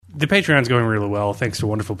the Patreon's going really well, thanks to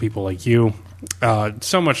wonderful people like you.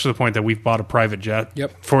 So much to the point that we've bought a private jet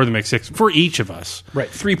for the Mix-6 for each of us. Right,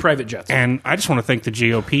 3 private jets. And I just want to thank the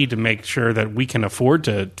GOP to make sure that we can afford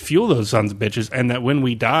to fuel those sons of bitches, and that when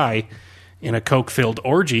we die in a coke-filled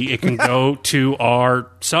orgy, it can go to our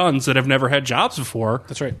sons that have never had jobs before.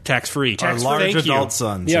 That's right. Tax-free. Our large adult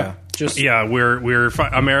sons. Yeah. We're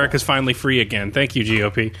America's finally free again. Thank you,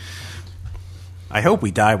 GOP. I hope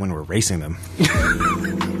we die when we're racing them.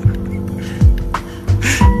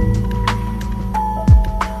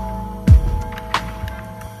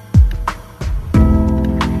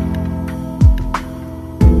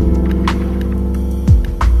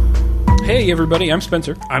 Hey, everybody, I'm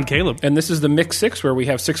Spencer. I'm Caleb. And this is the Mix-6, where we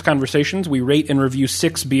have 6 conversations. We rate and review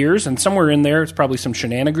 6 beers, and somewhere in there, it's probably some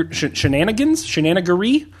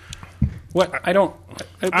shenaniganery? What? I don't...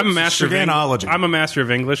 I'm a master of Shenanigology. I'm a master of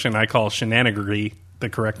English, and I call shenaniganery the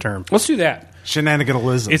correct term. Let's do that.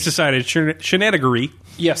 Shenaniganism. It's decided shenaniganery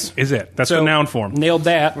Yes. is it. That's the noun form. Nailed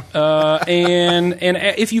that. And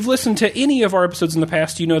if you've listened to any of our episodes in the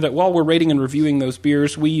past, you know that while we're rating and reviewing those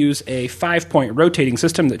beers, we use a 5-point rotating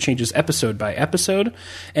system that changes episode by episode.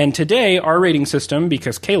 And today, our rating system,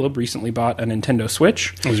 because Caleb recently bought a Nintendo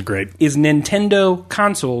Switch, It was great. is Nintendo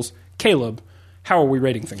consoles. Caleb, how are we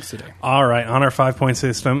rating things today? All right, on our 5-point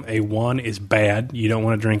system, a 1 is bad. You don't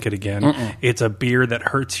want to drink it again. It's a beer that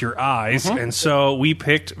hurts your eyes. And so we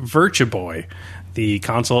picked Virtua Boy, the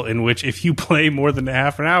console in which if you play more than a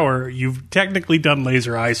half an hour, you've technically done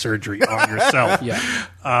laser eye surgery on yourself.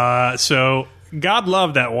 So God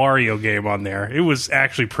love that Wario game on there. It was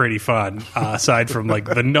actually pretty fun, aside from like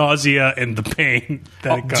the nausea and the pain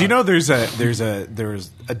that it got. Do you know there's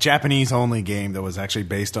a Japanese only game that was actually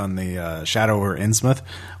based on the Shadow over Innsmouth,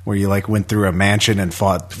 where you like went through a mansion and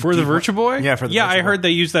fought for the Virtua Boy? Yeah, for the Virtua I Boy. heard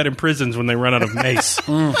they use that in prisons when they run out of mace.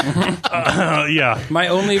 My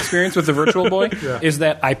only experience with the Virtual Boy is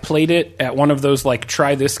that I played it at one of those like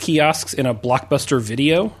try this kiosks in a Blockbuster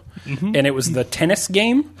Video. And it was the tennis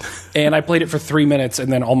game, and I played it for 3 minutes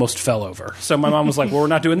and then almost fell over. So my mom was like, well, we're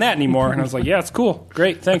not doing that anymore. And I was like, yeah, it's cool.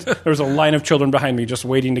 Great, thanks. There was a line of children behind me just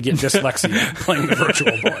waiting to get dyslexia playing the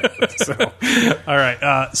Virtual Boy. So, all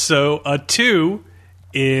right. So a 2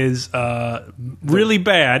 is really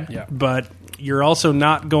bad, but you're also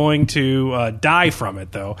not going to die from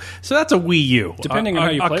it, though. So that's a Wii U. Depending on how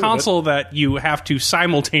you play a with it. console that you have to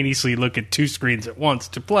simultaneously look at 2 screens at once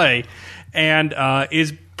to play, and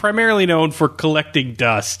is primarily known for collecting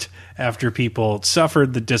dust after people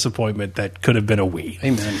suffered the disappointment that could have been a Wii.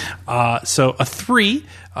 Amen. So a 3,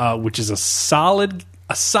 which is a solid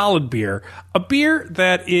beer, a beer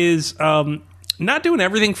that is not doing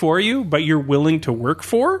everything for you, but you're willing to work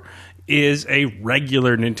for, is a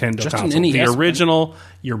regular Nintendo Just console. an NES, the original,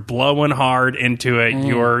 you're blowing hard into it.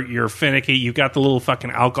 You're finicky. You've got the little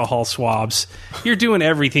fucking alcohol swabs. You're doing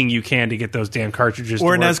everything you can to get those damn cartridges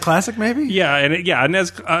or to work. NES Classic, maybe. Yeah, and a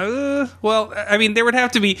NES. Well, I mean, there would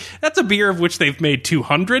have to be. That's a beer of which they've made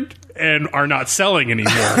 200 and are not selling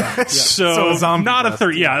anymore. So a zombie not dust. a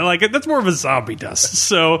third. Yeah, like that's more of a zombie dust.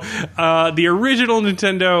 So the original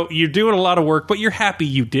Nintendo, you're doing a lot of work, but you're happy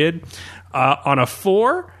you did. On a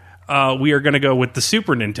 4. We are going to go with the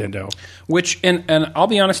Super Nintendo. Which, and I'll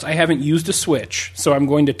be honest, I haven't used a Switch, so I'm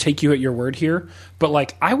going to take you at your word here. But,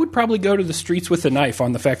 like, I would probably go to the streets with a knife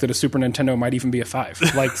on the fact that a Super Nintendo might even be a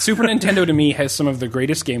 5. Like, Super Nintendo to me has some of the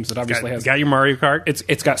greatest games that obviously has. Got your Mario Kart?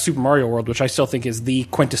 It's got Super Mario World, which I still think is the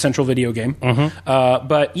quintessential video game.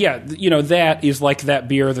 But, yeah, you know, that is like that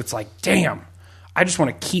beer that's like, damn, I just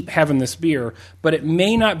want to keep having this beer, but it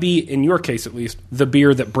may not be, in your case at least, the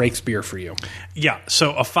beer that breaks beer for you. Yeah,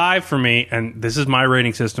 so a 5 for me, and this is my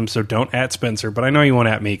rating system, so don't at Spencer, but I know you won't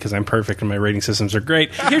at me because I'm perfect and my rating systems are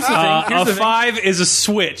great. Here's the thing. A 5 is a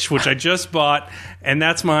Switch, which I just bought, and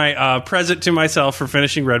that's my present to myself for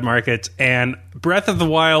finishing Red Market, and Breath of the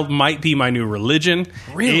Wild might be my new religion.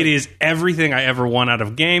 Really? It is everything I ever want out of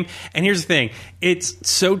a game, and here's the thing. It's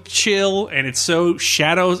so chill, and it's so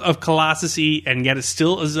Shadows of Colossus-y, and yet it's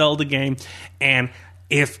still a Zelda game, and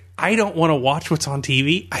if I don't want to watch what's on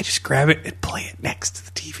TV, I just grab it and play it next to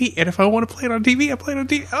the TV. And if I want to play it on TV, I play it on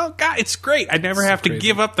TV. Oh, God, it's great. I never have to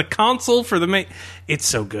give up the console for the main. It's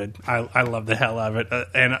so good. I love the hell out of it.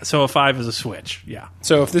 And so a 5 is a Switch. Yeah.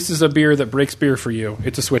 So if this is a beer that breaks beer for you,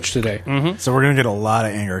 it's a Switch today. So we're going to get a lot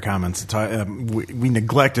of anger comments. We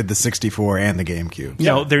neglected the 64 and the GameCube.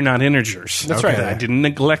 No, they're not integers. That's right. I didn't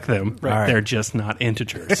neglect them. Right. They're just not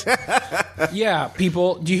integers. Yeah,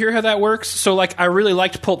 people, do you hear how that works? So, like, I really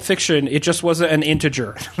liked Pulp Fiction. It just wasn't an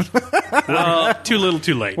integer. Too little,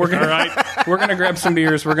 too late. We're gonna, all right? We're going to grab some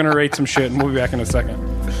beers. We're going to rate some shit, and we'll be back in a second.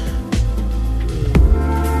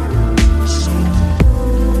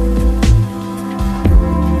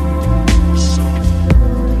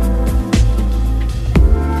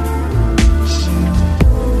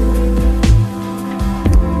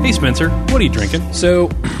 Spencer, what are you drinking?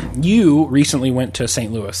 So, you recently went to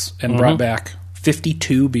St. Louis and brought back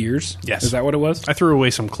 52 beers. Yes. Is that what it was? I threw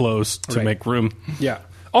away some clothes to Right. make room. Yeah.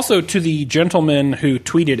 Also, to the gentleman who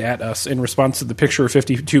tweeted at us in response to the picture of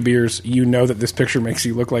 52 beers, you know that this picture makes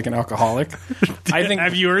you look like an alcoholic. I think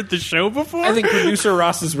Have you heard the show before? I think producer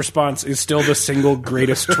Ross's response is still the single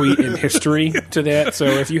greatest tweet in history to that. So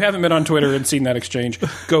if you haven't been on Twitter and seen that exchange,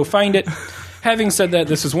 go find it. Having said that,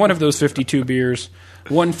 this is one of those 52 beers.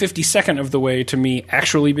 1/52nd of the way to me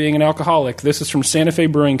actually being an alcoholic. This is from Santa Fe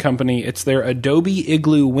Brewing Company. It's their Adobe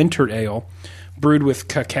Igloo Winter Ale, brewed with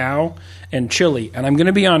cacao and chili. And I'm going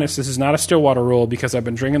to be honest, this is not a Stillwater rule because I've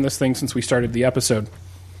been drinking this thing since we started the episode.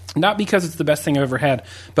 Not because it's the best thing I've ever had,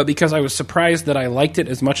 but because I was surprised that I liked it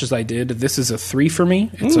as much as I did. This is a 3 for me.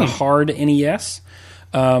 It's a hard NES.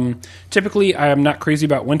 Typically, I am not crazy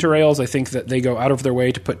about winter ales. I think that they go out of their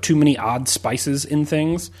way to put too many odd spices in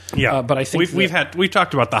things. Yeah, but I think we've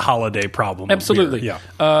talked about the holiday problem. of absolutely. beer.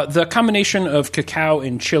 Yeah, The combination of cacao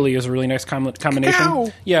and chili is a really nice combination.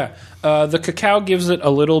 Cacao. Yeah. The cacao gives it a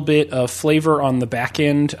little bit of flavor on the back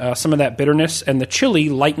end, some of that bitterness, and the chili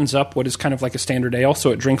lightens up what is kind of like a standard ale,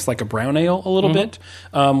 so it drinks like a brown ale a little bit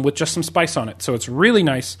with just some spice on it. So it's really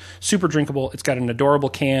nice, super drinkable. It's got an adorable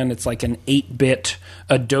can. It's like an 8-bit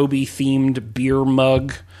Adobe-themed beer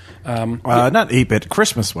mug. Not 8-bit,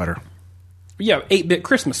 Christmas sweater. Yeah, 8-bit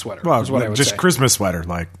Christmas sweater Well, is what I would just say. Christmas sweater,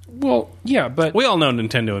 like. Well, yeah, but... we all know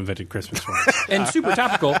Nintendo invented Christmas ones. and super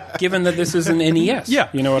topical, given that this is an NES. Yeah.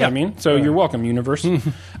 You know what Yeah. I mean? So you're welcome, universe.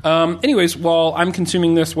 Anyways, while I'm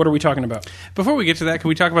consuming this, what are we talking about? Before we get to that, can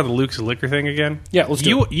we talk about the Luke's Liquor thing again? Yeah, let's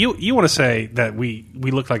do You want to say that we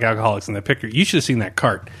look like alcoholics in that picture? You should have seen that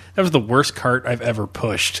cart. That was the worst cart I've ever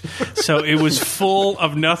pushed. So it was full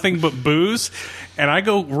of nothing but booze, and I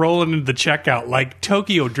go rolling into the checkout like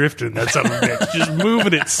Tokyo drifting that son of a bitch, just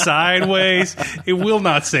moving it sideways. It will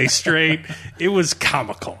not stay straight. It was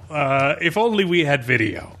comical. If only we had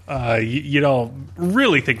video. You don't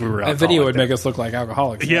really think we were alcoholic. That video would there. make us look like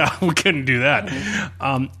alcoholics. Yeah, we couldn't do that.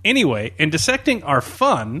 Anyway, in dissecting our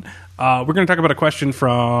fun, we're going to talk about a question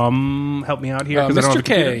from, help me out here. 'cause I don't have Mr. a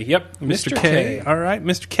computer. K. Yep, Mr. K. All right,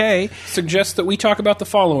 Mr. K. suggests that we talk about the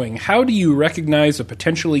following. How do you recognize a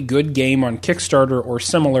potentially good game on Kickstarter or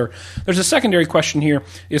similar? There's a secondary question here.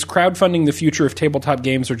 Is crowdfunding the future of tabletop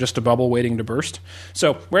games or just a bubble waiting to burst?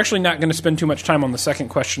 So we're actually not going to spend too much time on the second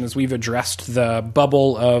question as we've addressed the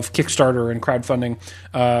bubble of Kickstarter and crowdfunding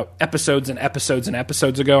episodes and episodes and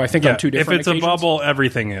episodes ago. I think on 2 different If it's occasions. a bubble,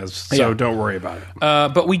 everything is. So Yeah. don't worry about it.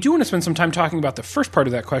 But we do want to spend some time talking about the first part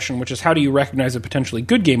of that question, which is how do you recognize a potentially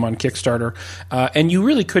good game on Kickstarter? And you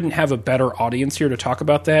really couldn't have a better audience here to talk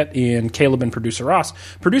about that in Caleb and Producer Ross.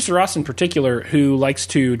 Producer Ross in particular, who likes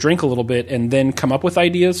to drink a little bit and then come up with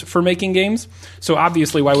ideas for making games. So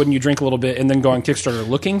obviously, why wouldn't you drink a little bit and then go on Kickstarter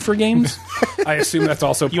looking for games? I assume that's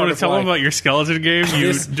also part You want of to tell why them about your skeleton game?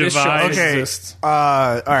 You this show devised. exists.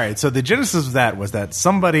 All right. So the genesis of that was that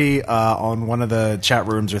somebody on one of the chat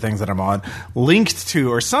rooms or things that I'm on linked to,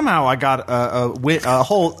 or somehow I got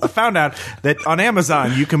found out that on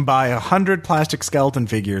Amazon you can buy 100 plastic skeleton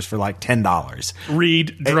figures for like $10.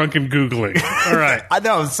 Read drunken Googling. All right. I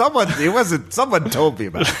know someone told me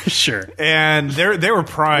about it. Sure. And they were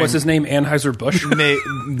prime. Was his name Anheuser-Busch?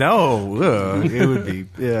 No, it would be.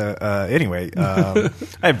 Anyway, I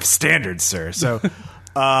have standards, sir. So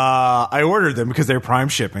I ordered them because they were prime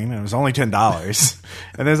shipping, and it was only $10.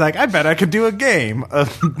 And I was like, I bet I could do a game.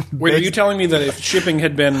 Wait, are you telling me that if shipping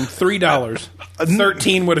had been $3,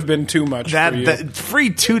 13 would have been too much for you? that free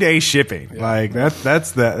 2-day shipping? Like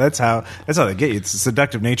that's how they get you. It's the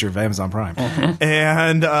seductive nature of Amazon Prime.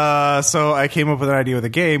 And so I came up with an idea with a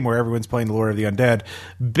game where everyone's playing the Lord of the Undead,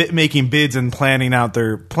 making bids and planning out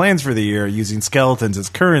their plans for the year using skeletons as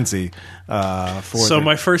currency. So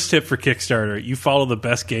my first tip for Kickstarter, you follow the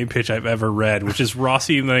best game pitch I've ever read, which is Ross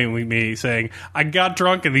emailing me saying, I got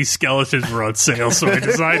drunk and these skeletons were on sale, so I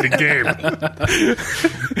designed a game.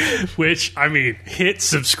 Which, I mean, hit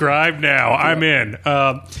subscribe now. I'm in.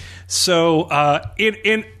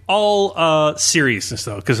 In all seriousness,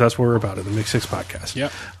 though, because that's what we're about in the Mix 6 podcast.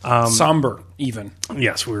 Yep. Somber, even.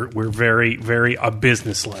 Yes, we're very, very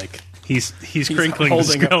business-like. He's crinkling the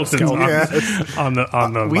holding up the skeletons on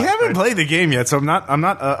the. We mic, haven't right? played the game yet, so I'm not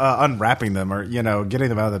unwrapping them or getting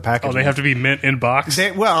them out of the package. Oh, they have to be mint in box.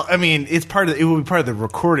 It will be part of the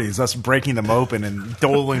recordings, us breaking them open and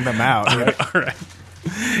doling them out. All right.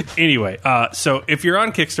 Anyway, so if you're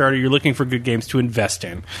on Kickstarter, you're looking for good games to invest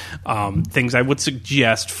in. Things I would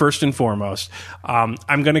suggest, first and foremost,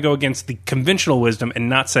 I'm going to go against the conventional wisdom and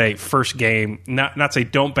not say first game, not say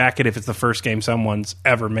don't back it if it's the first game someone's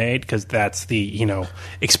ever made, because that's the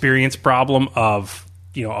experience problem of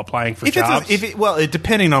applying for jobs.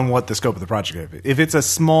 Depending on what the scope of the project is. If it's a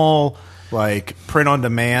small, like,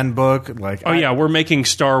 print-on-demand book, like... we're making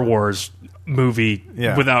Star Wars movie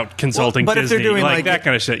without consulting but Disney, if they're doing like that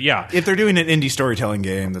kind of shit. Yeah, if they're doing an indie storytelling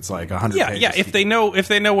game that's like 100 pages. If they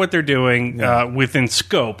know what they're doing within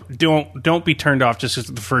scope, don't be turned off just as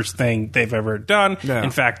the first thing they've ever done.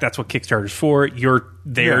 In fact, that's what Kickstarter's for. You're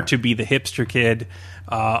there to be the hipster kid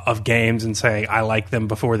of games and say, I like them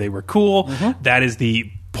before they were cool. That is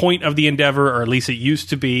the point of the endeavor, or at least it used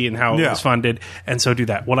to be, and how it was funded. And so do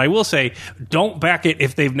that. What I will say, don't back it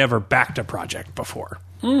if they've never backed a project before.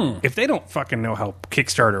 If they don't fucking know how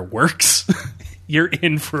Kickstarter works, you're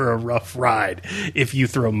in for a rough ride if you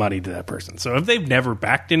throw money to that person. So if they've never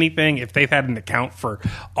backed anything, if they've had an account for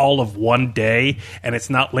all of one day and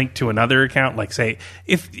it's not linked to another account, like say,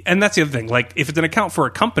 and that's the other thing, like if it's an account for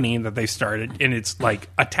a company that they started and it's like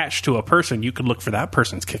attached to a person, you could look for that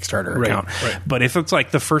person's Kickstarter account. Right. But if it's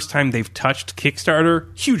like the first time they've touched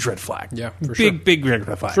Kickstarter, huge red flag. Yeah, for sure. Big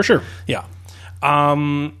red flag. For sure. Yeah.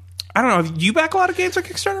 I don't know. Do you back a lot of games on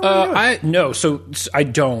Kickstarter? So I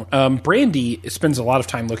don't. Brandy spends a lot of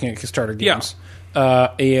time looking at Kickstarter games,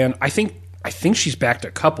 and I think she's backed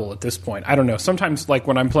a couple at this point. I don't know. Sometimes, like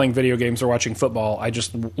when I'm playing video games or watching football, I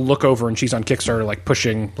just look over and she's on Kickstarter, like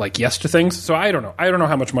pushing like yes to things. So I don't know. I don't know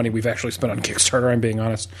how much money we've actually spent on Kickstarter. I'm being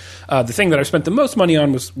honest. The thing that I've spent the most money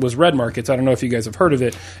on was Red Markets. I don't know if you guys have heard of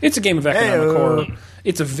it. It's a game of economic horror.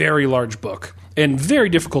 It's a very large book and very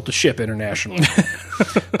difficult to ship internationally.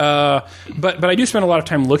 But I do spend a lot of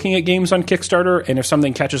time looking at games on Kickstarter, and if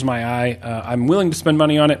something catches my eye, I'm willing to spend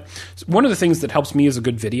money on it. One of the things that helps me is a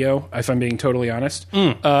good video, if I'm being totally honest.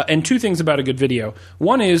 And two things about a good video.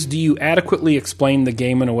 One is, do you adequately explain the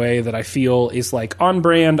game in a way that I feel is like on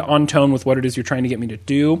brand, on tone with what it is you're trying to get me to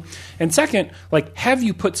do? And second, like, have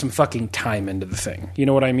you put some fucking time into the thing? You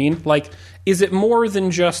know what I mean? Like, is it more than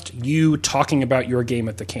just you talking about your game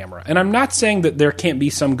at the camera? And I'm not saying that there can't be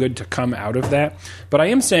some good to come out of that, but I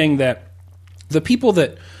am saying that the people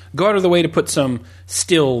that go out of the way to put some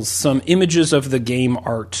stills, some images of the game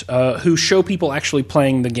art, who show people actually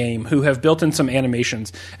playing the game, who have built in some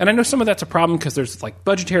animations. And I know some of that's a problem because there's like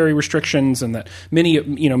budgetary restrictions, and that many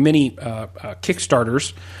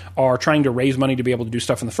Kickstarters are trying to raise money to be able to do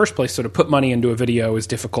stuff in the first place. So to put money into a video is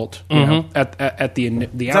difficult at the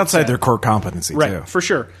it's outside their core competency, right, too. For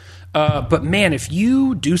sure. But man, if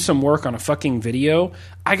you do some work on a fucking video,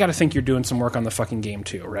 I got to think you're doing some work on the fucking game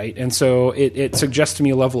too, right? And so it suggests to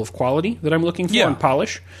me a level of quality that I'm looking for and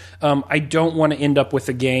polish. I don't want to end up with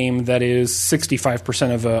a game that is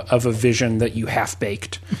 65% of a vision that you half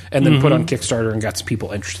baked and then put on Kickstarter and got some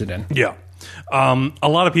people interested in. Yeah. A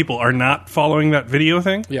lot of people are not following that video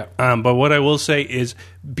thing. Yeah. But what I will say is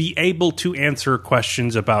be able to answer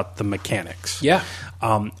questions about the mechanics. Yeah.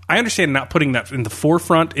 I understand not putting that in the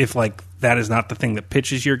forefront if like that is not the thing that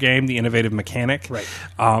pitches your game, the innovative mechanic. Right.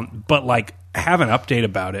 But like have an update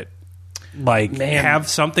about it. Like have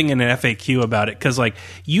something in an FAQ about it, because like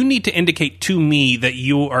you need to indicate to me that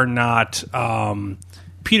you are not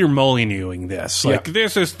Peter Molyneuxing this. Like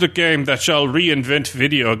this is the game that shall reinvent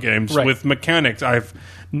video games with mechanics I've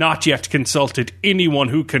not yet consulted anyone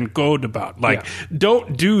who can code about. Like,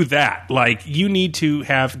 don't do that. Like, you need to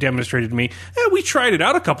have demonstrated to me, we tried it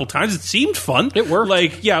out a couple times. It seemed fun. It worked.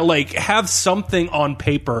 Like, have something on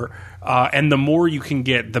paper, and the more you can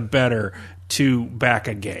get, the better to back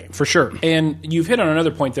a game. For sure. And you've hit on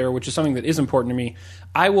another point there, which is something that is important to me.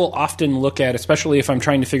 I will often look at, especially if I'm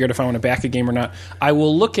trying to figure out if I want to back a game or not, I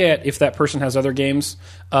will look at if that person has other games,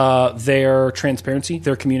 their transparency,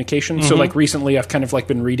 their communication. So like recently I've kind of like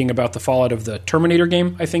been reading about the fallout of the Terminator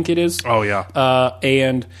game, I think it is. Oh, yeah.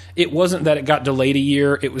 And it wasn't that it got delayed a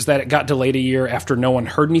year. It was that it got delayed a year after no one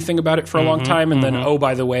heard anything about it for a long time. And then, oh,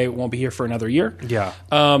 by the way, it won't be here for another year. Yeah.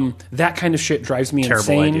 That kind of shit drives me Terrible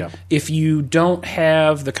insane. idea. If you don't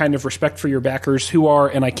have the kind of respect for your backers who are,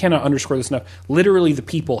 and I cannot underscore this enough, literally the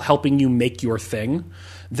people helping you make your thing,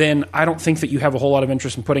 then I don't think that you have a whole lot of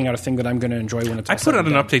interest in putting out a thing that I'm going to enjoy when it's all I put out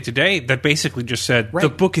an update today that basically just said, the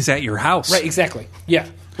book is at your house. Right, exactly. Yeah,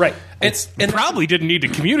 right. And probably didn't need to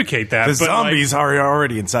communicate that. The zombies are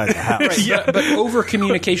already inside the house. Right, but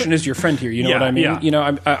over-communication is your friend here. You know what I mean? Yeah. You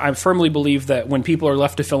know, I firmly believe that when people are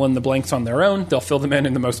left to fill in the blanks on their own, they'll fill them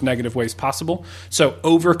in the most negative ways possible. So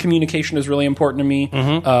over-communication is really important to me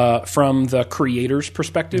from the creator's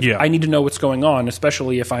perspective. Yeah. I need to know what's going on,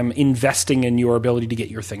 especially if I'm investing in your ability to get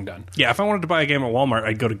your thing done. Yeah, if I wanted to buy a game at Walmart,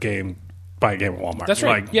 I'd go to buy a game at Walmart. That's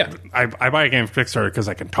right. Like, yeah. I buy a game from Kickstarter because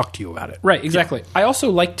I can talk to you about it. Right, exactly. Yeah. I also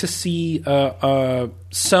like to see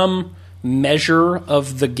some measure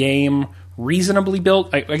of the game reasonably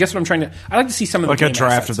built. I guess what I'm trying to... I like to see some of the like a game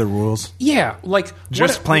draft assets. of the rules. Yeah, like...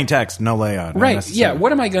 Just plain text, no layout. Right, yeah.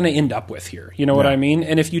 What am I going to end up with here? You know what Yeah. I mean?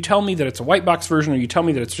 And if you tell me that it's a white box version or you tell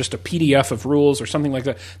me that it's just a PDF of rules or something like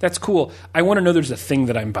that, that's cool. I want to know there's a thing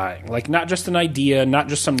that I'm buying. Like, not just an idea, not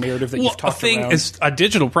just some narrative that you've a talked thing around. is a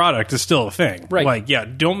digital product is still a thing. Right. Like, yeah,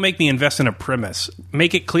 don't make me invest in a premise.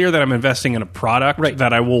 Make it clear that I'm investing in a product Right.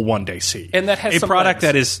 that I will one day see. And that has a some product legs.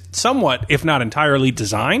 that is somewhat, if not entirely,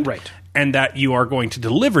 designed. Right. And that you are going to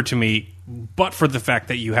deliver to me, but for the fact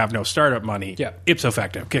that you have no startup money, Yeah. ipso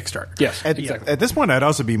facto, Kickstarter. Yes, At, exactly. at this point, I'd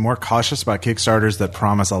also be more cautious about Kickstarters that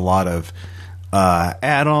promise a lot of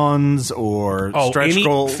add-ons or stretch any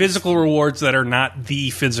goals. physical rewards that are not the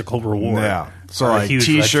physical reward. Yeah. So are a like huge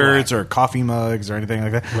red T-shirts flag. or coffee mugs or anything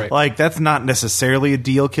like that. Right. Like that's not necessarily a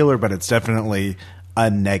deal killer, but it's definitely a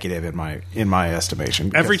negative in my estimation.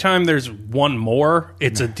 because- Every time there's one more,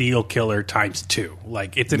 it's a deal killer times 2.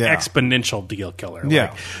 Like, it's an Yeah. exponential deal killer. Yeah.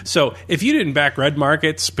 Like, so if you didn't back Red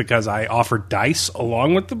Markets because I offered dice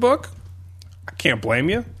along with the book, I can't blame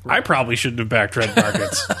you. I probably shouldn't have backed Red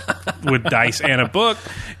Markets with dice and a book.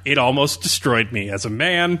 It almost destroyed me as a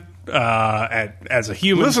man, as a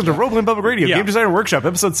human. Listen to Roleplaying Public Radio, Yeah. Game Designer Workshop,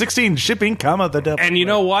 episode 16, Shipping, the Devil. And you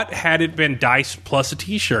know what? Had it been dice plus a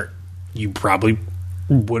T-shirt, you probably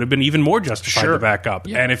would have been even more justified to back up.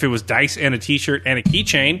 Yeah. And if it was dice and a T-shirt and a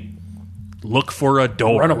keychain, look for a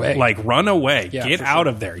door. Run away. Like, run away. Yeah, Get for out sure.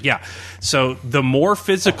 of there. Yeah. So the more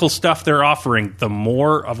physical stuff they're offering, the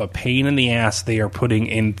more of a pain in the ass they are putting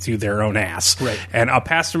into their own ass. Right. And a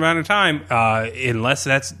past amount of time, unless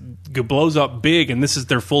that's blows up big and this is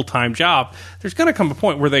their full-time job, there's going to come a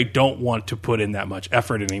point where they don't want to put in that much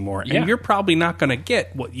effort anymore. Yeah. And you're probably not going to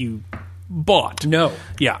get what you bought. No.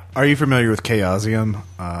 Yeah. Are you familiar with Chaosium?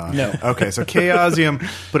 No. Okay, so Chaosium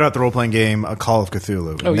put out the role-playing game A Call of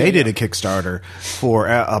Cthulhu. And Oh, yeah, they did yeah. a Kickstarter for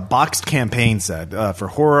a boxed campaign set for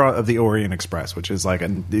Horror of the Orient Express, which is like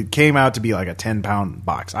it came out to be like a 10-pound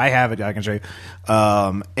box. I have it. I can show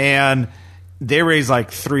you. And they raised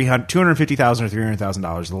like $250,000 or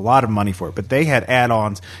 $300,000, a lot of money for it. But they had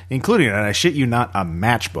add-ons, including, and I shit you not, a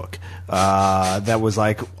matchbook that was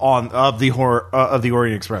like of the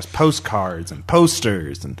Orient Express, postcards and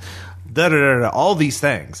posters and all these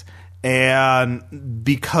things. And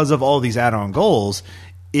because of all these add-on goals,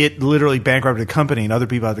 it literally bankrupted the company, and other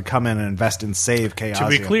people had to come in and invest and save Chaosium. To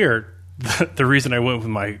be clear, the reason I went with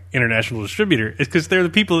my international distributor is because they're the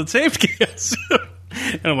people that saved Chaos.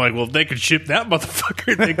 And I'm like, well, they could ship that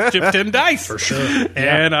motherfucker. They could ship 10 dice. For sure.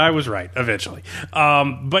 And I was right, eventually.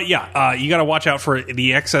 But yeah, you got to watch out for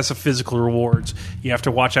the excess of physical rewards. You have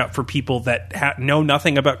to watch out for people that know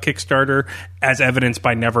nothing about Kickstarter, as evidenced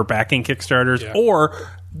by never backing Kickstarters, or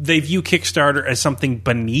they view Kickstarter as something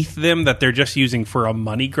beneath them that they're just using for a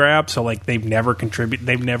money grab. So, like, they've never contributed.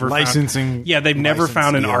 They've never Licensing. they've never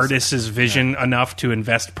found an deals. artist's vision enough to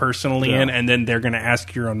invest personally in, and then they're going to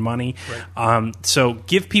ask your own money. So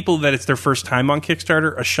give people that it's their first time on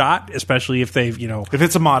Kickstarter a shot, especially if they've, if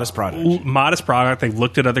it's a modest product. modest product, they've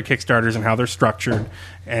looked at other Kickstarters and how they're structured,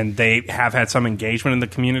 and they have had some engagement in the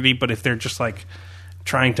community. But if they're just like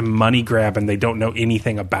trying to money grab and they don't know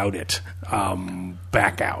anything about it,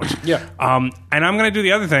 back out. Yeah. And I'm going to do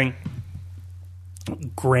the other thing.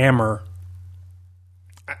 Grammar.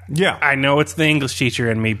 Yeah. I know it's the English teacher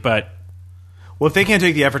in me, but Well, if they can't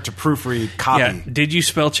take the effort to proofread copy yeah, did you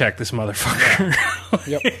spell check this motherfucker?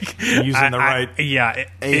 using the right yeah,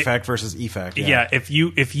 affect versus effect. yeah. If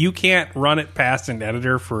you can't run it past an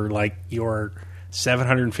editor for like your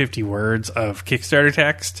 750 words of Kickstarter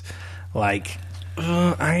text, like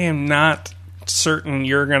I am not certain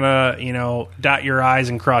you're gonna dot your I's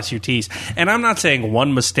and cross your T's. And I'm not saying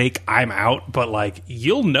one mistake I'm out, but like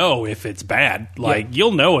you'll know if it's bad. Like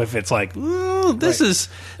you'll know if it's like this is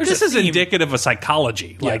indicative of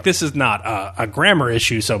psychology. Like this is not a grammar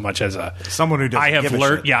issue so much as a Someone who doesn't I have give a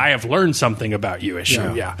learned. shit. Yeah, I have learned something about you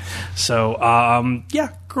issue. Yeah. So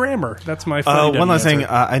grammar. That's my One last thing.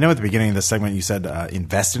 answer. I know at the beginning of this segment you said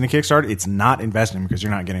invest in a Kickstarter. It's not investing because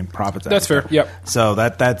you're not getting profits. Out That's of it. fair. Yep. So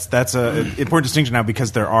that's a important distinction now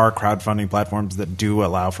because there are crowdfunding platforms that do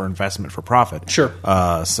allow for investment for profit. Sure.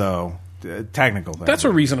 Technical thing. That's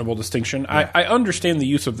a reasonable distinction. I understand the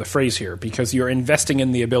use of the phrase here because you're investing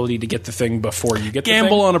in the ability to get the thing before you get the thing.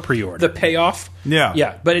 Gamble on a pre-order. The payoff. Yeah.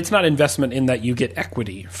 Yeah, but it's not investment in that you get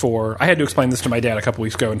equity for... I had to explain this to my dad a couple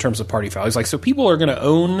weeks ago in terms of Party Foul. He's like, so people are going to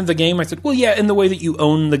own the game? I said, well, yeah, in the way that you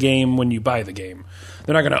own the game when you buy the game.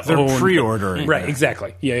 They're not going to own... pre-ordering. Right,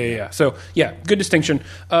 exactly. Yeah. So, yeah, good distinction.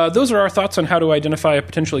 Those are our thoughts on how to identify a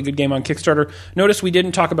potentially good game on Kickstarter. Notice we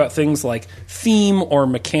didn't talk about things like theme or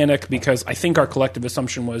mechanic because I think our collective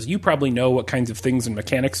assumption was you probably know what kinds of things and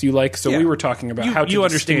mechanics you like, so we were talking about how to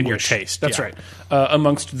understand your distinguish. taste. That's right.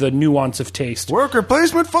 Amongst the nuance of taste. Worker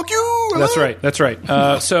placement, fuck you! That's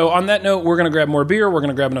right. So on that note, we're going to grab more beer, we're going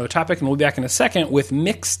to grab another topic, and we'll be back in a second with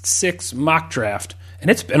Mixed Six Mock Draft. And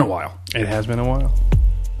it's been a while. It has been a while.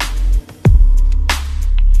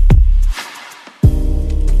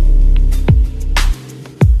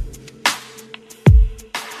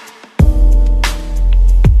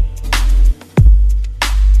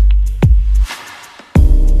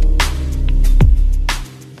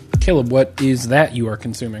 Caleb, what is that you are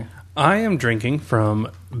consuming? I am drinking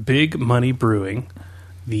from Big Money Brewing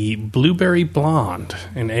the Blueberry Blonde,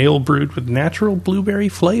 an ale brewed with natural blueberry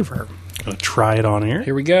flavor. Gonna try it on air.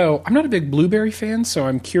 Here we go. I'm not a big blueberry fan, so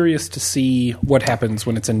I'm curious to see what happens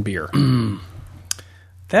when it's in beer.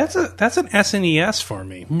 That's an SNES for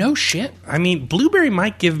me. No shit. I mean, blueberry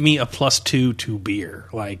might give me a +2 to beer.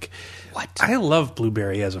 Like, what? I love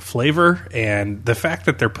blueberry as a flavor, and the fact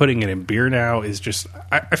that they're putting it in beer now is just...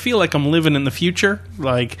 I feel like I'm living in the future.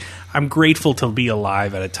 Like, I'm grateful to be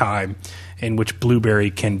alive at a time in which blueberry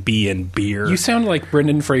can be in beer. You sound like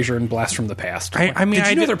Brendan Fraser in Blast from the Past. I mean, did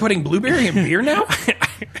you know they're putting blueberry in beer now?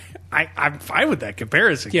 I'm fine with that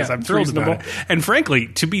comparison because I'm thrilled reasonable. about it. And frankly,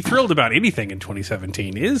 to be thrilled about anything in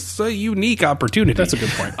 2017 is a unique opportunity. That's a good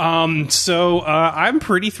point. So I'm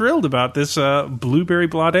pretty thrilled about this Blueberry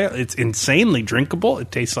Blonde Ale. It's insanely drinkable.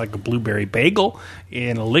 It tastes like a blueberry bagel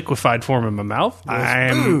in a liquefied form in my mouth.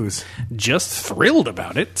 I'm just thrilled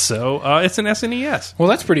about it. So it's an SNES. Well,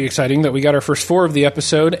 that's pretty exciting that we got our first 4 of the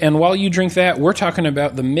episode. And while you drink that, we're talking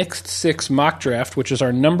about the Mixed Six Mock Draft, which is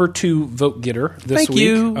our number 2 vote getter this week. Thank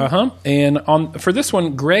you. And for this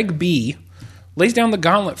one, Greg B. lays down the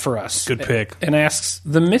gauntlet for us. Good pick. And asks,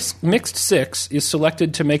 the Mixed Six is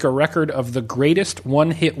selected to make a record of the greatest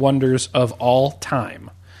one-hit wonders of all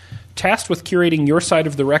time. Tasked with curating your side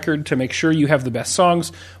of the record to make sure you have the best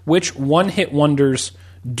songs, which one-hit wonders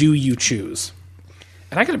do you choose?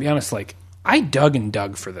 And I gotta be honest, like, I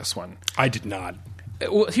dug for this one. I did not.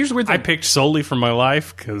 Well, here's the weird thing. I picked solely for my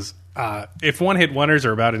life because... if one-hit wonders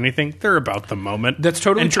are about anything, they're about the moment. That's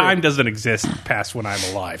totally and true. time doesn't exist past when I'm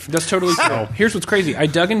alive. That's totally true. Here's what's crazy. I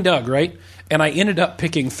dug, right? And I ended up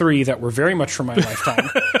picking 3 that were very much from my lifetime.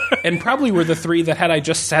 And probably were the 3 that had I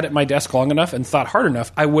just sat at my desk long enough and thought hard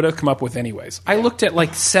enough, I would have come up with anyways. I looked at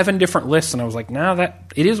like 7 different lists and I was like, nah,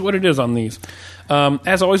 that it is what it is on these.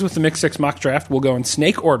 As always with the Mixed Six Mock Draft, we'll go in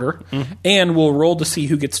snake order and we'll roll to see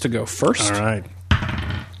who gets to go first. All right.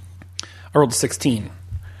 I rolled a 16.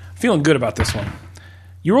 Feeling good about this one.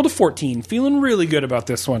 You rolled a 14. Feeling really good about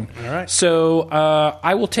this one. All right. So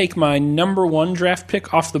I will take my number 1 draft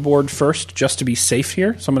pick off the board first, just to be safe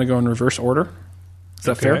here. So I'm going to go in reverse order. Is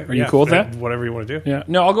that fair? Are you cool with that? Whatever you want to do. Yeah.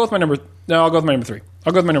 No, I'll go with my number. No, I'll go with my number 3.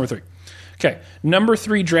 I'll go with my number 3. Okay. Number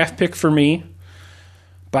 3 draft pick for me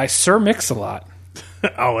by Sir Mix-a-Lot.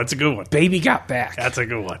 Oh, that's a good one. Baby Got Back. That's a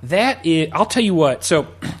good one. That is. I'll tell you what. So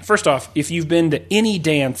first off, if you've been to any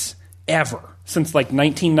dance ever since like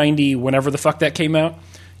 1990, whenever the fuck that came out,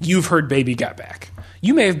 you've heard Baby Got Back.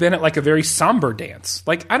 You may have been at like a very somber dance.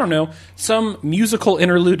 Like, I don't know, some musical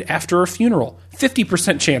interlude after a funeral.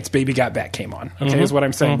 50% chance Baby Got Back came on, okay, is what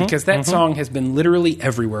I'm saying. Because that song has been literally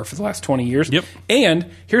everywhere for the last 20 years. Yep. And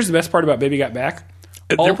here's the best part about Baby Got Back.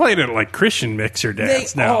 They're playing it like Christian mixer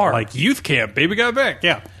dance They now. are. Like youth camp, Baby Got Back,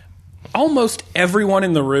 yeah. Almost everyone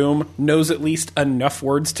in the room knows at least enough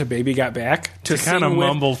words to Baby Got Back to kind of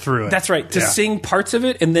mumble through it. That's right, to sing parts of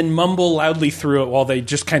it and then mumble loudly through it while they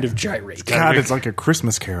just kind of gyrate. God, it's like a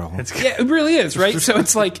Christmas carol. Yeah, it really is, right? So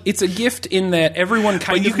it's like, it's a gift in that everyone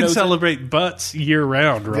kind But you of can knows celebrate butts year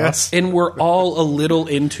round, Ross. Yes. it, and we're all a little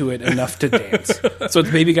into it enough to dance. So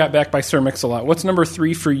it's Baby Got Back by Sir Mix-a-Lot. What's number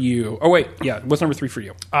 3 for you? Oh, wait, yeah, what's number 3 for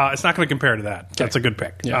you? It's not going to compare to that. That's a good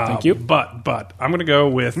pick. Yeah, thank you. But I'm going to go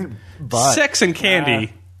with Sex and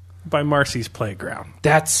Candy by Marcy's Playground.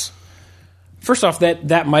 That's... First off,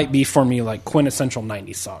 that might be for me like quintessential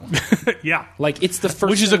 90s song. Yeah. Like, it's the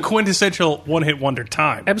first... Which is a thing- quintessential one-hit wonder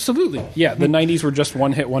time. Absolutely. Yeah, the 90s were just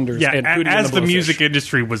one-hit wonders. Yeah, and and Hootie and as the Blowfish. music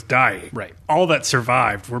industry was dying, Right. all that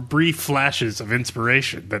survived were brief flashes of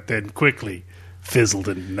inspiration that then quickly fizzled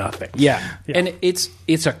into nothing. Yeah. And it's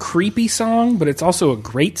a creepy song, but it's also a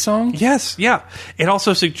great song. Yes, yeah. It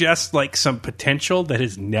also suggests like some potential that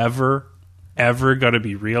is never ever going to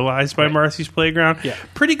be realized by Marcy's Playground. Yeah.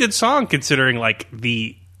 Pretty good song considering like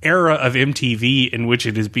the era of MTV in which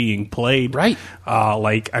it is being played. Right.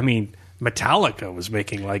 Like, I mean, Metallica was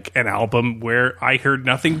making like an album where I heard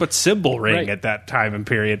nothing but cymbal ring Right. at that time and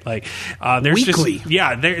period. Like there's Weekly.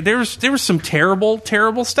 just there was some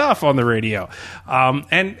terrible stuff on the radio,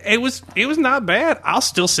 and it was not bad. I'll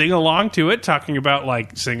still sing along to it, talking about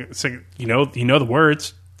like sing you know the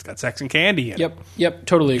words. It's got sex and candy in it. Yep,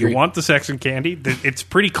 totally agree. You want the sex and candy. It's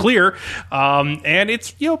pretty clear, and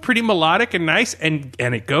it's pretty melodic and nice, and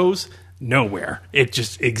it goes nowhere. It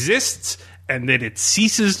just exists, and then it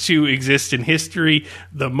ceases to exist in history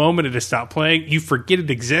the moment it is stopped playing. You forget it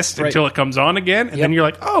exists until it comes on again, and then you're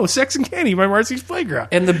like, oh, Sex and Candy by Marcy's Playground.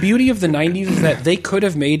 And the beauty of the 90s is that they could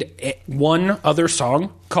have made one other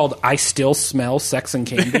song called I Still Smell Sex and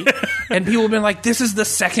Candy. And people have been like, this is the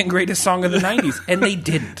second greatest song of the 90s. And they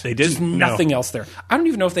didn't. They didn't. Just nothing else there. I don't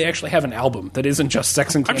even know if they actually have an album that isn't just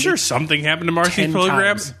Sex and Candy. I'm sure something happened to Marcy's 10 Playground.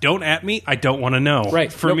 times. Don't at me. I don't want to know.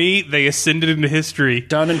 Right. For Nope. me, they ascended into history.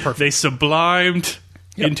 Done and perfect. They sublimed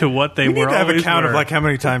into what they We need were to have a always count were. of like how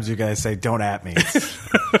many times you guys say "Don't at me."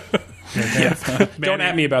 Don't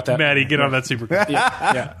at me about that. Maddie, get on that super quick.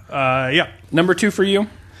 Yeah. Number 2 for you?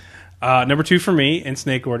 Number 2 for me in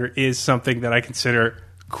snake order is something that I consider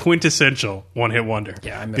quintessential one-hit wonder.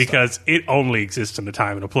 Yeah, I missed because it only exists in a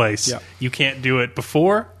time and a place. Yeah. You can't do it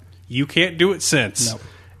before. You can't do it since. Nope.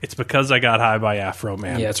 It's Because I Got High by Afro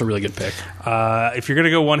Man. Yeah, it's a really good pick. If you're going to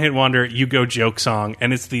go one-hit wonder, you go joke song,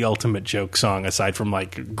 and it's the ultimate joke song aside from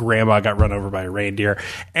like Grandma Got Run Over by a Reindeer.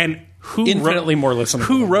 And who Infinitely more listenable.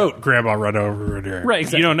 Who wrote Grandma Run Over by a Reindeer? Right,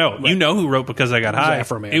 exactly. You don't know. Right. You know who wrote Because I Got High.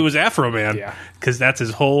 Afro Man. It was Afro Man. Yeah. Because that's his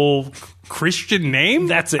whole Christian name.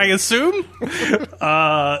 That's it. I assume.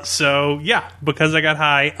 So yeah, Because I Got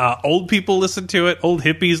High. Old people listen to it. Old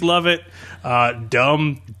hippies love it.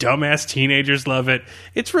 Dumbass teenagers love it.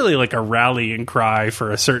 It's really like a rallying cry for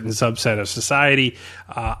a certain subset of society.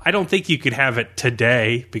 I don't think you could have it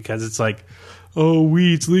today because it's like, oh,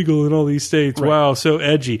 weed's legal in all these states. Right. Wow, so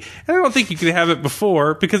edgy. And I don't think you could have it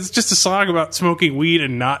before because it's just a song about smoking weed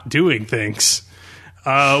and not doing things.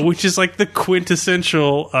 Which is like the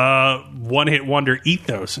quintessential one-hit wonder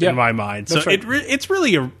ethos Yeah, in my mind. So that's right.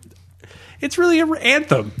 it's really an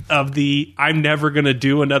anthem of the I'm never going to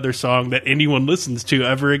do another song that anyone listens to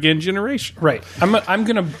ever again generation. Right. I'm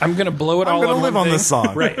gonna blow it all gonna on live one on thing. this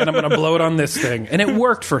song. Right, and I'm gonna blow it on this thing. And it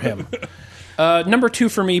worked for him. Number 2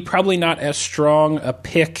 for me, probably not as strong a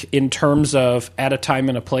pick in terms of At a Time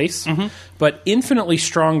and a Place, but infinitely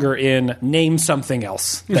stronger in Name Something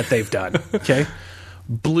Else that they've done. Okay?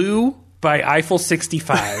 Blue by Eiffel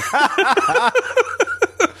 65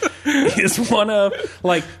 is one of,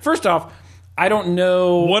 like, first off, I don't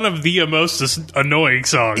know. One of the most annoying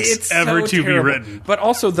songs It's ever so to terrible. be written. But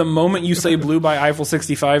also, the moment you say Blue by Eiffel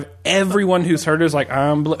 65, everyone who's heard it is like,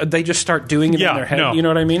 they just start doing it in their head. no. You know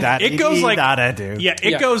what I mean? It goes like do.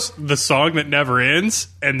 it goes the song that never ends,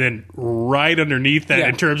 and then right underneath that, Yeah.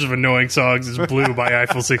 in terms of annoying songs, is "Blue" by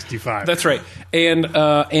Eiffel 65. That's right.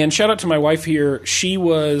 And shout out to my wife here. She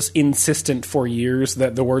was insistent for years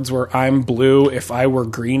that the words were, I'm blue. If I were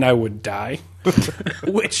green, I would die.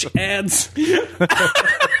 Which adds...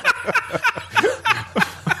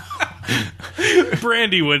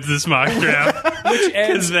 Brandy wins this mock draft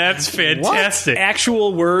because that's fantastic.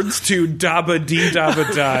 actual words to Daba Dee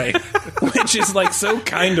Daba Die, which is like so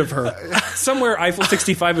kind of her. Somewhere Eiffel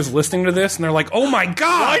 65 is listening to this and they're like, oh my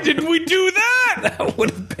God, Why didn't we do that? that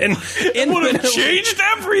would have been Would have changed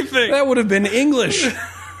everything. That would have been English.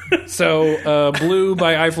 So, Blue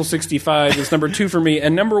by Eiffel 65 is number 2 for me,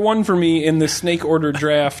 and number 1 for me in the snake order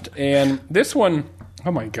draft. And this one,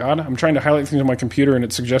 oh my God, I'm trying to highlight things on my computer, and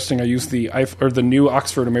it's suggesting I use the new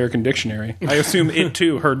Oxford American Dictionary. I assume it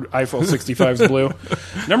too heard Eiffel 65's Blue.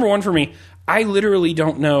 Number 1 for me, I literally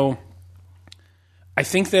don't know. I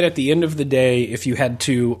think that at the end of the day, if you had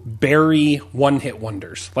to bury one-hit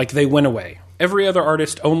wonders, like they went away. Every other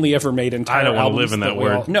artist only ever made entire I don't wanna albums live in that we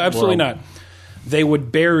all- weird No, absolutely world. not. They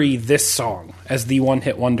would bury this song as the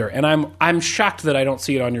one-hit wonder. And I'm shocked that I don't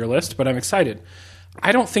see it on your list, but I'm excited.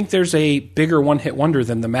 I don't think there's a bigger one-hit wonder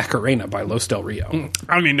than the Macarena by Los Del Rio.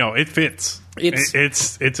 I mean, no, it fits.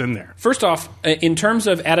 It's in there. First off, in terms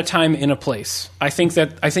of At a Time in a Place, I think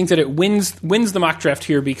that it wins the mock draft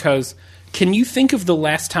here because can you think of the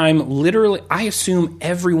last time literally I assume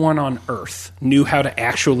everyone on earth knew how to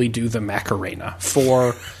actually do the Macarena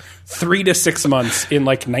for 3 to 6 months in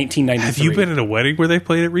like 1993. Have you been at a wedding where they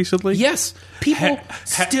played it recently? Yes, people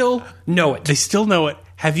still know it. They still know it.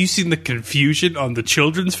 have you seen the confusion on the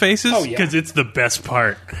children's faces? Oh, yeah. Because it's the best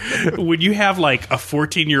part. When you have like a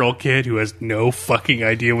 14-year-old kid who has no fucking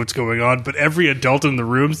idea what's going on, but every adult in the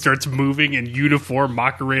room starts moving in uniform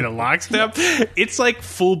Macarena lockstep, it's like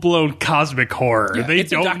full-blown cosmic horror. Yeah, they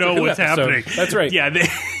it's a don't Doctor know Who what's episode. happening. That's right. Yeah,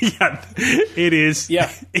 it is.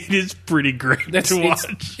 Yeah. It is pretty great to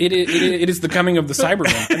watch. It is the coming of the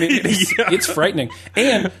Cybermen. I mean, it's frightening.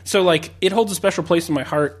 And so, like, it holds a special place in my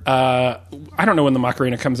heart. I don't know when the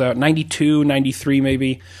Macarena comes out, 92, 93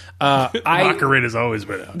 maybe. Macarena's always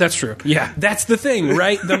been out. That's true. Yeah, that's the thing,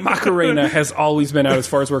 right? The Macarena has always been out as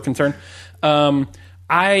far as we're concerned.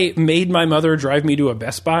 I made my mother drive me to a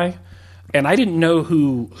Best Buy, and I didn't know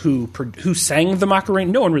who sang the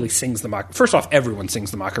Macarena. No one really sings the Macarena. First off, everyone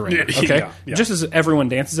sings the Macarena, okay? Yeah. Just as everyone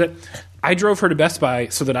dances it. I drove her to Best Buy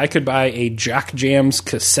so that I could buy a Jack Jams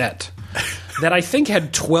cassette that I think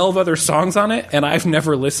had 12 other songs on it, and I've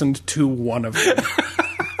never listened to one of them.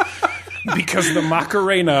 Because the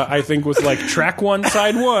Macarena, I think, was like track 1,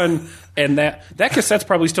 side 1, and that cassette's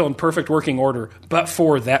probably still in perfect working order, but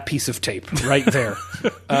for that piece of tape right there.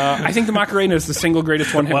 I think the Macarena is the single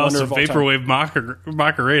greatest one-hit wonder of all time. Vaporwave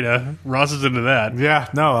Macarena, Ross is into that. Yeah,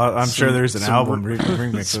 no, I'm sure there's an album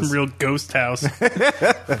remix. Some real ghost house.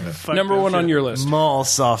 Number one on your list. Mall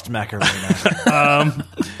soft Macarena.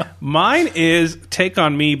 Mine is Take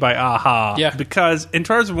On Me by A-ha. Yeah. Because in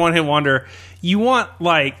terms of one-hit wonder, you want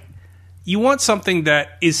something that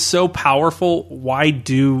is so powerful, why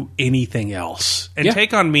do anything else? And Yeah.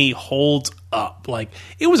 Take On Me holds up. Like,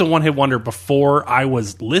 it was a one-hit wonder before I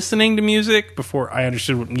was listening to music, before I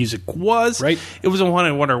understood what music was. Right. It was a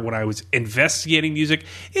one-hit wonder when I was investigating music.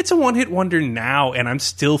 It's a one-hit wonder now, and I'm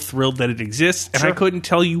still thrilled that it exists. And I Sure. couldn't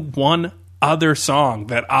tell you one other song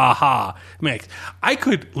that A-ha makes. I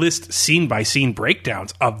could list scene-by-scene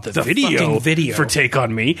breakdowns of the fucking video. for Take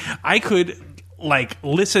On Me. I could I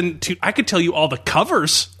could tell you all the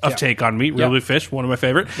covers of Yeah. Take On Me. Really Fish, one of my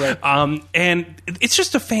favorite. Right. And it's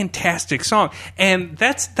just a fantastic song. And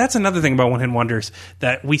that's another thing about one-hit wonders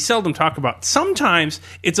that we seldom talk about. Sometimes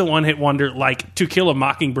it's a one-hit wonder, like To Kill a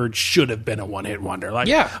Mockingbird should have been a one-hit wonder. Like,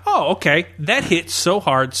 Yeah. oh, okay, that hit so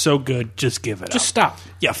hard, so good, just give it up. Just stop.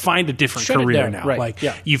 Yeah, find a different Shut it career down. now. Right. Like,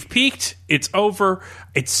 Yeah. you've peaked, it's over.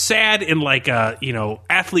 It's sad in like a,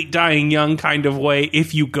 athlete dying young kind of way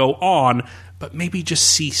if you go on, but maybe just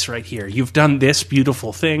cease right here. You've done this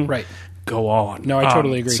beautiful thing. Right. Go on. No, I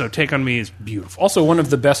totally agree. So Take On Me is beautiful. Also, one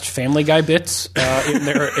of the best Family Guy bits in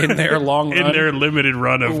their long run. In their limited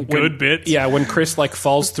run of good bits. Yeah, when Chris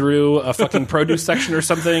falls through a fucking produce section or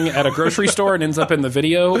something at a grocery store and ends up in the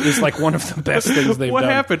video is like one of the best things they've What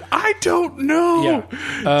done. happened? I don't know. Yeah.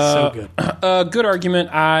 So good. Good argument.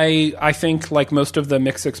 I think, like most of the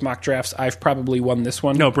Mix 6 mock drafts, I've probably won this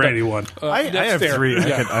one. No, Brandy won. I that's have fair. 3.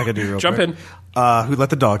 Yeah. I could do real Jump quick. in. Who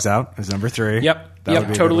Let the Dogs Out is number 3. Yep. That would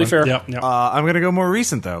be a Totally good one. fair. Yep. I'm going to go more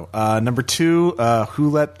recent, though. Number 2,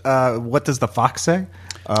 What Does the Fox Say?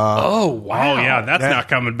 Oh, wow. Oh, yeah, that's Yeah. not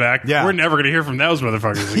coming back. Yeah. We're never going to hear from those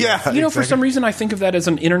motherfuckers again. Yeah. You know, for some reason, I think of that as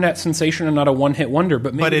an internet sensation and not a one-hit wonder.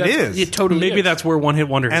 But maybe But it that's- is. It totally Maybe is. that's where one hit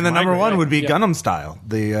wonder. And the number 1 would be Yeah. Gangnam Style,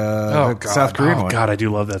 the God. South Korean Oh one. God, I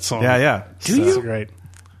do love that song. Yeah, yeah. Do you? Great.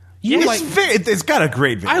 You It's got a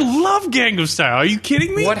great video. I love Gangnam Style. Are you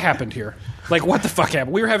kidding me? What happened here? Like, what the fuck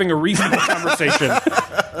happened? We were having a reasonable conversation,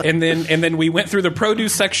 and then we went through the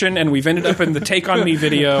produce section, and we've ended up in the Take On Me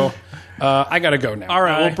video. I gotta go now. All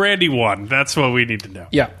right, well, Brandy won. That's what we need to know.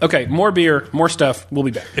 Yeah. Okay. More beer, more stuff. We'll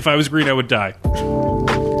be back. If I was green, I would die.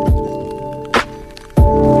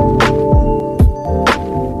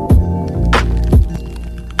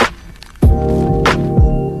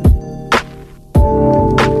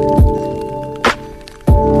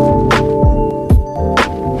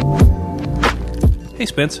 Hey,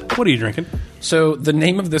 Spence, what are you drinking? So the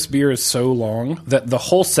name of this beer is so long that the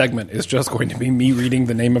whole segment is just going to be me reading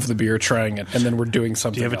the name of the beer, trying it, and then we're doing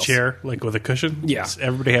something. Do you have else. a chair, like with a cushion? Yeah.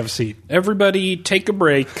 Everybody have a seat. Everybody, take a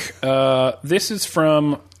break. This is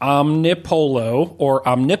from Omnipolo or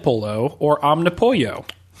Omnipolo or Omnipollo.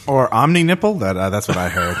 Or Omni Nipple? That's what I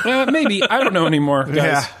heard. Maybe I don't know anymore,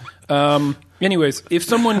 guys. Anyways, if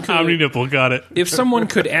someone could, Omni nipple, got it. if someone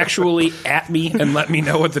could actually at me and let me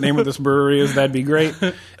know what the name of this brewery is, that'd be great.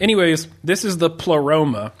 Anyways, this is the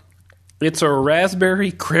Pleroma. It's a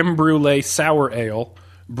raspberry creme brulee sour ale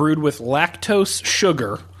brewed with lactose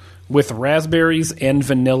sugar with raspberries and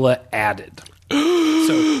vanilla added.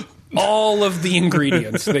 So all of the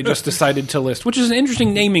ingredients they just decided to list, which is an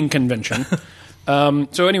interesting naming convention.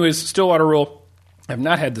 So anyways, Stillwater Rule. I've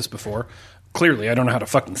not had this before. Clearly, I don't know how to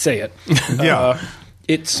fucking say it. Yeah.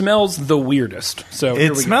 It smells the weirdest. So here It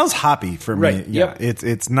we go. smells hoppy for me. Right, Yeah. yep.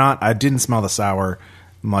 It's not. I didn't smell the sour.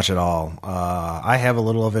 much at all. I have a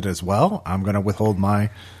little of it as well. I'm going to withhold my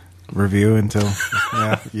review until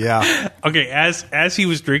yeah. Okay, as he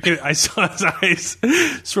was drinking it, I saw his eyes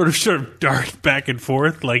sort of dart back and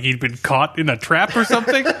forth like he'd been caught in a trap or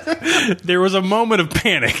something. There was a moment of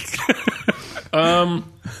panic.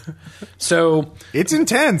 So it's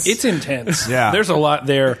intense. Yeah, there's a lot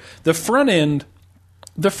there. The front end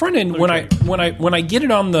okay. when I get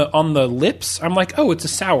it on the lips, I'm like, oh, it's a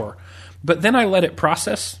sour. But then I let it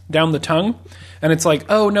process down the tongue, and it's like,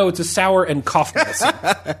 oh no, it's a sour and cough medicine.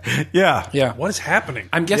 Yeah. What is happening?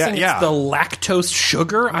 I'm guessing it's the lactose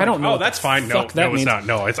sugar. I don't know. Oh, that's fine. No, it's not.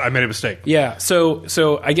 No, I made a mistake. Yeah.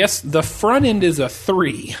 So I guess the front end is a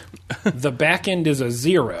 3. The back end is a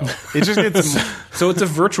 0. It just gets so it's a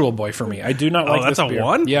Virtual Boy for me. I do not like this beer. That's a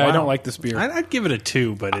 1? Yeah, wow. I don't like this beer. I'd give it a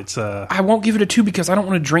 2, but it's I won't give it a 2 because I don't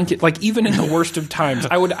want to drink it. Like, even in the worst of times,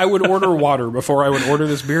 I would order water before I would order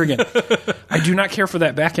this beer again. I do not care for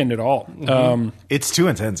that back end at all. it's too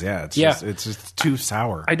intense. Yeah, it's just too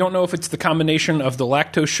sour. I don't know if it's the combination of the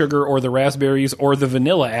lactose sugar or the raspberries or the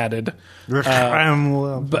vanilla added,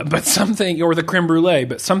 but something, or the creme brulee,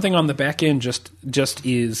 but something on the back end just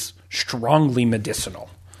is strongly medicinal,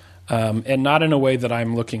 and not in a way that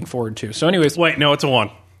I'm looking forward to. So anyways... Wait, no, it's a 1.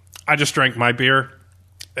 I just drank my beer,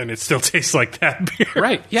 and it still tastes like that beer.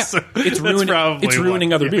 Right, yeah. So it's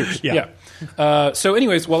ruining other beers. Yeah. So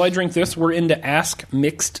anyways, while I drink this, we're into Ask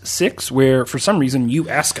Mixed 6, where for some reason you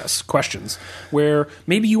ask us questions, where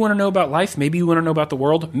maybe you want to know about life, maybe you want to know about the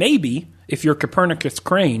world, maybe, if you're Copernicus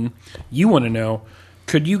Crane, you want to know...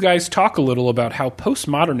 Could you guys talk a little about how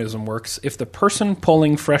postmodernism works if the person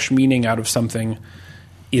pulling fresh meaning out of something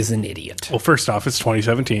is an idiot? Well, first off, it's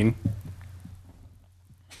 2017.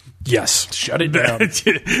 Yes. Shut it down.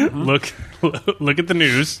 Look at the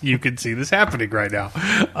news. You can see this happening right now.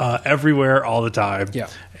 Everywhere, all the time. Yeah.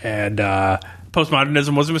 And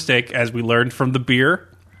postmodernism was a mistake, as we learned from the beer.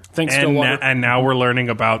 Thanks, Stillwater. And now we're learning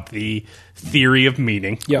about the theory of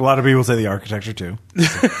meaning. Yep. A lot of people say the architecture, too.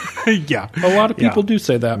 Yeah. A lot of people do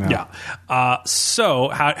say that. Yeah. So,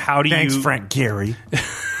 how do you... Thanks, Frank Gehry.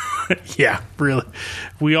 Yeah, really.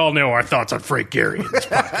 We all know our thoughts on Frank Gehry in this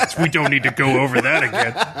podcast. We don't need to go over that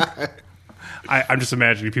again. I'm just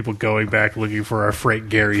imagining people going back looking for our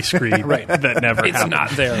Frank Gehry screen. Right. That never it's happened. It's not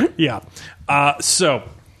there. Yeah.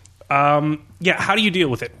 How do you deal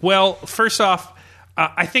with it? Well, first off,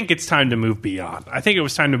 I think it's time to move beyond. I think it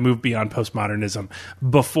was time to move beyond postmodernism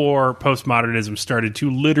before postmodernism started to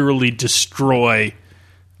literally destroy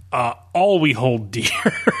all we hold dear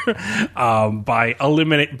by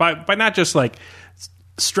not just like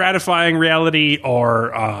stratifying reality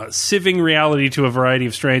or sieving reality to a variety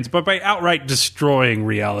of strains, but by outright destroying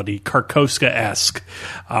reality, Karkoska-esque.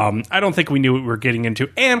 I don't think we knew what we were getting into,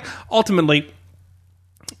 and ultimately,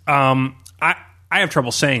 I have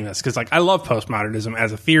trouble saying this because, like, I love postmodernism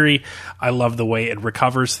as a theory. I love the way it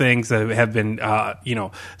recovers things that have been,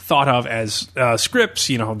 thought of as scripts.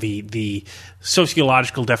 You know, the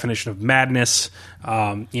sociological definition of madness.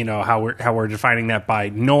 How we're defining that by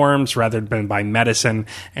norms rather than by medicine,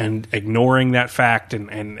 and ignoring that fact.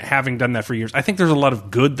 And having done that for years, I think there's a lot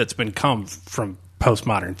of good that's been come from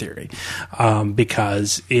postmodern theory,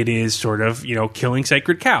 because it is sort of, killing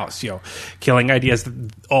sacred cows, killing ideas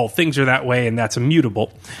that all things are that way and that's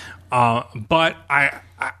immutable. But I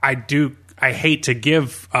hate to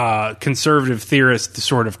give conservative theorists the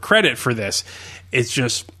sort of credit for this. It's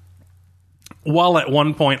just, while at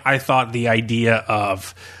one point I thought the idea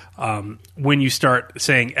of when you start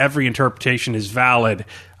saying every interpretation is valid,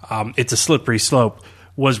 it's a slippery slope,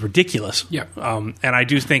 was ridiculous. Yeah. And I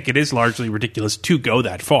do think it is largely ridiculous to go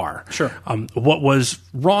that far. Sure. What was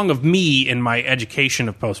wrong of me in my education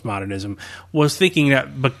of postmodernism was thinking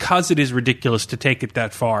that because it is ridiculous to take it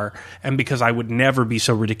that far, and because I would never be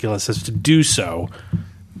so ridiculous as to do so,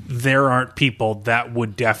 there aren't people that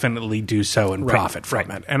would definitely do so and profit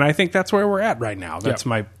from it. And I think that's where we're at right now. That's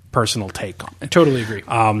my personal take on it. I totally agree.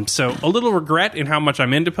 So a little regret in how much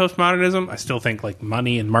I'm into postmodernism. I still think like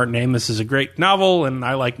Money and Martin Amis is a great novel, and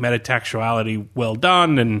I like metatextuality well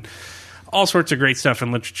done, and all sorts of great stuff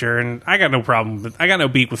in literature. And I got no problem. I got no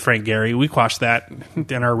beef with Frank Gehry. We quashed that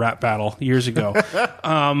in our rap battle years ago.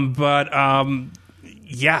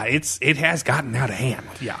 Yeah, it has gotten out of hand.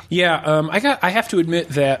 Yeah. I have to admit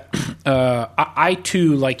that I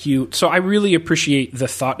too, like you, so I really appreciate the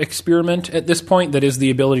thought experiment at this point. That is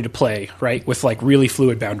the ability to play right with like really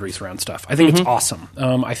fluid boundaries around stuff. I think it's awesome.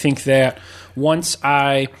 I think that once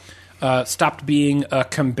I stopped being a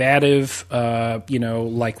combative,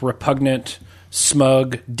 like repugnant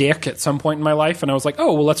smug dick at some point in my life, and I was like,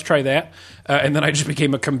 oh, well, let's try that. And then I just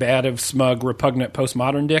became a combative, smug, repugnant,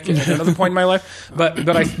 postmodern dick at another point in my life. But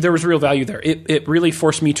there was real value there. It really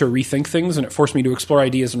forced me to rethink things, and it forced me to explore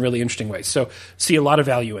ideas in really interesting ways. So see a lot of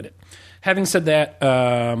value in it. Having said that,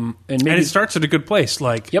 and it starts at a good place.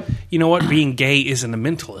 Like, you know what? Being gay isn't a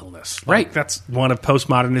mental illness. Like, right. That's one of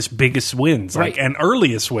postmodernist biggest wins, like, and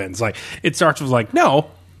earliest wins. Like, it starts with like,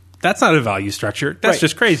 no, that's not a value structure. That's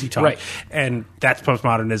just crazy talk. Right. And that's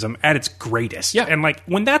postmodernism at its greatest. Yeah. And like,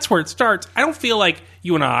 when that's where it starts, I don't feel like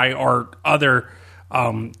you and I or other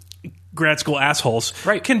grad school assholes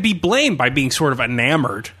can be blamed by being sort of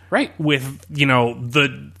enamored with, you know,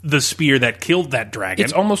 the spear that killed that dragon.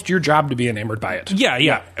 It's almost your job to be enamored by it.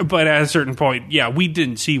 Yeah. But at a certain point, we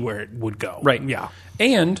didn't see where it would go. Right. Yeah.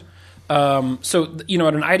 And so, you know,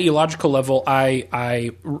 at an ideological level,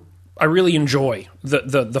 I really enjoy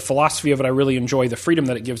the philosophy of it. I really enjoy the freedom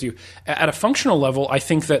that it gives you. At a functional level, I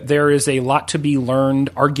think that there is a lot to be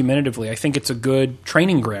learned argumentatively. I think it's a good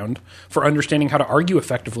training ground for understanding how to argue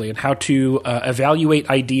effectively and how to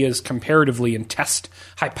evaluate ideas comparatively and test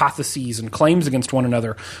hypotheses and claims against one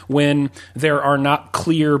another when there are not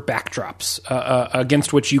clear backdrops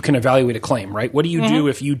against which you can evaluate a claim, right? What do you do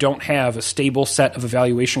if you don't have a stable set of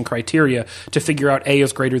evaluation criteria to figure out A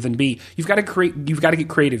is greater than B? You've got to get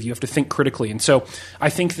creative. You have to think critically. And so I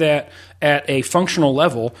think that at a functional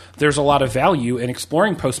level, there's a lot of value in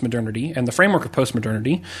exploring postmodernity and the framework of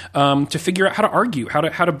postmodernity to figure out how to argue, how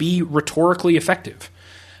to be rhetorically effective.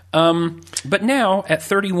 But now, at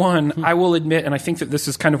 31, I will admit, and I think that this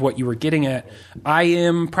is kind of what you were getting at, I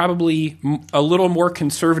am probably a little more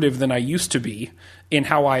conservative than I used to be in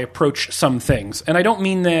how I approach some things. And I don't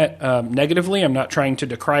mean that negatively. I'm not trying to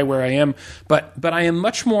decry where I am, but I am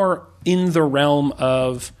much more in the realm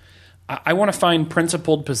of I want to find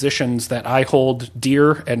principled positions that I hold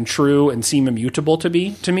dear and true and seem immutable to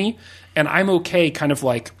me, and I'm okay kind of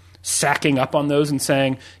like sacking up on those and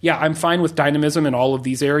saying, yeah, I'm fine with dynamism in all of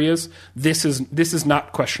these areas. This is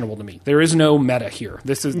not questionable to me. There is no meta here.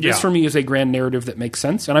 This for me is a grand narrative that makes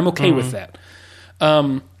sense, and I'm okay with that.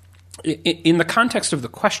 In the context of the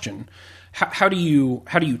question, how do you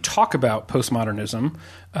talk about postmodernism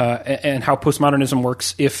and how postmodernism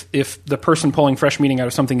works if the person pulling fresh meaning out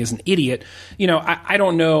of something is an idiot? You know, I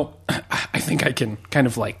don't know. I think I can kind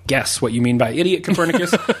of like guess what you mean by idiot,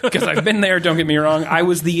 Copernicus, because I've been there. Don't get me wrong. I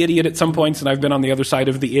was the idiot at some points, and I've been on the other side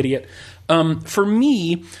of the idiot. For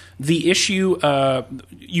me, the issue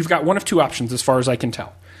you've got one of two options as far as I can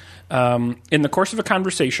tell. In the course of a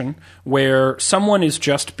conversation where someone is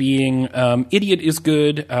just being idiot is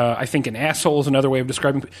good. I think an asshole is another way of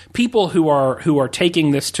describing people who are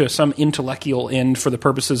taking this to some intellectual end for the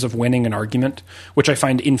purposes of winning an argument, which I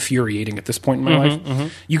find infuriating at this point in my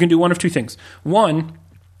life. You can do one of two things. One,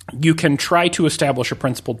 you can try to establish a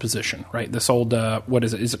principled position, right? This old, what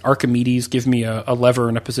is it? Is it Archimedes? Give me a lever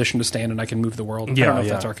and a position to stand and I can move the world. I don't know if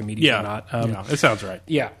that's Archimedes or not. It sounds right.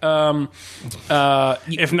 Yeah.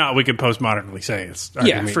 If not, we could postmodernly say it's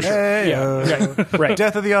Archimedes. Yeah, for sure. Hey, right.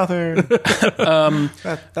 Death of the author.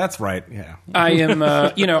 That's right. Yeah. I am,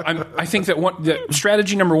 I think that the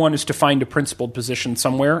strategy number one is to find a principled position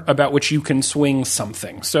somewhere about which you can swing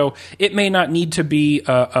something. So it may not need to be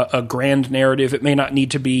a grand narrative. It may not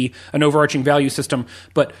need to be an overarching value system,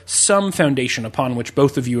 but some foundation upon which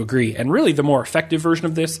both of you agree. And really the more effective version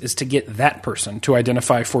of this is to get that person to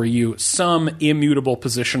identify for you some immutable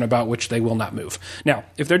position about which they will not move. Now,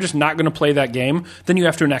 if they're just not going to play that game, then you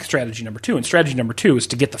have to enact strategy number two. And strategy number two is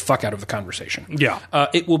to get the fuck out of the conversation. Yeah.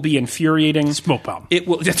 It will be infuriating. Smoke bomb.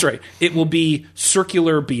 That's right. It will be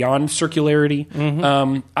circular beyond circularity.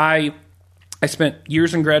 I spent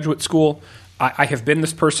years in graduate school. I have been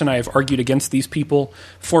this person. I have argued against these people.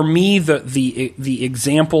 For me, the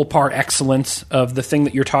example par excellence of the thing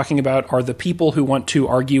that you're talking about are the people who want to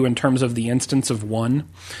argue in terms of the instance of one.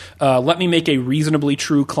 Let me make a reasonably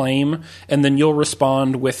true claim, and then you'll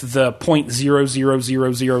respond with the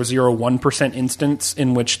 0.00001% instance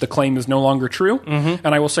in which the claim is no longer true.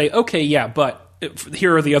 And I will say, okay, yeah, but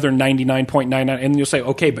here are the other 99.99, and you'll say,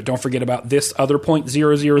 okay, but don't forget about this other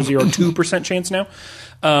 0.0002% chance now.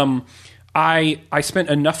 I spent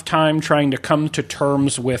enough time trying to come to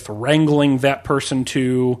terms with wrangling that person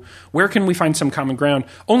to where can we find some common ground,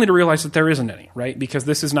 only to realize that there isn't any, right? Because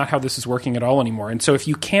this is not how this is working at all anymore. And so if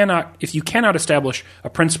you cannot establish a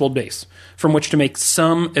principled base from which to make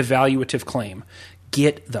some evaluative claim,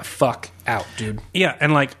 get the fuck out, dude. Yeah,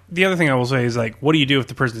 and like the other thing I will say is like, what do you do if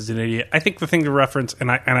the person is an idiot? I think the thing to reference, and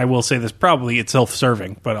I will say this, probably it's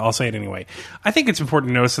self-serving, but I'll say it anyway. I think it's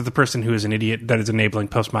important to notice that the person who is an idiot that is enabling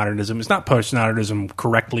postmodernism is not postmodernism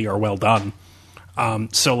correctly or well done.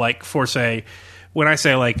 So, like, for say, when I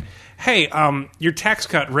say, like, hey, your tax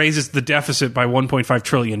cut raises the deficit by $1.5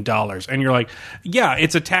 trillion, and you're like, yeah,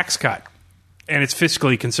 it's a tax cut, and it's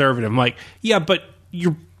fiscally conservative. I'm like, yeah, but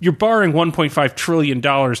you're borrowing $1.5 trillion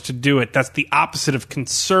to do it. That's the opposite of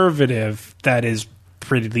conservative. That is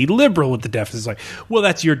pretty liberal with the deficit. It's like, well,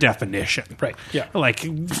 that's your definition. Right. Yeah. Like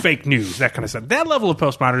fake news, that kind of stuff. That level of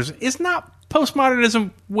postmodernism is not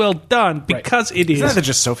postmodernism well done because it is. Isn't that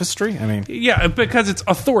just sophistry? I mean, yeah, because it's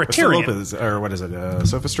authoritarian. Or what is it?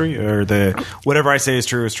 Sophistry? Or the whatever I say is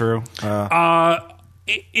true is true?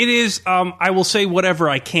 It is, I will say whatever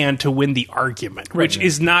I can to win the argument, which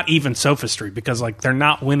is not even sophistry because, like, they're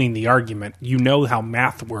not winning the argument. You know how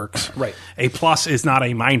math works. Right. A plus is not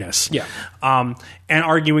a minus. Yeah. And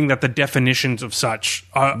arguing that the definitions of such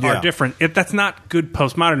are different. That's not good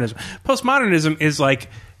postmodernism. Postmodernism is like,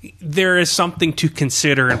 there is something to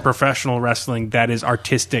consider in professional wrestling that is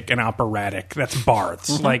artistic and operatic. That's Barths.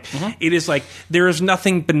 It is like there is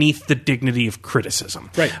nothing beneath the dignity of criticism.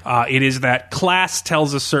 Right. It is that class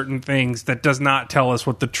tells us certain things that does not tell us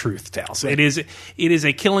what the truth tells. Right. It is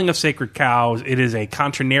a killing of sacred cows. It is a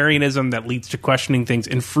contrarianism that leads to questioning things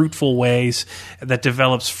in fruitful ways that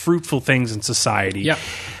develops fruitful things in society. Yeah.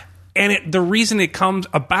 And the reason it comes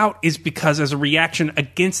about is because as a reaction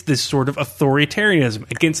against this sort of authoritarianism,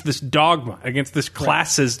 against this dogma, against this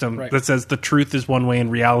class system that says the truth is one way and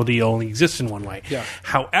reality only exists in one way. Yeah.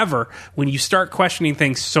 However, when you start questioning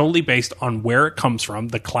things solely based on where it comes from,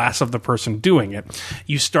 the class of the person doing it,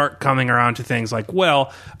 you start coming around to things like,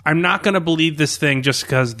 well, I'm not going to believe this thing just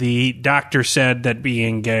because the doctor said that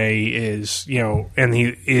being gay is, and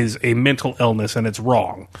he is a mental illness and it's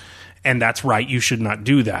wrong. And that's right, you should not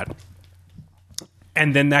do that.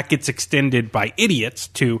 And then that gets extended by idiots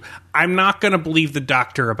to, I'm not going to believe the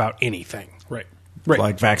doctor about anything. Right.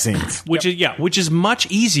 Like vaccines. Which is much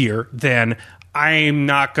easier than, I'm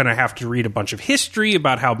not going to have to read a bunch of history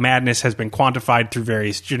about how madness has been quantified through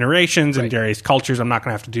various generations and various cultures. I'm not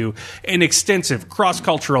going to have to do an extensive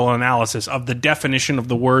cross-cultural analysis of the definition of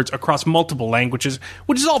the words across multiple languages,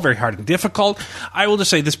 which is all very hard and difficult. I will just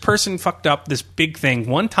say this person fucked up this big thing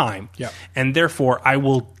one time, and therefore I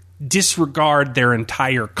will disregard their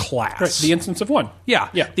entire class. Right. The instance of one. Yeah,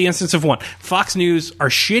 the instance of one. Fox News are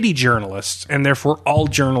shitty journalists, and therefore all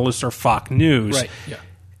journalists are Fox News. Right, yeah.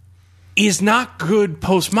 Is not good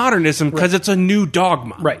postmodernism because it's a new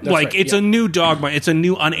dogma. Right. It's a new dogma. It's a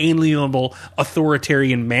new unalienable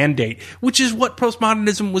authoritarian mandate, which is what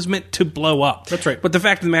postmodernism was meant to blow up. That's right. But the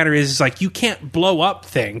fact of the matter is like, you can't blow up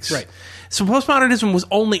things. Right. So postmodernism was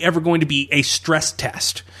only ever going to be a stress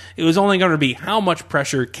test. It was only going to be how much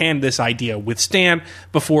pressure can this idea withstand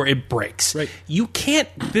before it breaks. Right. You can't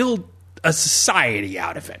build a society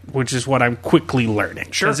out of it, which is what I'm quickly learning.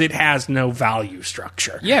 Because it has no value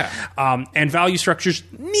structure. Yeah. And value structures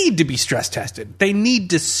need to be stress tested. They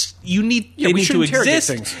need to they need to exist,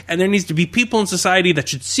 things. And there needs to be people in society that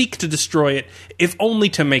should seek to destroy it, if only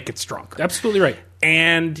to make it stronger. Absolutely right.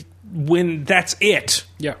 And when that's it,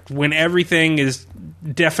 when everything is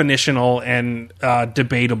definitional and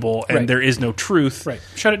debatable and there is no truth,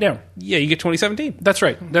 shut it down. Yeah, you get 2017. That's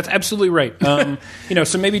right. That's absolutely right.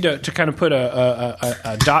 So maybe to kind of put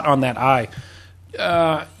a dot on that I.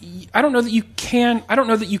 I don't know that you can. I don't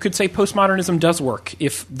know that you could say postmodernism does work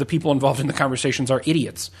if the people involved in the conversations are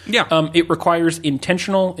idiots. Yeah, it requires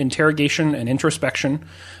intentional interrogation and introspection,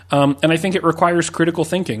 and I think it requires critical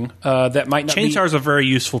thinking. That might not. Chainsaws are very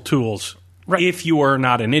useful tools. Right. If you are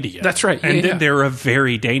not an idiot. That's right. And then they're a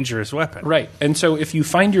very dangerous weapon. Right. And so if you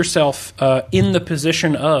find yourself in the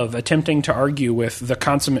position of attempting to argue with the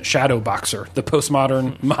consummate shadow boxer, the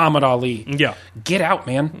postmodern Muhammad Ali, get out,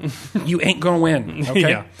 man. You ain't going to win.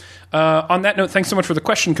 Okay? On that note, thanks so much for the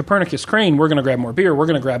question, Copernicus Crane. We're going to grab more beer. We're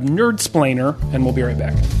going to grab Nerdsplainer, and we'll be right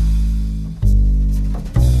back.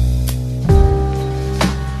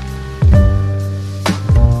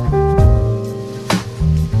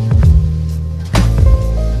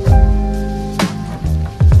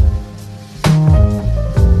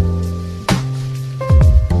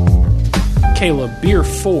 Caleb, beer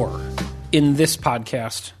 4 in this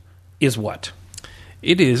podcast is what?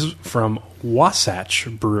 It is from Wasatch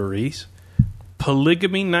Breweries,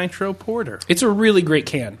 Polygamy Nitro Porter. It's a really great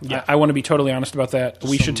can. Yeah. I want to be totally honest about that.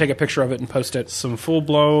 We should take a picture of it and post it. Some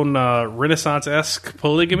full-blown Renaissance-esque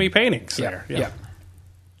polygamy paintings there. Yeah.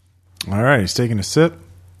 All right, he's taking a sip.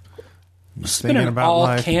 It's been an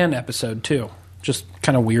all-can episode, too. Just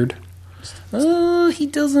kind of weird. He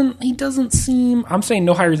doesn't seem... I'm saying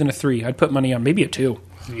no higher than a 3. I'd put money on maybe a 2.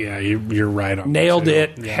 Yeah, you're right on. Nailed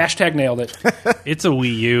it. Yeah. Hashtag nailed it. It's a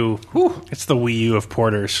Wii U. Whew. It's the Wii U of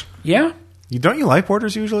porters. Yeah? Don't you like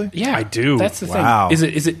porters usually? Yeah, I do. That's the Wow.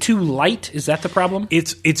 thing. Is it too light? Is that the problem?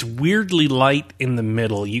 It's weirdly light in the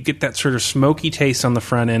middle. You get that sort of smoky taste on the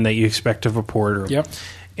front end that you expect of a porter. Yep.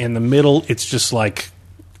 In the middle, it's just like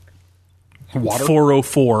Water.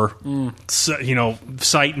 404,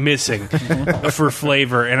 sight missing for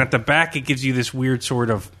flavor. And at the back, it gives you this weird sort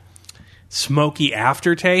of smoky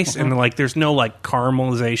aftertaste. And like there's no like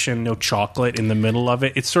caramelization, no chocolate in the middle of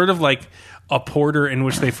it. It's sort of like a porter in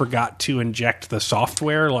which they forgot to inject the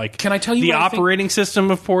software. Like, can I tell you the what I think- operating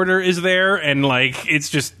system of porter is there, and like it's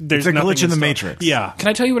just there's It's a nothing glitch in the installed. matrix. Yeah. Can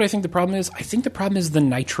I tell you what I think the problem is? I think the problem is the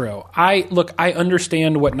nitro. I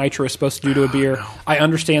understand what nitro is supposed to do to a beer. I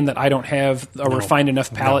understand that I don't have a refined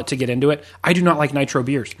enough palate to get into it. I do not like nitro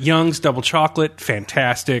beers. Young's double chocolate,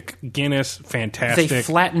 fantastic. Guinness, fantastic. They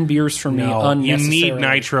flatten beers for me No, you unnecessarily. need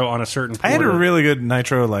nitro on a certain porter. I had a really good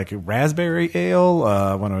nitro, like raspberry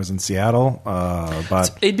ale, when I was in Seattle.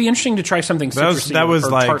 But It'd be interesting to try something citrusy that was or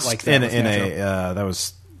like, tart like that in with nitro. that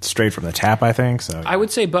was straight from the tap, I think. So I would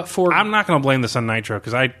say, but for I'm not going to blame this on nitro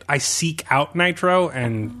because I seek out nitro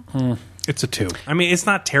and it's a 2. I mean, it's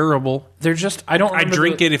not terrible. they're just I don't. I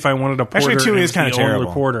drink it if I wanted a porter. Actually, 2 and is it's the kinda only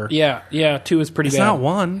terrible. Porter. Yeah, 2 is pretty It's bad. not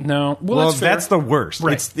 1. No, well, fair. that's the worst.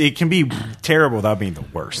 Right. It can be terrible without being the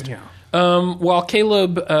worst. Yeah. While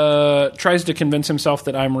Caleb tries to convince himself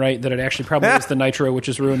that I'm right, that it actually probably is the nitro which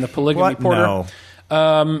has ruined the polygamy What? porter. No.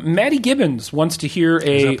 Maddie Gibbons wants to hear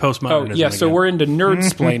that postmodernism yeah, so again? we're into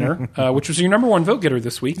Nerdsplainer, which was your number 1 vote getter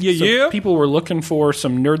this week. Yeah, so yeah. people were looking for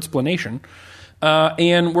some nerdsplanation.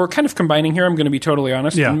 And we're kind of combining here. I'm going to be totally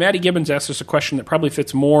honest. Yeah. And Maddie Gibbons asked us a question that probably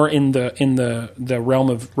fits more in the realm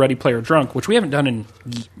of Ready Player Drunk, which we haven't done in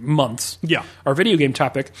months. Yeah. Our video game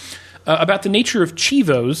topic. About the nature of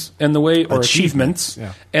Chivos and the way, or achievements,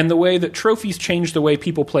 yeah. and the way that trophies change the way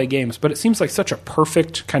people play games. But it seems like such a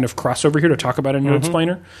perfect kind of crossover here to talk about in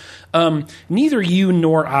Nerdsplainer. Neither you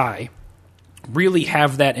nor I really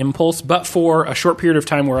have that impulse, but for a short period of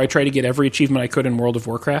time where I try to get every achievement I could in World of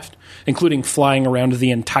Warcraft, including flying around the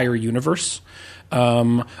entire universe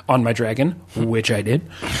on my dragon, which I did.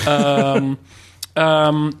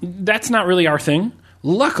 That's not really our thing.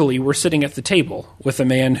 Luckily, we're sitting at the table with a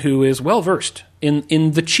man who is well-versed in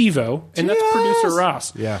the Chivo, and that's Producer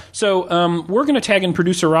Ross. Yeah. So we're going to tag in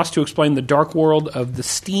Producer Ross to explain the dark world of the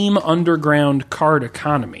Steam Underground card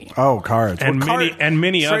economy. Oh, cards. And Well,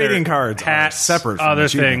 many other trading cards hats, are separate from other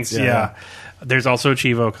achievements. things. Yeah. There's also a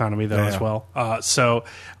Chivo economy though as well. So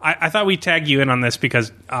I thought we'd tag you in on this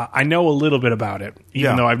because I know a little bit about it,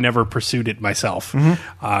 even though I've never pursued it myself.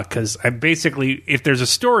 Because I basically, if there's a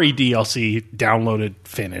story DLC, downloaded,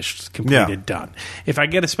 finished, completed, done. If I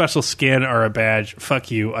get a special skin or a badge,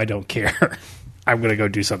 fuck you, I don't care. I'm going to go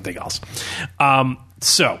do something else.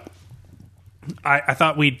 So I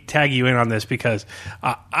thought we'd tag you in on this because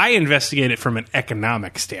I investigate it from an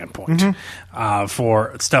economic standpoint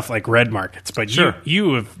for stuff like red markets. But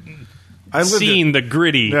you have seen the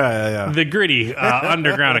gritty,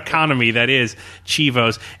 underground economy that is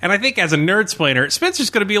Chivos. And I think as a nerdsplainer, Spencer's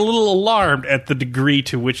going to be a little alarmed at the degree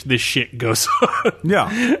to which this shit goes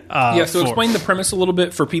on. So explain the premise a little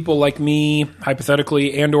bit for people like me,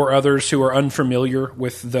 hypothetically, and or others who are unfamiliar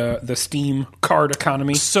with the Steam card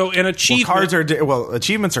economy. So an achievement...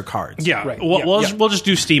 achievements are cards. Yeah, Right. We'll just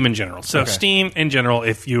do Steam in general. So Steam in general,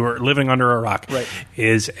 if you are living under a rock,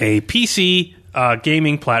 is a PC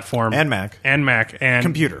gaming platform And Mac and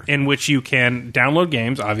computer in which you can download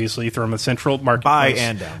games, obviously from a central marketplace,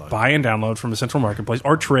 buy and download from a central marketplace,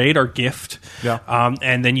 or trade or gift.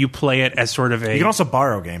 And then you play it as sort of a. You can also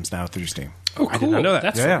borrow games now through Steam. Oh, cool. I did not know that.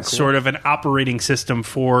 That's Yeah. cool. Sort of an operating system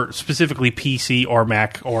for specifically PC or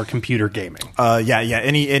Mac or computer gaming.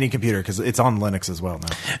 Any computer because it's on Linux as well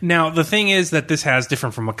now. Now, the thing is that this has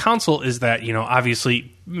different from a console is that,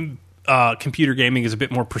 obviously computer gaming is a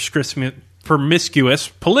bit more promiscuous,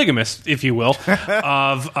 polygamous, if you will,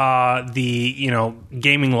 of the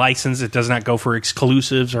gaming license. It does not go for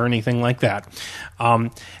exclusives or anything like that.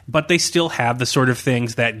 But they still have the sort of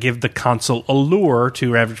things that give the console allure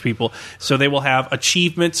to average people. So they will have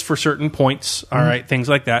achievements for certain points, all right, things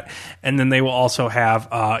like that. And then they will also have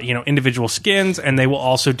individual skins, and they will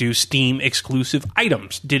also do Steam exclusive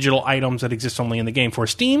items, digital items that exist only in the game for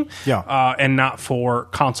Steam, and not for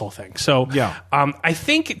console things. So I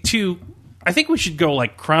think we should go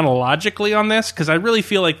like chronologically on this because I really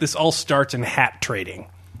feel like this all starts in hat trading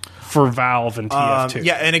for Valve and TF2.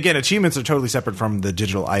 And again, achievements are totally separate from the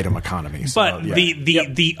digital item economy. So, But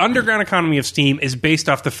the underground economy of Steam is based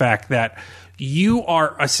off the fact that you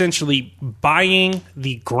are essentially buying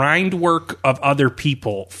the grind work of other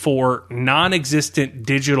people for non-existent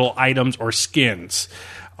digital items or skins.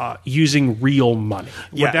 using real money.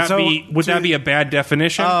 Would that be a bad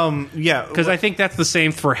definition? Yeah, because I think that's the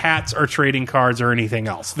same for hats or trading cards or anything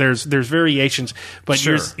else. There's variations, but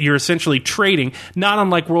Sure. you're essentially trading, not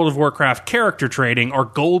unlike World of Warcraft character trading or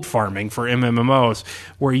gold farming for MMOs,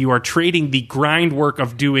 where you are trading the grind work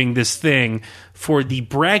of doing this thing for the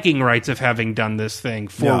bragging rights of having done this thing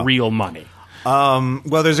for real money.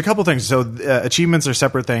 Well, there's a couple things. So achievements are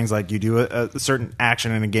separate things. Like you do a certain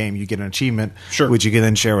action in a game, you get an achievement, which you can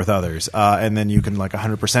then share with others, and then you can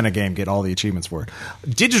 100% a game get all the achievements for it.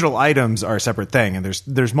 Digital items are a separate thing, and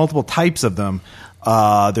there's multiple types of them.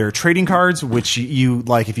 There are trading cards, which you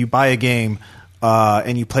like if you buy a game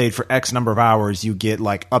and you play it for X number of hours, you get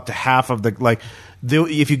up to half of the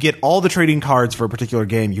if you get all the trading cards for a particular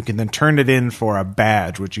game, you can then turn it in for a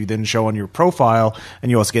badge, which you then show on your profile,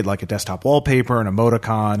 and you also get a desktop wallpaper, an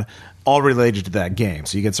emoticon, all related to that game.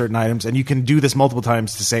 So you get certain items, and you can do this multiple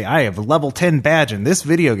times to say, I have a level 10 badge in this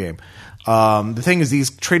video game. The thing is,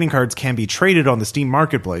 these trading cards can be traded on the Steam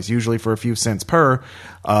Marketplace, usually for a few cents per.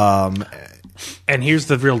 And here's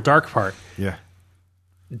the real dark part. Yeah.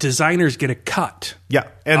 Designers get a cut. Yeah,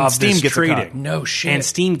 and Steam gets trading. a cut. No shit. And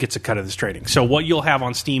Steam gets a cut of this trading. So what you'll have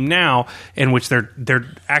on Steam now, in which they're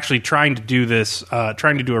actually trying to do this,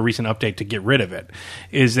 trying to do a recent update to get rid of it,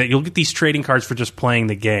 is that you'll get these trading cards for just playing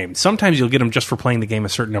the game. Sometimes you'll get them just for playing the game a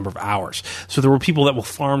certain number of hours. So there were people that will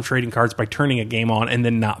farm trading cards by turning a game on and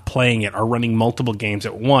then not playing it, or running multiple games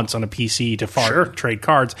at once on a PC to trade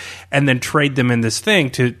cards, and then trade them in this thing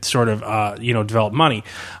to sort of develop money.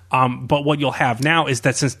 But what you'll have now is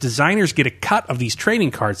that since designers get a cut of these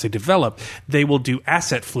trading cards they develop, they will do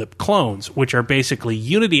asset flip clones, which are basically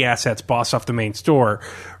Unity assets bossed off the main store,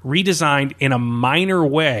 redesigned in a minor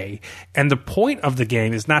way. And the point of the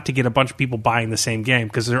game is not to get a bunch of people buying the same game,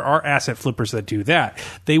 because there are asset flippers that do that.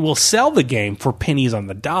 They will sell the game for pennies on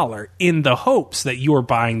the dollar in the hopes that you are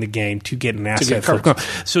buying the game to get an asset flip clone.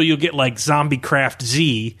 So you'll get Zombie Craft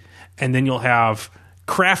Z, and then you'll have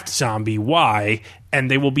Craft Zombie Y, and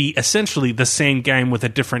they will be essentially the same game with a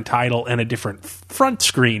different title and a different front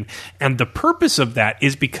screen. And the purpose of that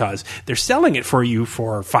is because they're selling it for you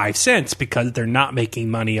for 5 cents, because they're not making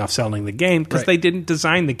money off selling the game, because they didn't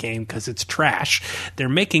design the game because it's trash. They're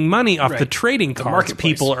making money off the trading cards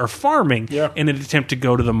people are farming in an attempt to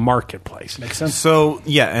go to the marketplace. Makes sense. So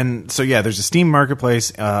there's a Steam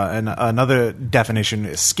Marketplace, and another definition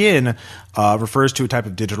is skin. Refers to a type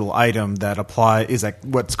of digital item that is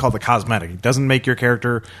what's called a cosmetic. It doesn't make your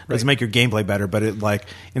character, doesn't make your gameplay better, but it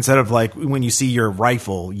instead of when you see your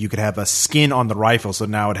rifle, you could have a skin on the rifle, so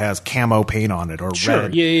now it has camo paint on it or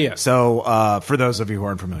red. Yeah. So for those of you who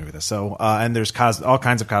aren't familiar with this, and there's all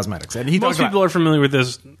kinds of cosmetics, and most people are familiar with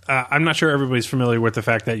this. I'm not sure everybody's familiar with the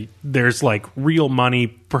fact that there's real money,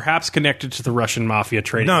 perhaps connected to the Russian mafia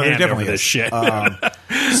trading. No, there definitely this shit.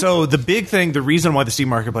 So the big thing, the reason why the Steam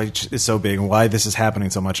Marketplace is so big and why this is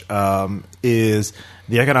happening so much is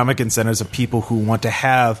the economic incentives of people who want to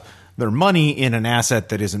have their money in an asset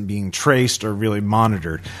that isn't being traced or really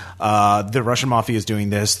monitored. The Russian mafia is doing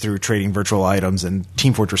this through trading virtual items in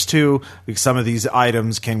Team Fortress 2. Because some of these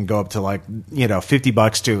items can go up to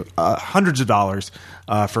 $50 to hundreds of dollars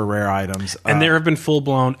for rare items. And there have been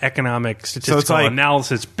full-blown economic statistical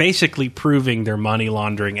analysis basically proving they're money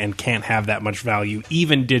laundering and can't have that much value,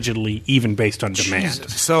 even digitally, even based on demand.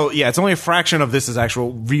 Jesus. So, it's only a fraction of this is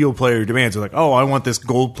actual real player demands. They're I want this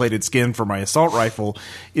gold-plated skin for my assault rifle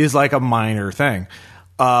is a minor thing.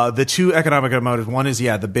 The two economic motives, one is, the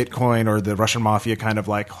Bitcoin or the Russian mafia kind of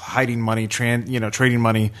hiding money, trading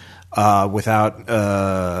money without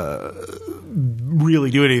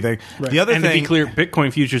really doing anything. Right. The other thing, to be clear,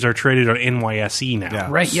 Bitcoin futures are traded on NYSE now.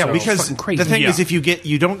 Yeah. Right, yeah, so, because the thing is, if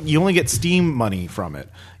you only get Steam money from it.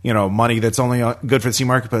 Money that's only good for the Steam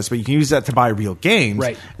Marketplace, but you can use that to buy real games,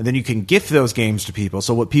 right? And then you can gift those games to people.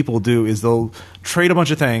 So what people do is they'll trade a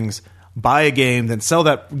bunch of things, buy a game, then sell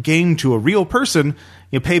that game to a real person.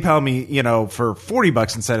 PayPal me, for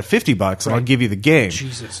 $40 instead of $50, and I'll give you the game.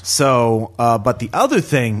 Jesus. So, but the other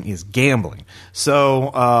thing is gambling.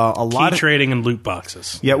 So, a lot of trading and loot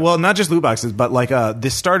boxes. Yeah, well, not just loot boxes, but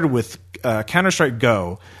this started with Counter-Strike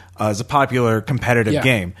Go as a popular competitive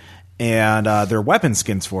game. And there are weapon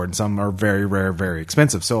skins for it, and some are very rare, very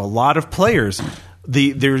expensive. So a lot of players,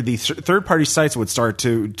 the third-party sites would start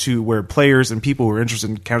to where players and people who are interested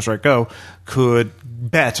in Counter-Strike Go could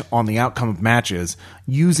bet on the outcome of matches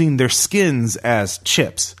using their skins as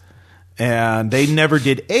chips. And they never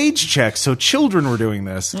did age checks, so children were doing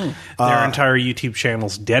this. Their entire YouTube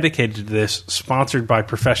channels dedicated to this, sponsored by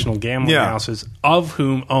professional gambling houses, of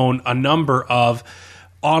whom own a number of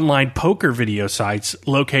online poker video sites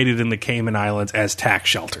located in the Cayman Islands as tax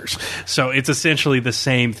shelters. So it's essentially the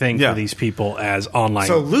same thing for these people as online.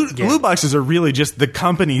 So loot boxes are really just the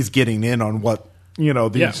companies getting in on what, these...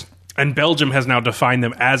 Yeah. And Belgium has now defined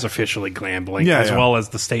them as officially gambling, well as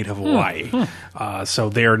the state of Hawaii. So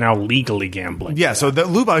they are now legally gambling. Yeah, so the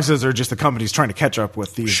loot boxes are just the companies trying to catch up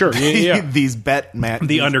with these these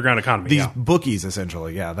the underground economy. These bookies,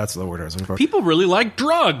 essentially. Yeah, that's the word I was looking for. People really like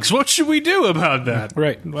drugs. What should we do about that?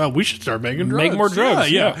 Right. Well, we should start making drugs. Make more drugs.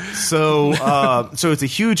 Yeah. So it's a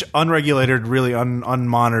huge, unregulated, really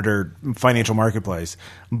unmonitored financial marketplace.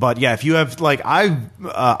 But yeah, if you have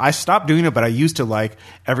I stopped doing it, but I used to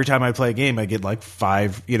every time I play a game, I get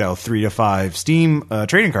 3 to 5 Steam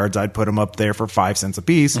trading cards. I'd put them up there for 5 cents a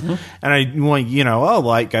piece, and I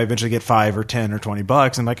I eventually get 5 or 10 or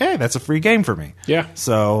 $20. I'm like, hey, that's a free game for me. Yeah.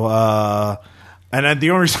 So. And the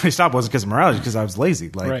only reason I stopped wasn't because of morality, because I was lazy.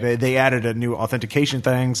 They added a new authentication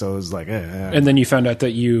thing, so it was like... And then you found out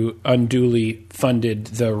that you unduly funded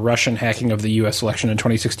the Russian hacking of the U.S. election in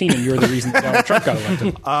 2016, and you're the reason that Donald Trump got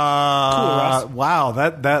elected. Cool, Ross. Wow,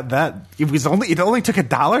 that it only took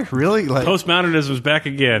 $1, really? Postmodernism is back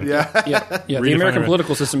again. Yeah. The American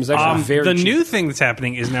political system is actually very the cheap. new thing that's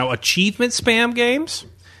happening is now achievement spam games,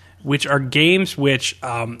 which are games which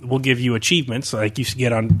will give you achievements like you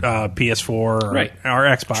get on PS4 or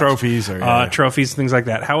Xbox. Trophies. Trophies, things like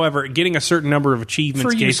that. However, getting a certain number of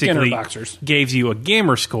achievements basically gives you a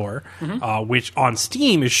gamer score, which on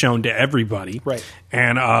Steam is shown to everybody. Right.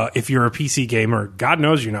 And if you're a PC gamer, God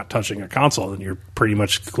knows you're not touching a console, and you're pretty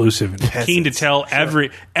much exclusive and keen to tell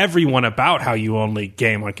everyone about how you only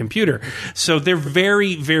game on computer. So they're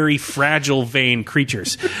very, very fragile, vain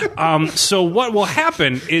creatures. So what will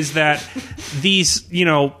happen is that these,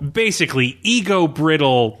 basically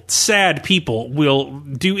ego-brittle, sad people will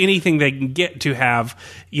do anything they can get to have,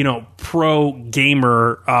 pro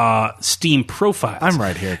gamer Steam profiles. I'm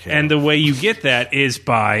right here, Caleb. And the way you get that is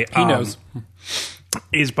by... He knows.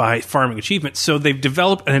 Is by farming achievements. So they've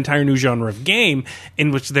developed an entire new genre of game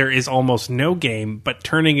in which there is almost no game, but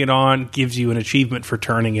turning it on gives you an achievement for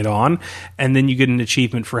turning it on, and then you get an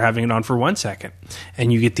achievement for having it on for 1 second,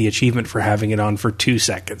 and you get the achievement for having it on for 2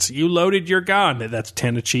 seconds. You loaded your gun. That's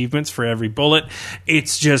 10 achievements for every bullet.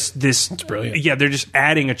 It's just this... That's brilliant. Yeah, they're just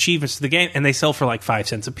adding achievements to the game, and they sell for 5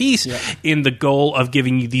 cents a piece in the goal of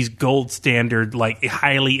giving you these gold standard,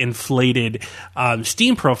 highly inflated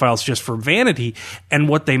Steam profiles just for vanity. And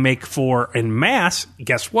what they make for in mass,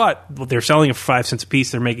 guess what? Well, they're selling it for 5 cents a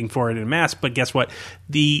piece. They're making for it in mass. But guess what?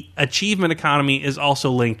 The achievement economy is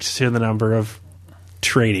also linked to the number of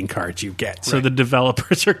trading cards you get. So the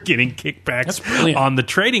developers are getting kickbacks on the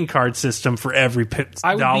trading card system for every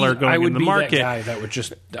dollar going in the market. That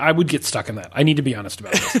guy I would get stuck in that. I need to be honest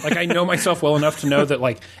about this. I know myself well enough to know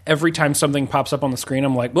that every time something pops up on the screen,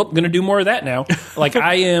 I'm like, well, I'm going to do more of that now.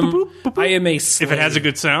 I am a slave. If it has a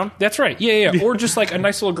good sound? That's right. Yeah. Or just a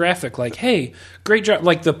nice little graphic hey, great job.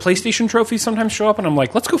 The PlayStation trophies sometimes show up and I'm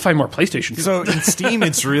like, let's go find more PlayStation trophies. So in Steam,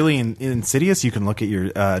 it's really insidious. You can look at your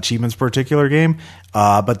achievements per particular game.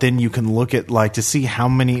 But then you can look at to see how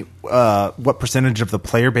many, what percentage of the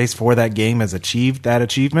player base for that game has achieved that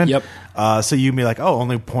achievement. Yep. So you'd be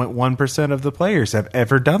only 0.1% of the players have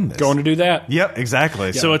ever done this. Going to do that. Yep, exactly.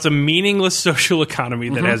 Yep. So it's a meaningless social economy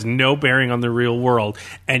that has no bearing on the real world,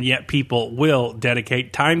 and yet people will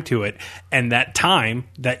dedicate time to it. And that time,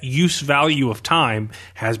 that use value of time,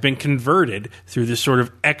 has been converted through this sort of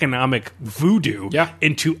economic voodoo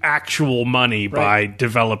into actual money by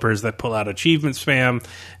developers that pull out achievement spam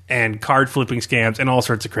and card flipping scams and all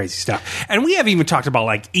sorts of crazy stuff. And we haven't even talked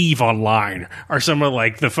about EVE Online or some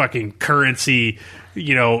of the fucking currency,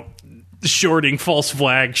 shorting false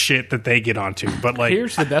flag shit that they get onto. But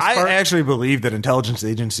here's the best part. I actually believe that intelligence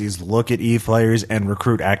agencies look at EVE players and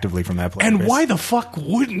recruit actively from that player And base. Why the fuck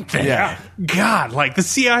wouldn't they? Yeah. God, the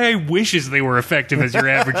CIA wishes they were effective as your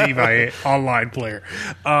average EVE Online player.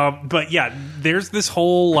 But yeah, there's this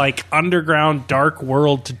whole underground dark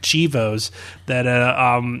world to Chivos that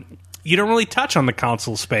you don't really touch on the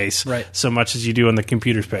console space so much as you do in the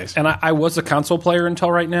computer space. And I was a console player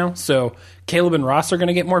until right now, so Caleb and Ross are going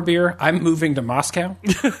to get more beer. I'm moving to Moscow,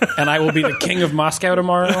 and I will be the king of Moscow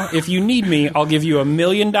tomorrow. If you need me, I'll give you $1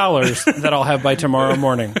 million that I'll have by tomorrow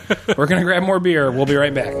morning. We're going to grab more beer. We'll be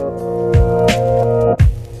right back.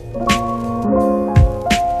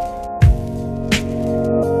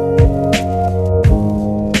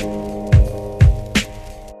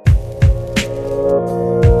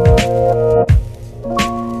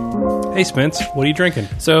 Hey, Spence, what are you drinking?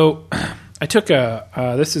 So I took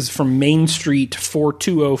this is from Main Street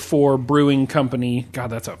 4204 Brewing Company. God,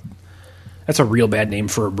 that's a That's a real bad name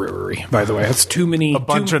for a brewery, by the way. That's too many. A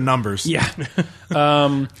bunch of numbers. Yeah.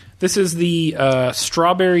 This is the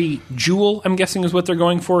Strawberry Jewel, I'm guessing is what they're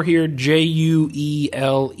going for here.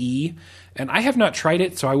 Juele. And I have not tried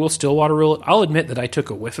it, so I will Stillwater rule it. I'll admit that I took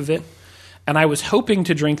a whiff of it. And I was hoping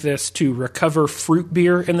to drink this to recover fruit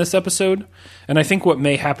beer in this episode. And I think what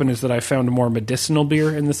may happen is that I found more medicinal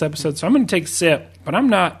beer in this episode. So I'm going to take a sip, but I'm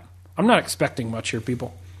not expecting much here,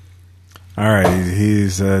 people. All right,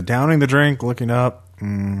 he's downing the drink, looking up,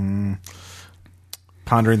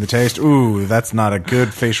 pondering the taste. Ooh, that's not a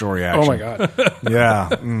good facial reaction. Oh my god! Yeah.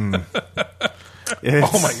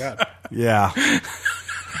 Oh my god! Yeah.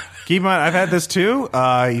 Keep in mind, I've had this too.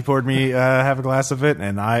 He poured me half a glass of it,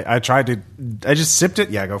 and I just sipped it.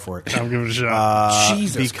 Yeah, go for it. I'm giving it a shot.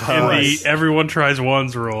 Jesus Christ. Everyone tries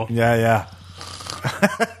one's rule. Yeah.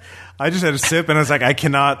 I just had a sip, and I was like, I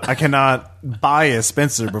cannot buy a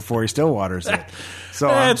Spencer before he still waters it. So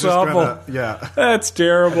That's I'm just awful. Gonna, That's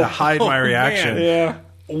terrible. to hide my reaction. man. Yeah.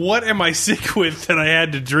 What am I sick with that I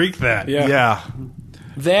had to drink that? Yeah.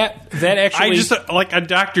 That actually, I just like a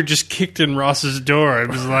doctor just kicked in Ross's door. It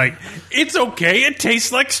was like, it's okay. It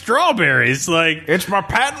tastes like strawberries. Like It's my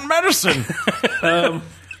patent medicine.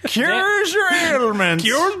 Cures your ailments.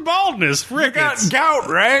 cures baldness, You got rickets. gout,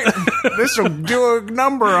 right? This will do a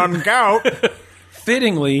number on gout.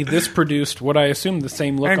 fittingly, this produced what I assume the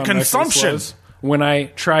same look And on consumption. my face was when I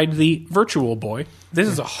tried the Virtual Boy. This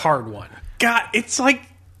is a hard one. God, it's like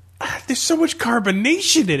there's so much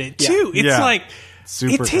carbonation in it too. It's Yeah. like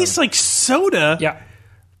Super it tastes like soda. Yeah.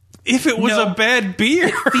 If it was No. a bad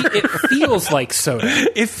beer, It feels like soda,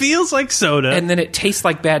 it feels like soda. and then it tastes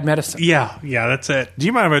like bad medicine. yeah, that's it. Do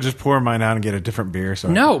you mind if I just pour mine out and get a different beer? So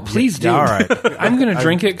No, please do. Yeah, all right. I'm going to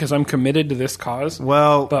drink it because I'm committed to this cause.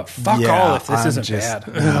 Well, but fuck yeah, all if this I'm isn't just-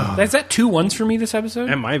 bad. Is that 2 1s for me this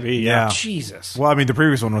episode? It might be. Yeah. Jesus. Well, I mean, the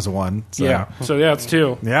previous one was a 1. So. Yeah. So yeah, it's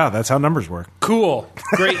 2. Yeah, that's how numbers work. Cool.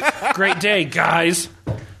 Great day, guys.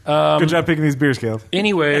 Good job picking these beers, Caleb.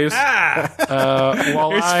 Anyways,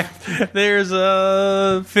 while There's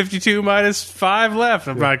 52 minus 5 left.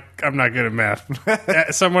 I'm not good at math.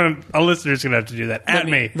 A listener's gonna have to do that. Add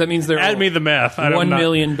me. that means there add are me the math. 1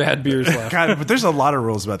 million bad beers left. God, but there's a lot of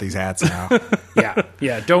rules about these hats now.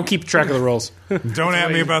 Yeah. Don't keep track of the rules. Don't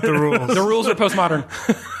at me about the rules. The rules are postmodern.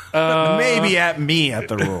 Maybe at me at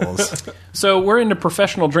the rules. So we're into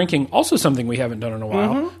professional drinking, also something we haven't done in a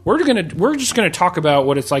while. We're just gonna talk about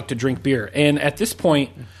what it's like to drink beer. And at this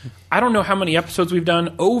point, I don't know how many episodes we've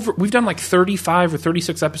done. We've done like 35 or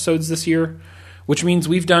 36 episodes this year, which means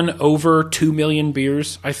we've done over 2 million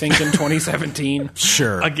beers, I think, in 2017.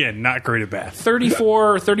 Sure. Again, not great at math.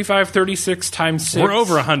 34, 35, 36 times 6. We're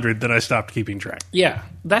over 100. Then I stopped keeping track. Yeah,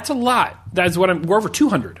 that's a lot. That's what we're over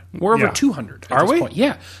 200. We're over Yeah. 200. At Are this we? point.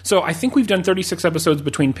 Yeah. So I think we've done 36 episodes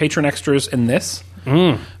between Patron Extras and this.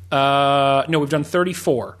 No, we've done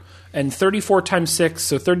 34. And 34 times 6,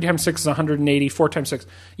 so 30 times 6 is 180. 4 times 6.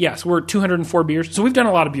 Yes, we're at 204 beers. So we've done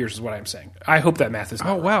a lot of beers is what I'm saying. I hope that math is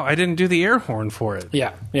Oh wow, I didn't do the air horn for it.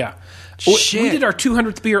 Yeah. Shit. We did our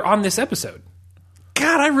 200th beer on this episode.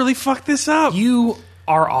 God, I really fucked this up. You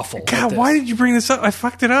are awful. God, why did you bring this up? I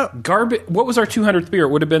fucked it up. Garbage. What was our 200th beer? It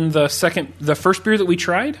would have been the first beer that we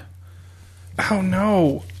tried? Oh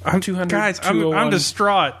no, I'm 200, guys. I'm 201.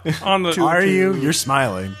 distraught on the. Are you? You're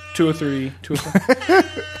smiling. 203, 204.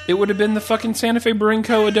 It would have been the fucking Santa Fe Brewing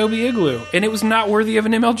Co. Adobe Igloo, and it was not worthy of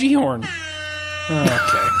an MLG horn.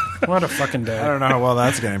 Okay, what a fucking day. I don't know how well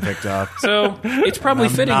that's getting picked up. So it's probably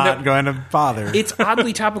I'm fitting not that going to bother. it's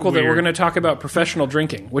oddly topical that we're going to talk about professional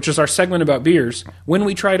drinking, which is our segment about beers. When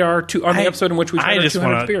we tried the episode in which we tried I our just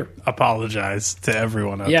 200th want beer. to apologize to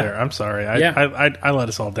everyone out Yeah. there. I'm sorry. Yeah. I let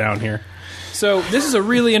us all down here. So this is a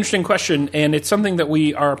really interesting question, and it's something that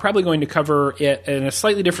we are probably going to cover in a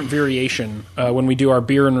slightly different variation when we do our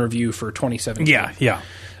beer and review for 2017. Yeah.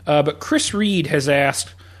 But Chris Reed has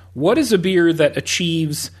asked, what is a beer that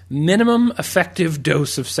achieves minimum effective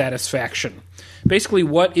dose of satisfaction? Basically,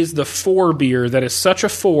 what is the 4 beer that is such a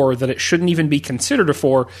 4 that it shouldn't even be considered a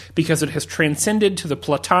 4 because it has transcended to the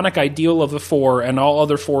platonic ideal of a 4 and all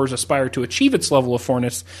other 4s aspire to achieve its level of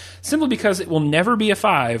 4-ness simply because it will never be a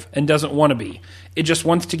 5 and doesn't want to be. It just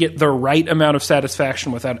wants to get the right amount of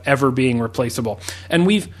satisfaction without ever being replaceable. And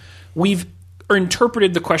we've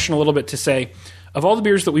interpreted the question a little bit to say, of all the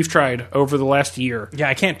beers that we've tried over the last year, Yeah,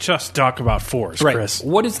 I can't just talk about 4s, right, Chris.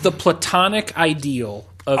 what is the platonic ideal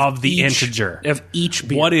of the each, integer of each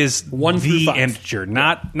beer? What is 1 through the 5? integer?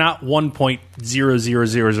 Not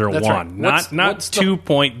 1.00001. That's right. Not What's the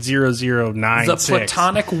 2.0096. The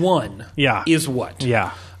platonic 1 Yeah. is what?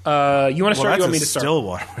 Yeah. You want to well, start? Or you want me to start?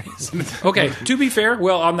 Stillwater. Okay, to be fair,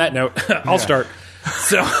 well, on that note, I'll start.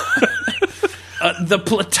 So, The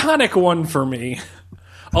platonic one for me.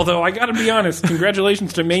 Although I got to be honest,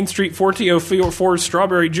 congratulations to Main Street 4004's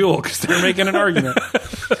Strawberry Jewel because they're making an argument.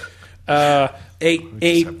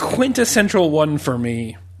 A quintessential one for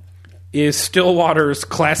me is Stillwater's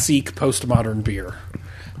Classique Postmodern beer.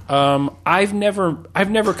 I've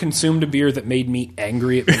never consumed a beer that made me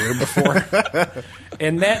angry at beer before.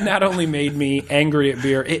 And that not only made me angry at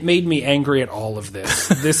beer, it made me angry at all of this.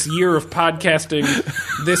 This year of podcasting,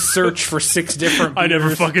 this search for 6 different beers. I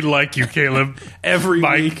never fucking like you, Caleb. Every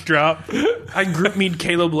Mic week. drop. I group meet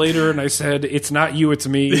Caleb later and I said, it's not you, it's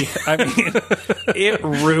me. I mean, it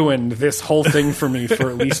ruined this whole thing for me for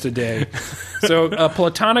at least a day. So a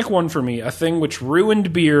platonic one for me, a thing which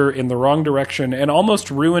ruined beer in the wrong direction and almost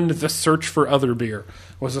ruined the search for other beer,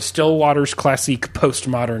 was a Stillwater's Classique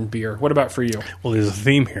Postmodern beer. What about for you? Well, there's a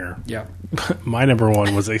theme here. Yeah. My number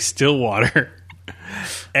one was a Stillwater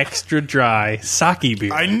extra dry sake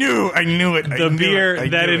beer. I knew it. The beer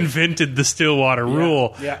that invented the Stillwater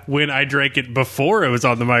rule. Yeah. When I drank it before it was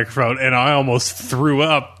on the microphone, and I almost threw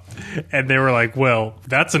up. And they were like, "Well,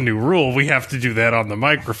 that's a new rule. We have to do that on the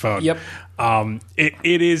microphone." Yep.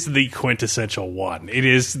 It is the quintessential one. It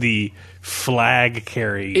is the flag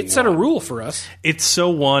carry. It set a rule for us. It's so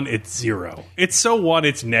 1, it's 0. It's so 1,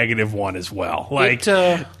 it's -1 as well. Like It's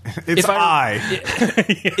if I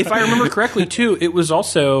remember correctly, too, it was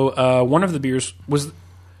also one of the beers was.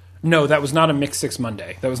 No, that was not a Mix 6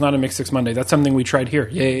 Monday. That's something we tried here.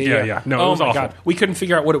 Yeah. No, it was my awful. God. We couldn't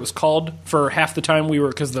figure out what it was called for half the time we were,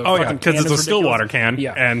 because the fucking because can it's is a Stillwater ridiculous. can,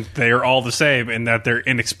 Yeah. and they are all the same in that they're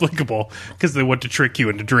inexplicable because they want to trick you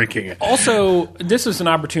into drinking it. Also, this is an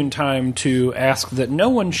opportune time to ask that no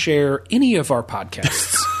one share any of our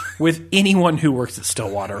podcasts with anyone who works at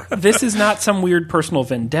Stillwater. This is not some weird personal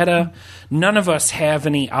vendetta. None of us have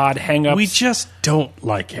any odd hang-ups. We just don't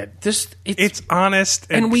like it. It's honest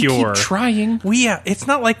and we pure. keep trying. It's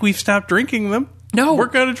not like we've stopped drinking them. No. We're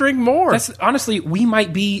going to drink more. Honestly, we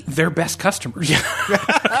might be their best customers.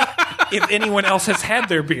 If anyone else has had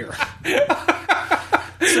their beer.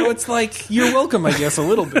 So it's like, you're welcome, I guess, a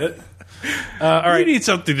little bit. All right. You need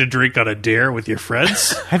something to drink on a dare with your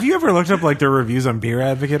friends. Have you ever looked up like their reviews on Beer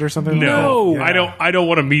Advocate or something? No. Yeah. I don't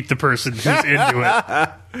want to meet the person who's into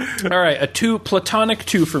it. All right, a platonic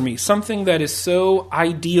 2 for me. Something that is so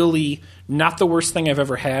ideally not the worst thing I've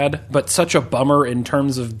ever had, but such a bummer in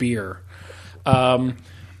terms of beer.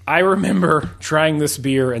 I remember trying this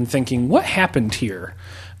beer and thinking, what happened here?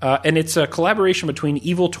 And it's a collaboration between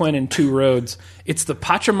Evil Twin and Two Roads. It's the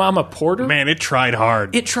Pachamama Porter. Man, it tried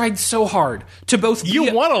hard. It tried so hard to both be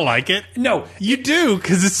You want to like it. No. You do,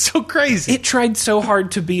 because it's so crazy. It tried so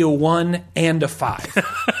hard to be a 1 and a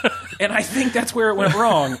 5. And I think that's where it went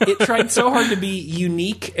wrong. It tried so hard to be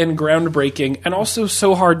unique and groundbreaking, and also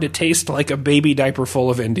so hard to taste like a baby diaper full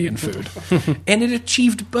of Indian food. And it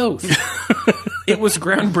achieved both. It was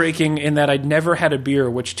groundbreaking in that I'd never had a beer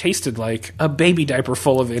which tasted like a baby diaper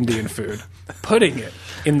full of Indian food, putting it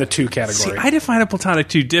in the 2 category. See, I define a platonic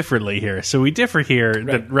 2 differently here. So we differ here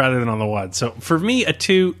rather than on the 1. So for me, a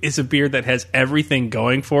 2 is a beer that has everything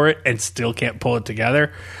going for it and still can't pull it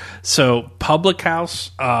together. So Public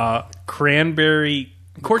House Cranberry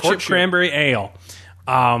Courtship Cranberry Ale.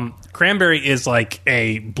 Cranberry is like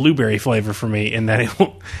a blueberry flavor for me in that I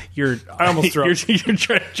almost threw up. You're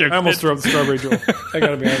trying to joke. I almost threw up the Strawberry Jewel. I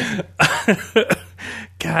gotta be honest.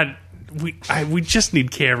 God, we just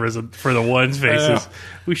need cameras for the ones faces.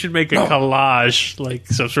 We should make a collage, like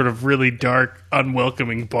some sort of really dark,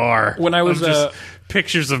 unwelcoming bar. When I was just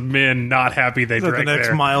pictures of men not happy they drank the next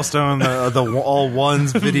there. milestone, the all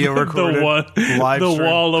ones video recorded, live stream.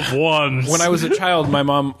 Wall of ones. When I was a child, my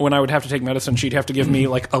mom, when I would have to take medicine, she'd have to give me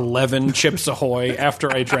like 11 Chips Ahoy after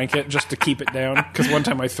I drank it just to keep it down. Because one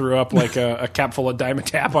time I threw up like a cap full of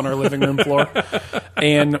Dimetap on our living room floor.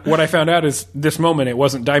 And what I found out is this moment it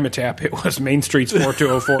wasn't Dimetap, it was Main Street's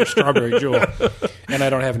 4204 Strawberry Jewel. And I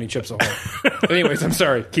don't have any Chips Ahoy. Anyways, I'm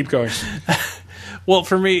sorry. Keep going. Well,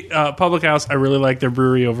 for me, Public House, I really like their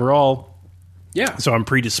brewery overall. Yeah. So I'm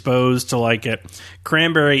predisposed to like it.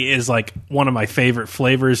 Cranberry is like one of my favorite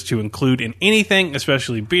flavors to include in anything,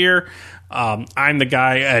 especially beer. I'm the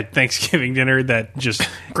guy at Thanksgiving dinner that just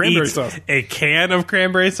Cranberry eats sauce. a can of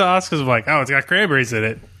cranberry sauce because I'm like, oh, it's got cranberries in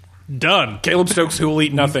it. Done. Caleb Stokes, who will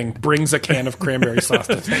eat nothing, brings a can of cranberry sauce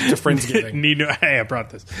to Friendsgiving. Hey, I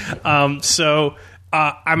brought this. So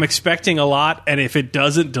I'm expecting a lot, and if it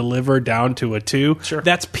doesn't deliver down to a 2,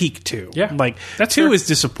 that's peak 2. Yeah. Like, that's 2 fair. is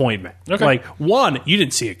disappointment. Okay. Like, 1, you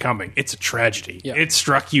didn't see it coming. It's a tragedy. Yeah. It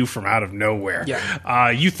struck you from out of nowhere.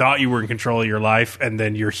 Yeah. You thought you were in control of your life, and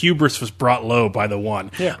then your hubris was brought low by the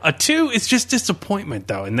 1. Yeah. A 2 is just disappointment,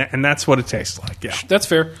 though, and that's what it tastes like. Yeah. That's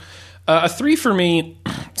fair. A 3 for me.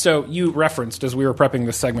 So you referenced as we were prepping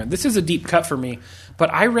this segment. This is a deep cut for me,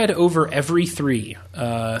 but I read over every 3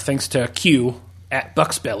 thanks to Q at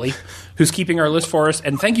Bucksbelly, who's keeping our list for us.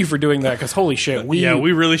 And thank you for doing that because holy shit, we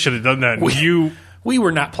really should have done that. We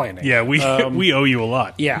were not planning. Yeah, we owe you a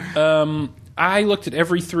lot. Yeah. I looked at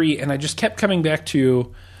every 3 and I just kept coming back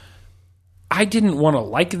to I didn't want to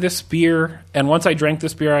like this beer, and once I drank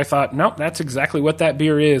this beer, I thought, nope, that's exactly what that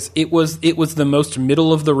beer is. It was the most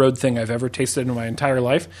middle of the road thing I've ever tasted in my entire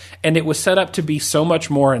life, and it was set up to be so much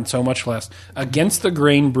more and so much less. Against the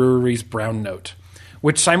Grain Brewery's Brown Note,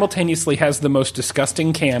 which simultaneously has the most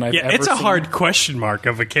disgusting can I've ever seen. It's a hard question mark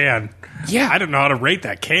of a can. Yeah. I don't know how to rate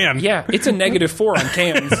that can. Yeah, it's a -4 on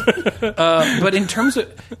cans. But in terms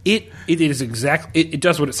of it is exactly it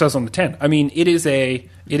does what it says on the tin. I mean, it is a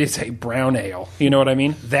brown ale. You know what I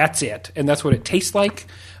mean? That's it. And that's what it tastes like.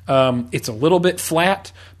 It's a little bit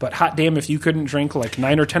flat, but hot damn if you couldn't drink like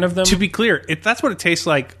 9 or 10 of them. To be clear, that's what it tastes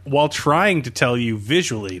like while trying to tell you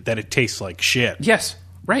visually that it tastes like shit. Yes.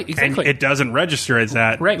 Right, exactly. And it doesn't register as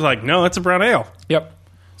that. Right. Like, no, it's a brown ale. Yep.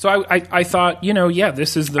 So I thought,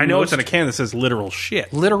 this is the I know it's in a can that says literal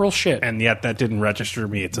shit. Literal shit. And yet that didn't register to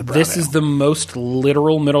me. It's a brown This ale. is the most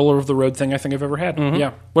literal middle-of-the-road thing I think I've ever had. Mm-hmm.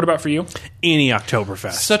 Yeah. What about for you? Any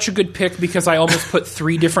Oktoberfest. Such a good pick because I almost put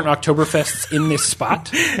 3 different Oktoberfests in this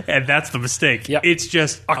spot. And that's the mistake. Yep. It's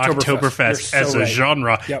just Oktoberfest as a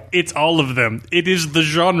genre. Yep. It's all of them. It is the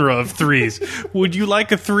genre of 3s. Would you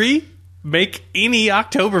like a 3? Make any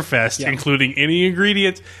Oktoberfest, including any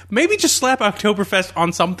ingredients. Maybe just slap Oktoberfest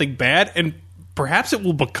on something bad, and perhaps it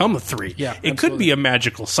will become a 3. Yeah, it could be a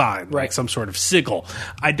magical sign, like some sort of sigil.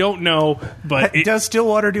 I don't know, but does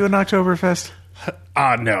Stillwater do an Oktoberfest?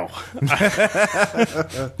 No.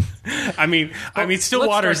 I mean,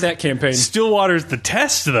 Stillwater's that campaign. Stillwater's the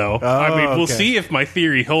test, though. We'll see if my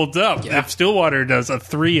theory holds up. Yeah. If Stillwater does a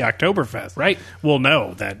 3 Oktoberfest, right? We'll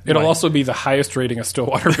know that it'll also be the highest rating a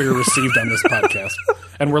Stillwater beer received on this podcast,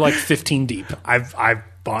 and we're like 15 deep. I've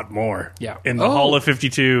bought more. Yeah. In the Hall of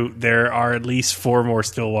 52, there are at least 4 more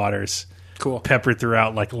Stillwaters. Cool. Peppered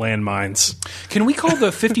throughout like landmines. Can we call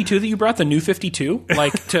the 52 that you brought the new 52?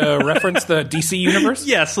 Like to reference the DC universe?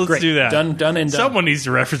 Yes, let's do that. Done and done. Someone needs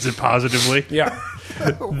to reference it positively. Yeah.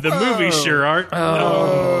 The movies sure aren't.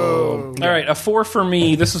 Oh. All right, a 4 for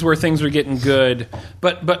me. This is where things are getting good.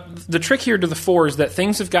 But the trick here to the 4 is that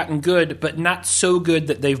things have gotten good, but not so good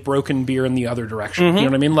that they've broken beer in the other direction. Mm-hmm. You know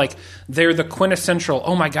what I mean? Like they're the quintessential,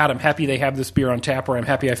 oh my God, I'm happy they have this beer on tap, or I'm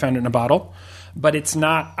happy I found it in a bottle. But it's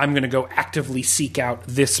not, I'm going to go actively seek out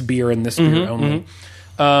this beer and this beer only.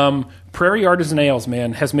 Mm-hmm. Prairie Artisan Ales,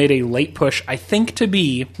 man, has made a late push, I think, to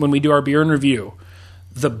be, when we do our beer and review,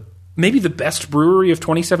 maybe the best brewery of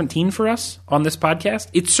 2017 for us on this podcast.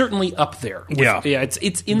 It's certainly up there. It's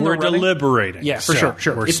in the running. We're deliberating. Yeah, for sure.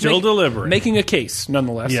 We're still deliberating. Making a case,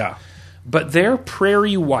 nonetheless. Yeah. But their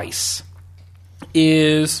Prairie Weiss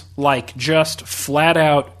is like just flat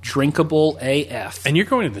out drinkable AF. And you're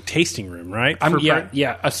going to the tasting room, right?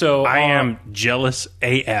 So I am jealous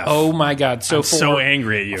AF. Oh my God! I'm so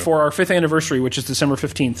angry at you. For our 5th anniversary, which is December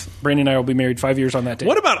 15th, Brandon and I will be married 5 years on that day.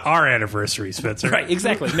 What about our anniversary, Spencer? Right,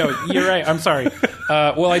 exactly. No, you're right. I'm sorry.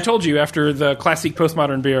 Well, I told you after the classic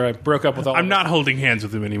postmodern beer, I broke up with all. I'm not holding hands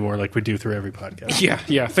with him anymore, like we do through every podcast.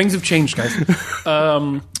 Yeah. Things have changed, guys.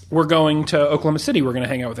 We're going to Oklahoma City. We're going to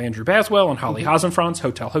hang out with Andrew Baswell and Holly Hasenfranz,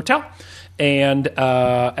 Hotel. And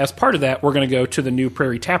as part of that, we're going to go to the new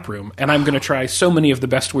Prairie Tap Room, and I'm going to try so many of the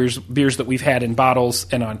best beers that we've had in bottles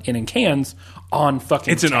and in cans on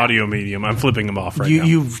fucking It's an tap. audio medium. I'm flipping them off now.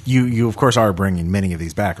 You of course are bringing many of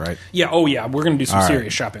these back, right? Yeah. Oh yeah. We're going to do some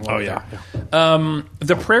serious shopping.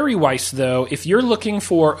 The Prairie Weiss, though, if you're looking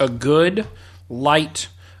for a good light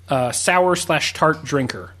sour/tart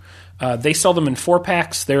drinker. They sell them in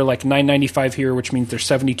 4-packs. They're like $9.95 here, which means they're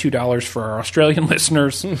 $72 for our Australian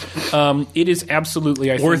listeners. It is absolutely,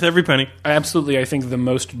 worth every penny. Absolutely, I think the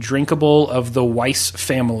most drinkable of the Weiss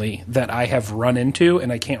family that I have run into,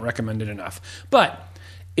 and I can't recommend it enough. But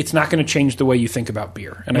it's not going to change the way you think about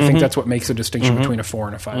beer, and I think that's what makes a distinction between a 4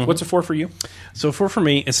 and a 5. What's a 4 for you? So a 4 for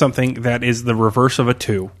me is something that is the reverse of a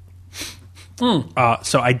 2.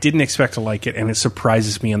 So I didn't expect to like it, and it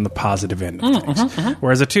surprises me on the positive end of things.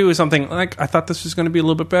 Whereas a 2 is something like, I thought this was going to be a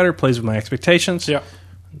little bit better, plays with my expectations,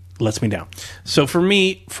 lets me down. So for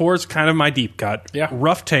me, 4 is kind of my deep cut. Yeah.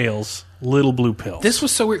 Rough Tales, Little Blue Pills. This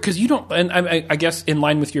was so weird, because you don't, and I guess in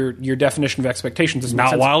line with your definition of expectations,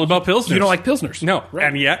 not wild about Pilsners. You don't like Pilsners. No, right.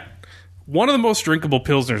 and yet one of the most drinkable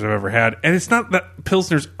Pilsners I've ever had. And it's not that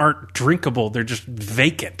Pilsners aren't drinkable. They're just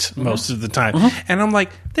vacant most of the time. And I'm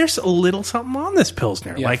like, there's a little something on this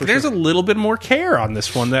Pilsner. Yeah, there's a little bit more care on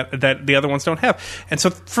this one that the other ones don't have. And so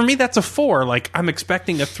for me, that's a 4. Like, I'm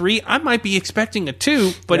expecting a 3. I might be expecting a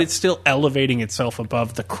 2, but it's still elevating itself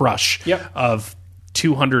above the crush of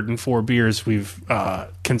 204 beers we've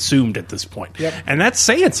consumed at this point. And that's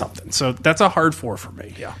saying something. So that's a hard 4 for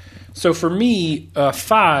me. Yeah. So for me,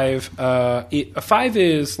 5, a 5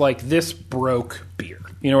 is like, this broke beer.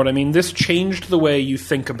 You know what I mean? This changed the way you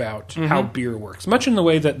think about how beer works, much in the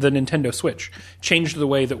way that the Nintendo Switch changed the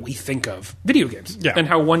way that we think of video games and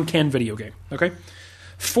how one can video game. Okay?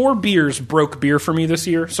 4 beers broke beer for me this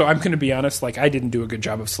year, so I'm going to be honest, like, I didn't do a good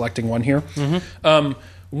job of selecting one here.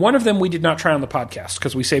 One of them we did not try on the podcast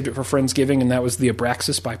because we saved it for Friendsgiving, and that was the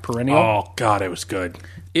Abraxas by Perennial. Oh, God, it was good.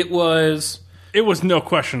 It was no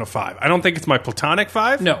question a 5. I don't think it's my platonic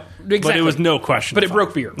 5. No, exactly. But it was no question. But it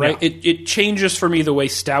broke beer, right? Yeah. It changes for me the way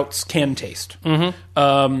stouts can taste. 3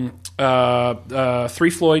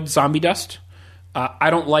 Floyd Zombie Dust. I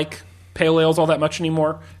don't like pale ales all that much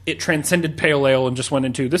anymore. It transcended pale ale and just went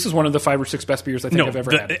into, this is one of the 5 or 6 best beers I think I've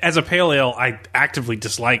ever had. As a pale ale, I actively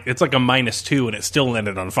dislike. It's like a -2, and it still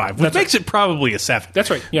landed on 5, which makes it probably a 7. That's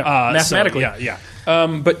right. Yeah, mathematically. So, yeah.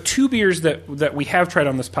 But 2 beers that we have tried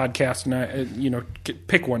on this podcast, and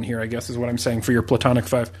pick one here, I guess, is what I'm saying for your platonic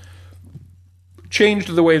 5.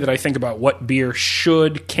 Changed the way that I think about what beer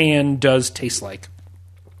does taste like,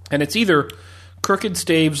 and it's either Crooked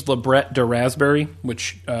Staves Librette de Raspberry,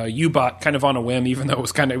 which you bought kind of on a whim, even though it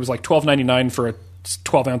was like $12.99 for a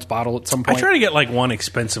 12-ounce bottle at some point. I try to get like one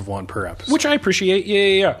expensive one per episode, which I appreciate.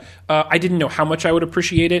 Yeah. I didn't know how much I would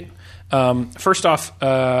appreciate it. First off,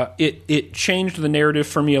 it changed the narrative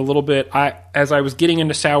for me a little bit. As I was getting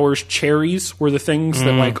into sours, cherries were the things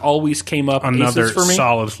that like always came up. Another for me.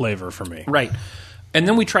 solid flavor for me, right? And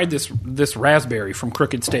then we tried this raspberry from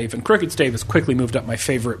Crooked Stave, and Crooked Stave has quickly moved up my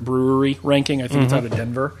favorite brewery ranking. I think it's out of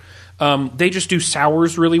Denver. They just do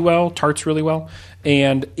sours really well, tarts really well,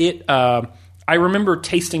 and I remember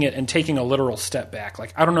tasting it and taking a literal step back.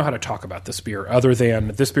 Like, I don't know how to talk about this beer other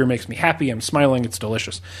than this beer makes me happy. I'm smiling. It's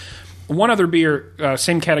delicious. One other beer,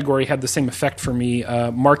 same category, had the same effect for me.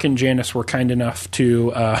 Mark and Janice were kind enough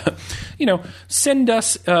to, send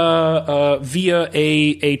us via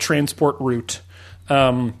a transport route.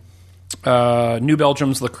 New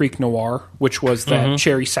Belgium's Le Crique Noir, which was that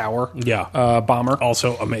cherry sour bomber.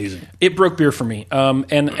 Also amazing. It broke beer for me.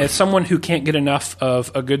 And as someone who can't get enough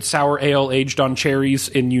of a good sour ale aged on cherries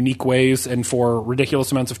in unique ways and for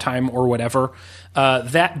ridiculous amounts of time or whatever,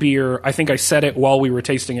 that beer, I think I said it while we were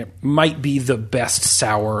tasting it, might be the best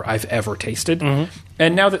sour I've ever tasted.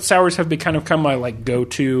 And now that sours have become my like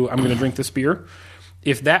go-to, I'm going to drink this beer.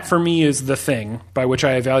 If that for me is the thing by which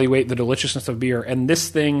I evaluate the deliciousness of beer, and this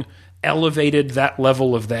thing elevated that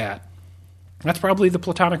level of that's probably the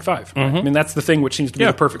platonic 5. Right? I mean, that's the thing which seems to be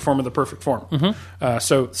the perfect form of the perfect form.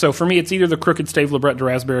 So for me, it's either the Crooked Stave Librette de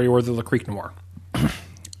Raspberry or the Le Crique Noir.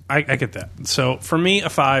 I get that. So for me, a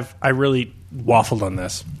 5. I really waffled on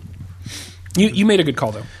this. You made a good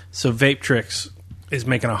call, though. So Vape Tricks is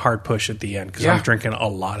making a hard push at the end because I'm drinking a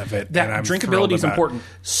lot of it. That and I'm drinkability is important.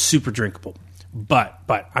 Super drinkable. But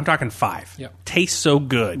I'm talking 5. Yeah. Tastes so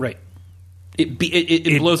good. Right.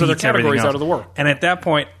 It blows other categories out of the water. And at that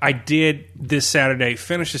point, I did this Saturday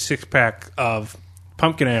finish a 6-pack of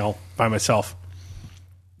pumpkin ale by myself,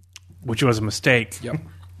 which was a mistake. Yep.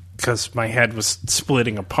 Because my head was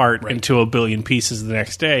splitting apart into a billion pieces the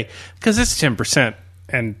next day. Because it's 10%,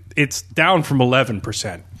 and it's down from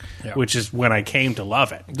 11%, which is when I came to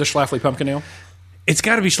love it. The Schlafly Pumpkin Ale? It's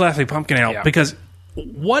got to be Schlafly Pumpkin Ale because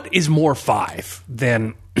what is more 5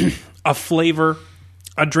 than a flavor,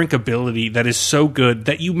 a drinkability that is so good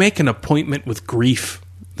that you make an appointment with grief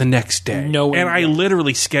the next day? And I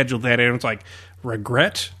literally scheduled that, and it's like,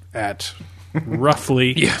 regret at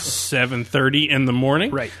roughly 7:30 in the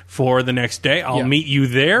morning for the next day. I'll meet you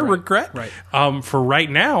there, regret. For right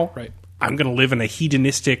now, I'm going to live in a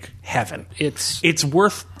hedonistic heaven. It's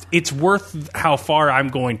worth how far I'm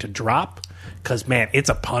going to drop. Because, man, it's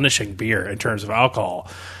a punishing beer in terms of alcohol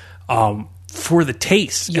for the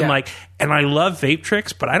taste. And I love Vape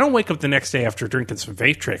Tricks, but I don't wake up the next day after drinking some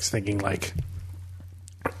Vape Tricks thinking, like,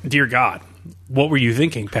 dear God, what were you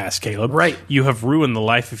thinking, past Caleb? Right. You have ruined the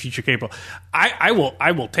life of future Caleb. I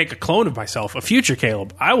will take a clone of myself, a future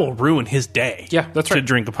Caleb. I will ruin his day. Yeah, that's right. To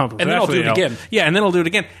drink a pump of and then I'll do it again. Yeah, and then I'll do it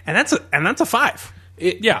again. And that's a 5.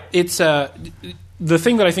 It's the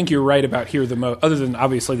thing that I think you're right about here the most, other than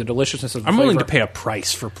obviously the deliciousness of the flavor. I'm willing to pay a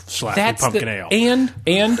price for Schlafly Pumpkin Ale.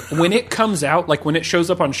 And when it comes out, like when it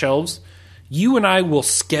shows up on shelves, you and I will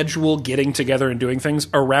schedule getting together and doing things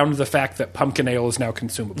around the fact that pumpkin ale is now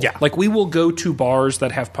consumable. Yeah. Like, we will go to bars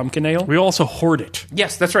that have pumpkin ale. We also hoard it.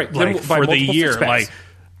 Yes, that's right. Like, Then we'll buy for the multiple year. six-packs. Like,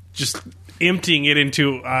 just emptying it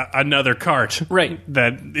into another cart. Right.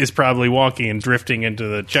 That is probably wonky and drifting into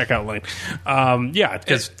the checkout lane.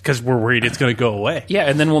 Because we're worried it's going to go away. Yeah,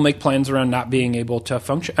 and then we'll make plans around not being able to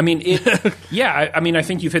function. I mean, I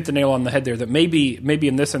think you've hit the nail on the head there. That maybe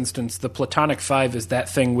in this instance, the Platonic 5 is that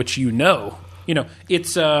thing which you know. You know,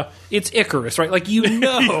 it's Icarus, right? Like, you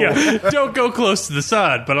know. Yeah. Don't go close to the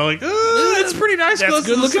sun. But I'm like, it's pretty nice That's close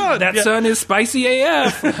good to the looking. sun. That sun is spicy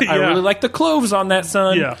AF. I really like the cloves on that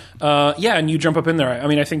sun. Yeah. And you jump up in there. I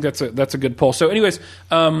mean, I think that's a good pull. So, anyways,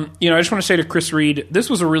 I just want to say to Chris Reed, this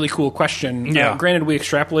was a really cool question. Yeah. Granted, we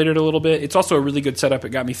extrapolated a little bit. It's also a really good setup. It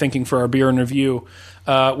got me thinking for our beer and review,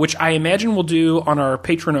 which I imagine we'll do on our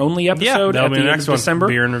patron-only episode at the end of December.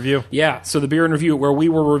 Beer and review. Yeah, so the beer and review, where we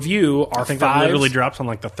will review our I think fives. that literally drops on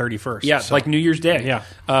like the 31st. Yeah, so. like New Year's Day.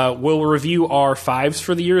 Yeah. We'll review our fives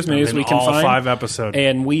for the year as many as we can all find. 5 episodes.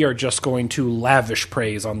 And we are just going to lavish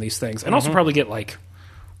praise on these things. And also probably get, like,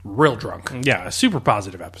 real drunk. Yeah, a super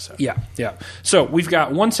positive episode. Yeah. So we've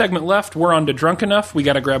got one segment left. We're on to Drunk Enough. We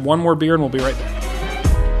got to grab one more beer, and we'll be right back.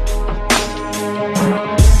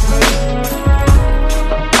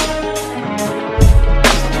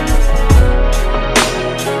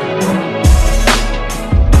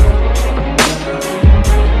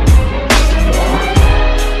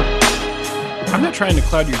 Trying to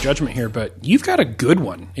cloud your judgment here, but you've got a good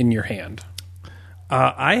one in your hand.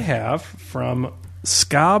 I have from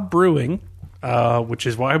Ska Brewing, which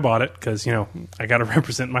is why I bought it, because, I got to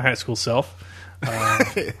represent my high school self.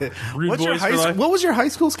 What was your high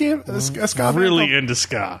school ska really band? into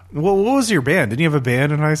ska. What was your band? Didn't you have a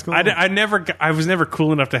band in high school? I was never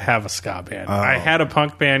cool enough to have a ska band. I had a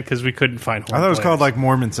punk band because we couldn't find horn I thought it was players. called like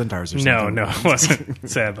Mormon Centaurs or something. No, it wasn't,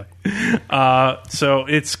 sadly. So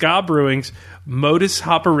it's Ska Brewing's Modus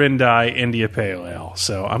Operandi India Pale Ale.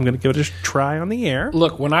 So I'm going to give it a try on the air.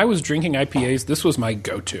 Look, when I was drinking IPAs, this was my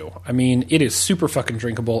go-to. I mean, it is super fucking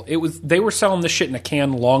drinkable. They were selling this shit in a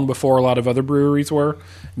can long before a lot of other breweries were,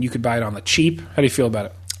 and you could buy it on the cheap. How do you feel about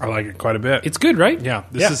it? I like it quite a bit. It's good, right? Yeah,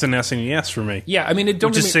 this is an SNES for me. Yeah, I mean,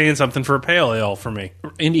 which is saying something for a pale ale for me.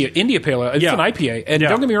 India Pale Ale. It's an IPA, and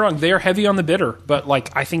don't get me wrong, they are heavy on the bitter, but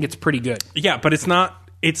like I think it's pretty good. Yeah, but it's not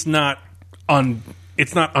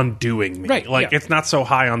undoing me. Right, It's not so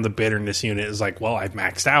high on the bitterness unit. It's like, well, I've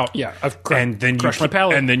maxed out. Yeah, I've crushed my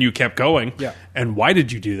palate. And then you kept going. Yeah. And why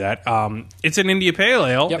did you do that? It's an India Pale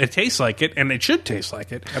Ale. Yep. It tastes like it, and it should taste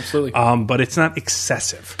like it. Absolutely. But it's not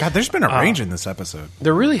excessive. God, there's been a range in this episode.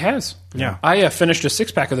 There really has. Yeah. I finished a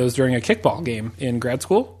 6-pack of those during a kickball game in grad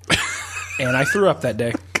school, and I threw up that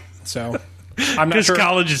day. So I'm not Because sure.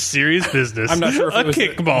 college is serious business. I'm not sure if a it was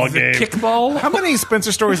kickball the game. Kickball? How many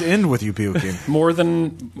Spencer stories end with you puking? More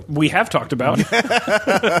than we have talked about.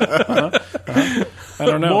 I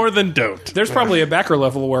don't know. More than don't. There's probably a backer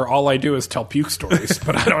level where all I do is tell puke stories,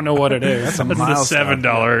 but I don't know what it is. That's a That's the milestone.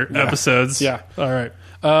 $7 episodes. Yeah. All right.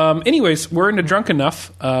 Anyways, we're into Drunk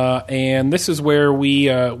Enough, and this is where we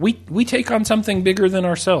take on something bigger than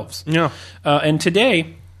ourselves. Yeah. And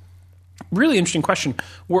today, really interesting question.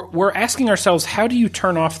 We're asking ourselves, how do you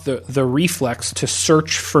turn off the reflex to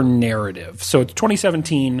search for narrative? So it's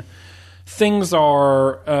 2017. Things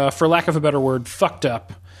are, for lack of a better word, fucked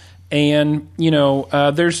up. And,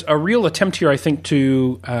 there's a real attempt here, I think,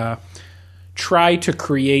 to try to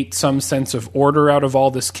create some sense of order out of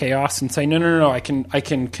all this chaos and say, no, I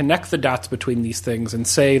can connect the dots between these things and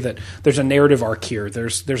say that there's a narrative arc here.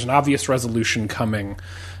 There's an obvious resolution coming.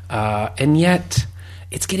 And yet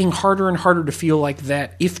it's getting harder and harder to feel like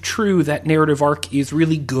that, if true, that narrative arc is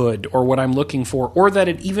really good or what I'm looking for, or that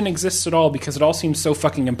it even exists at all, because it all seems so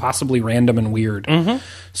fucking impossibly random and weird. Mm-hmm.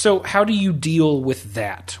 So how do you deal with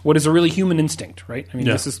that? What is a really human instinct, right? I mean,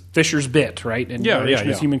 This is Fisher's bit, right? And narration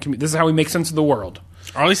is human this is how we make sense of the world.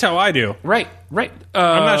 Or at least how I do. Right. I'm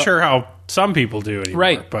not sure how some people do anymore.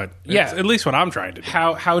 Right. But it's at least what I'm trying to do.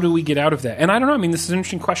 How do we get out of that? And I don't know. I mean, this is an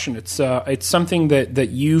interesting question. It's something that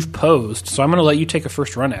you've posed, so I'm going to let you take a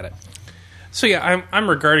first run at it. So yeah, I'm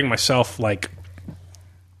regarding myself like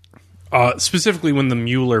specifically when the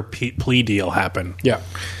Mueller plea deal happened. Yeah.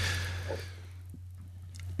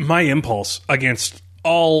 My impulse against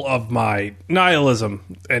all of my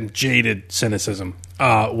nihilism and jaded cynicism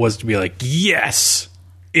was to be like, yes,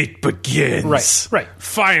 it begins. Right.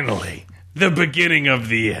 Finally, the beginning of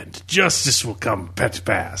the end. Justice will come to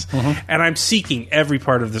pass. Mm-hmm. And I'm seeking every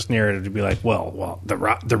part of this narrative to be like, well,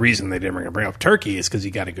 the reason they didn't bring up Turkey is because he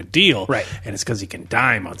got a good deal. Right. And it's because he can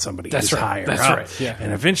dime on somebody That's who's right. higher That's up. right. Yeah.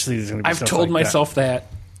 And eventually there's going to be I've stuff told like myself that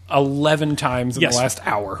 11 times in Yes. the last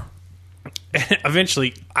hour.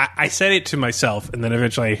 Eventually, I said it to myself, and then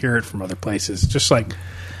eventually I hear it from other places. Just like,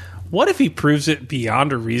 what if he proves it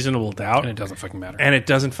beyond a reasonable doubt? And it doesn't fucking matter. And it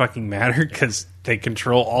doesn't fucking matter because they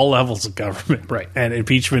control all levels of government. Right. And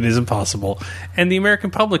impeachment is impossible. And the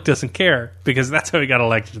American public doesn't care because that's how he got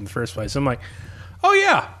elected in the first place. I'm like, oh,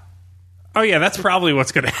 yeah. Oh, yeah, that's probably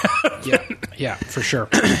what's going to happen. Yeah, for sure.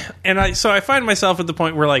 And so I find myself at the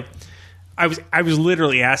point where, like, I was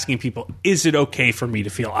literally asking people, is it okay for me to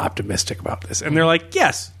feel optimistic about this? And they're like,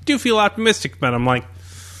 yes, do feel optimistic. But I'm like,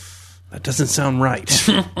 that doesn't sound right.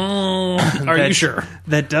 Are you sure?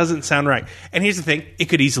 That doesn't sound right. And here's the thing. It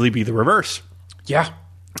could easily be the reverse. Yeah.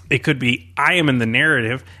 It could be I am in the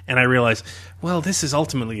narrative and I realize, well, this is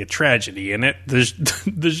ultimately a tragedy. And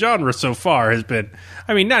the genre so far has been,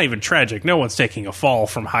 I mean, not even tragic. No one's taking a fall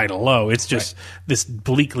from high to low. It's just this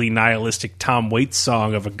bleakly nihilistic Tom Waits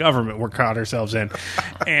song of a government we're caught ourselves in.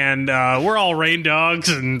 And we're all rain dogs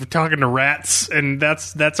and talking to rats. And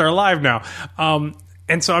that's our life now.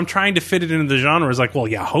 And so I'm trying to fit it into the genre. It's like, well,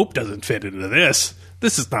 yeah, hope doesn't fit into this.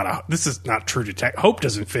 This is not True Detective. Hope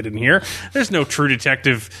doesn't fit in here. There's no True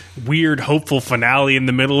Detective weird hopeful finale in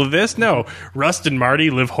the middle of this. No, Rust and Marty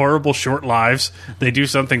live horrible short lives. They do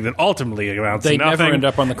something that ultimately amounts to nothing. They never end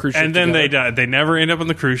up on the cruise ship and then together. they die. They never end up on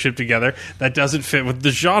the cruise ship together. That doesn't fit with the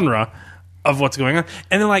genre of what's going on.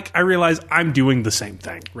 And then, like, I realize I'm doing the same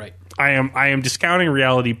thing. Right. I am discounting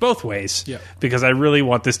reality both ways. Yeah. Because I really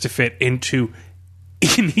want this to fit into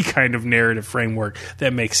any kind of narrative framework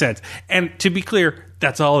that makes sense. And to be clear,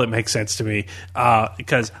 that's all that makes sense to me,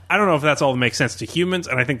 because I don't know if that's all that makes sense to humans,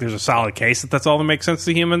 and I think there's a solid case that that's all that makes sense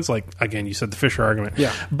to humans. Like, again, you said the Fisher argument.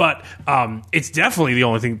 Yeah. But it's definitely the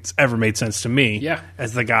only thing that's ever made sense to me. Yeah.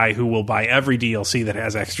 As the guy who will buy every DLC that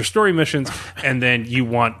has extra story missions, and then you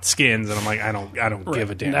want skins, and I'm like, I don't give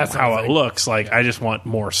a damn That's how the it thing. looks. Like, I just want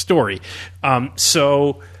more story.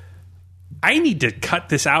 So I need to cut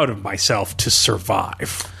this out of myself to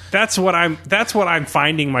survive. That's what I'm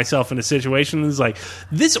finding myself in a situation is like,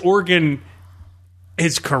 this organ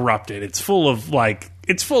is corrupted. It's full of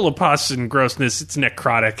pus and grossness. It's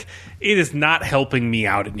necrotic. It is not helping me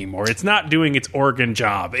out anymore. It's not doing its organ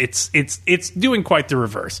job. It's doing quite the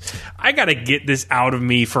reverse. I got to get this out of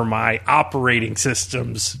me for my operating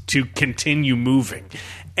systems to continue moving.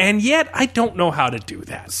 And yet, I don't know how to do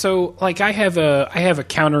that. So, like, I have a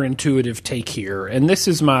counterintuitive take here, and this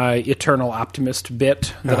is my eternal optimist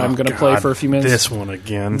bit that I'm going to play for a few minutes. This one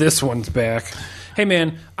again. This one's back. Hey,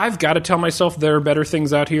 man, I've got to tell myself there are better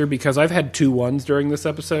things out here because I've had 2 1s during this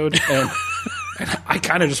episode, and I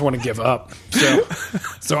kind of just want to give up.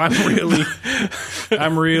 So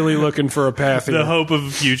I'm really looking for a path here. The hope of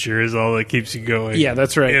the future is all that keeps you going. Yeah,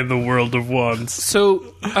 that's right. In the world of ones. So,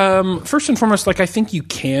 first and foremost, like, I think you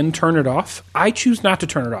can turn it off. I choose not to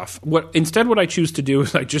turn it off. What I choose to do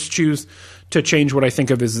is I just choose to change what I think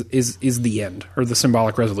of is the end or the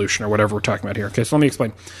symbolic resolution or whatever we're talking about here. Okay, so let me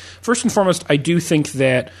explain. First and foremost, I do think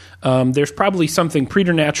that there's probably something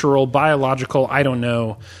preternatural, biological, I don't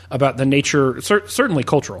know, about the nature, certainly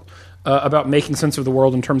cultural, about making sense of the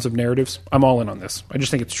world in terms of narratives. I'm all in on this. I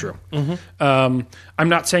just think it's true. Mm-hmm. I'm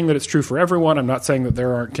not saying that it's true for everyone. I'm not saying that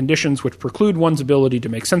there aren't conditions which preclude one's ability to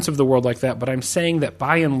make sense of the world like that, but I'm saying that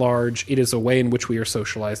by and large, it is a way in which we are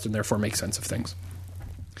socialized and therefore make sense of things.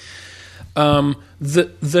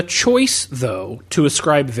 The choice, though, to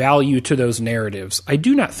ascribe value to those narratives, I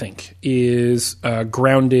do not think is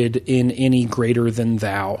grounded in any greater than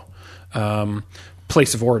thou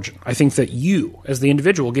place of origin. I think that you, as the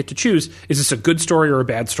individual, get to choose, is this a good story or a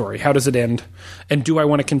bad story? How does it end? And do I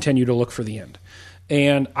want to continue to look for the end?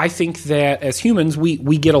 And I think that as humans, we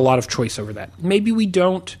get a lot of choice over that. Maybe we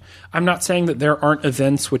don't. I'm not saying that there aren't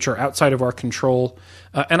events which are outside of our control.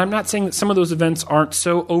 And I'm not saying that some of those events aren't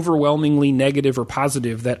so overwhelmingly negative or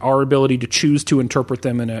positive that our ability to choose to interpret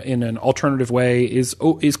them in an alternative way is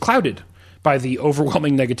clouded by the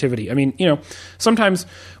overwhelming negativity. I mean, sometimes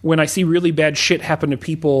when I see really bad shit happen to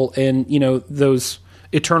people and, those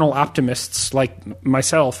eternal optimists like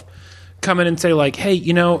myself come in and say, like, hey,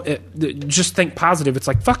 just think positive. It's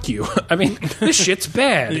like, fuck you. I mean, this shit's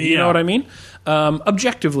bad. You know what I mean?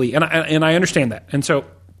 Objectively. And I understand that. And so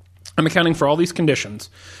I'm accounting for all these conditions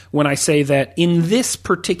when I say that in this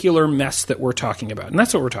particular mess that we're talking about, and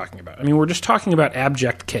that's what we're talking about. I mean, we're just talking about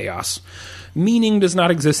abject chaos. Meaning does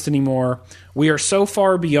not exist anymore. We are so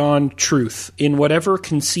far beyond truth in whatever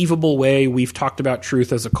conceivable way we've talked about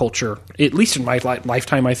truth as a culture, at least in my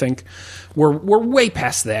lifetime, I think. We're way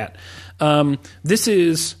past that. This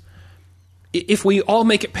is if we all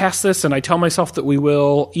make it past this, and I tell myself that we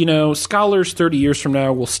will, scholars 30 years from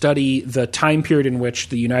now will study the time period in which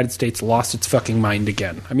the United States lost its fucking mind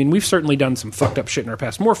again. I mean, we've certainly done some fucked up shit in our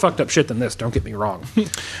past. More fucked up shit than this, don't get me wrong.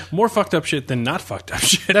 More fucked up shit than not fucked up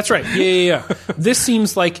shit. That's right. Yeah. This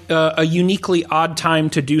seems like a uniquely odd time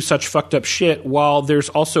to do such fucked up shit, while there's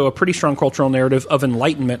also a pretty strong cultural narrative of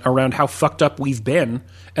enlightenment around how fucked up we've been,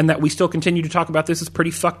 and that we still continue to talk about this as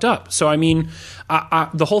pretty fucked up. So, I mean,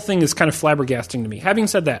 the whole thing is kind of flabbergasting to me. Having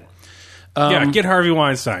said that... get Harvey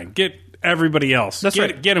Weinstein. Get everybody else. That's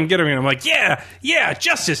right. Get him. And I'm like, yeah,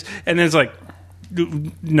 justice. And then it's like,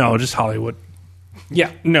 no, just Hollywood.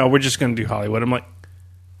 Yeah. No, we're just going to do Hollywood. I'm like,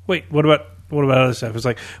 wait, what about other stuff? It's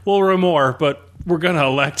like, well, we're more, but we're going to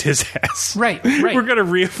elect his ass. Right. We're going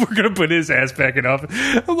to put his ass back in office.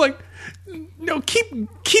 I'm like, no, keep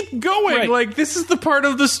going. Right. Like, this is the part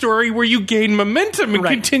of the story where you gain momentum and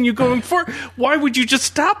continue going forward. Why would you just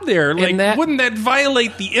stop there? Like, wouldn't that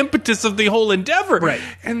violate the impetus of the whole endeavor? Right.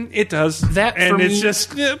 And it does. That, and for it's me,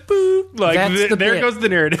 just, boo. Like, there goes the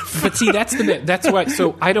narrative. But see, that's the bit. That's what,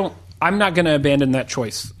 so I'm not going to abandon that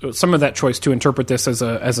choice, some of that choice, to interpret this as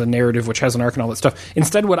a narrative which has an arc and all that stuff.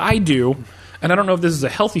 Instead, what I do, and I don't know if this is a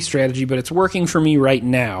healthy strategy, but it's working for me right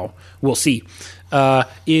now, we'll see,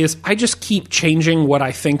 is I just keep changing what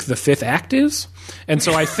I think the fifth act is. And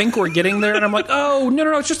so I think we're getting there, and I'm like, oh,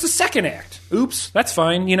 no, it's just the second act. Oops, that's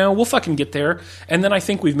fine, we'll fucking get there. And then I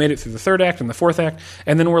think we've made it through the third act and the fourth act,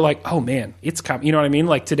 and then we're like, oh, man, it's coming. You know what I mean?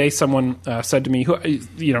 Like, today someone said to me,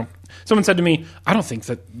 someone said to me, I don't think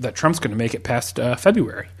that Trump's going to make it past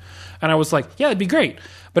February. And I was like, yeah, it'd be great.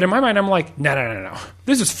 But in my mind, I'm like, no.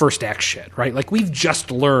 This is first act shit, right? Like, we've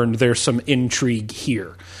just learned there's some intrigue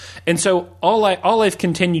here. And so all I've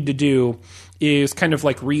continued to do is kind of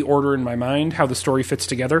like reorder in my mind how the story fits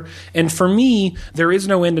together. And for me, there is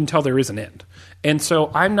no end until there is an end. And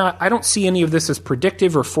so I don't see any of this as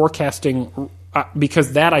predictive or forecasting,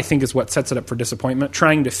 because that, I think, is what sets it up for disappointment,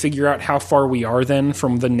 trying to figure out how far we are then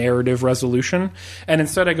from the narrative resolution. And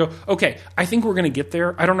instead I go, okay, I think we're going to get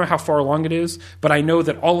there. I don't know how far along it is, but I know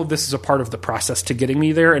that all of this is a part of the process to getting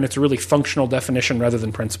me there, and it's a really functional definition rather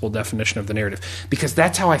than principled definition of the narrative. Because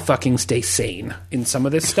that's how I fucking stay sane in some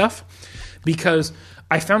of this stuff. Because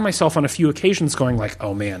I found myself on a few occasions going like,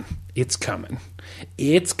 oh man, it's coming.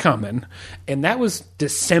 It's coming. And that was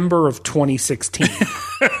December of 2016.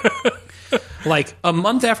 Like, a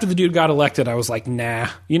month after the dude got elected, I was like, nah.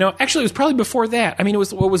 Actually, it was probably before that. I mean,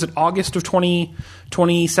 what was it, August of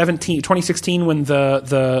 2016 when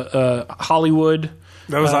the Hollywood...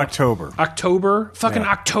 That was October. October? Fucking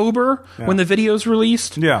October? Yeah. When the video's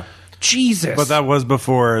released? Yeah. Jesus. But that was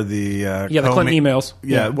before the... the Clinton emails.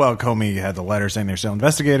 Yeah, well, Comey had the letter saying they're still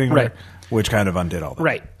investigating her, right, which kind of undid all that.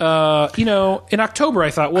 Right. In October, I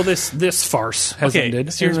thought, well, this farce has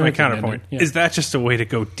ended. Here's my counterpoint. Yeah. Is that just a way to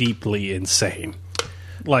go deeply insane?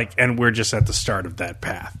 Like, and we're just at the start of that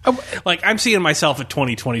path. Like, I'm seeing myself at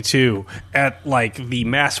 2022 at, like, the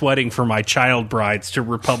mass wedding for my child brides to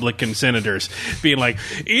Republican senators being like,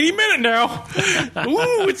 any minute now.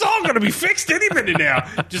 Ooh, it's all going to be fixed any minute now.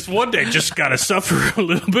 Just one day, just got to suffer a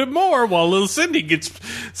little bit more while little Cindy gets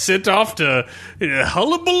sent off to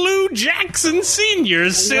Hullabaloo Jackson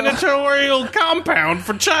Sr.'s senatorial compound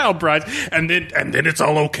for child brides. And then it's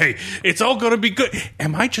all okay. It's all going to be good.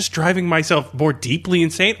 Am I just driving myself more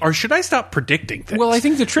deeply insane, or should I stop predicting things? Well, I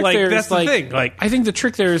think the trick there that's is the thing. Like, I think the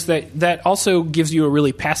trick there is that also gives you a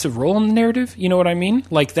really passive role in the narrative. You know what I mean?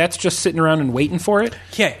 Like, that's just sitting around and waiting for it.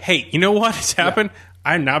 Yeah. Hey, you know what has happened? Yeah.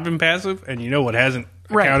 I've not been passive, and you know what hasn't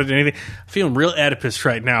accounted to anything? I'm feeling real Oedipus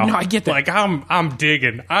right now. No, I get that. Like, I'm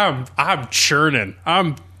digging. I'm churning.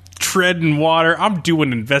 I'm treading water. I'm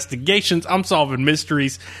doing investigations. I'm solving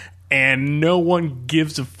mysteries. And no one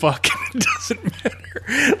gives a fuck. It doesn't matter.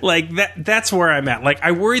 Like, that's where I'm at. Like,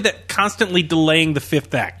 I worry that constantly delaying the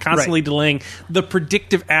fifth act, constantly delaying the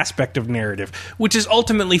predictive aspect of narrative, which is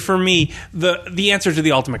ultimately, for me, the answer to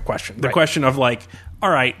the ultimate question. The question of, like, all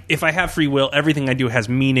right, if I have free will, everything I do has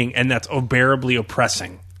meaning, and that's unbearably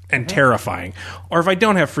oppressing and terrifying. Or if I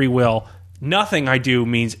don't have free will, nothing I do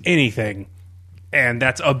means anything, and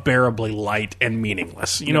that's unbearably light and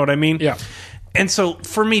meaningless. You know what I mean? Yeah. And so,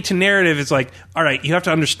 for me, to narrative is like, all right, you have to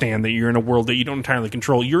understand that you're in a world that you don't entirely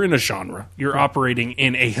control. You're in a genre. You're operating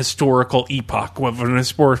in a historical epoch of an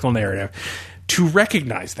historical narrative. To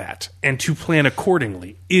recognize that and to plan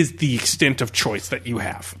accordingly is the extent of choice that you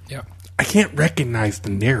have. Yeah. I can't recognize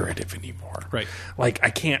the narrative anymore. Right. Like, I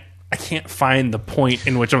can't find the point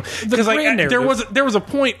in which I'm... Because there was a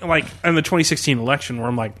point, like, in the 2016 election where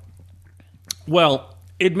I'm like, well,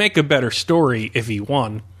 it'd make a better story if he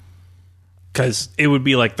won. because it would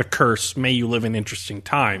be like the curse, may you live in interesting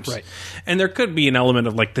times. Right. And there could be an element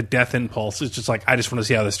of like the death impulse. It's just like, I just want to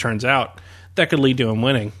see how this turns out. That could lead to him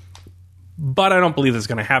winning. But I don't believe that's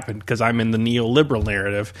going to happen because I'm in the neoliberal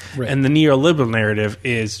narrative. Right. And the neoliberal narrative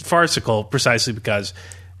is farcical precisely because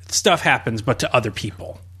stuff happens, but to other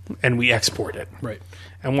people. And we export it. Right.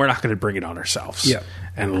 And we're not going to bring it on ourselves. Yeah.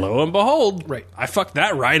 And lo and behold, Right. I fucked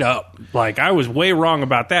that right up. Like, I was way wrong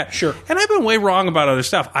about that. Sure. And I've been way wrong about other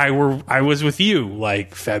stuff. I was with you,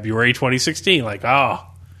 like, February 2016. Like,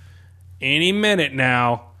 any minute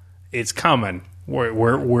now, it's coming.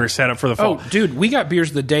 We're set up for the fall. Oh, dude, we got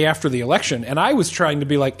beers the day after the election, and I was trying to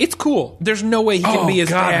be like, it's cool. There's no way he can be as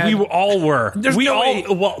bad. We all were. There's no way.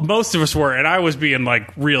 Well, most of us were, and I was being,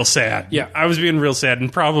 like, real sad. Yeah. I was being real sad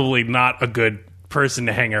and probably not a good person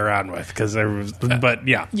to hang around with because there was, but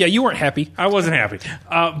yeah. Yeah, you weren't happy. I wasn't happy.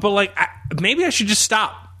 But, like, maybe I should just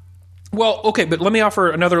stop. Well, okay, but let me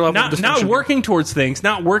offer another level of distinction. Not working towards things,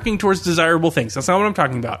 not working towards desirable things. That's not what I'm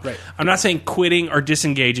talking about. Right. I'm not saying quitting or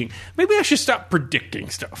disengaging. Maybe I should stop predicting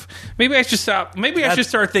stuff. Maybe I should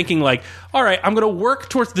start thinking like, all right, I'm going to work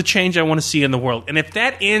towards the change I want to see in the world. And if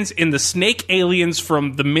that ends in the snake aliens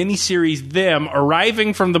from the miniseries Them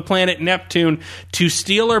arriving from the planet Neptune to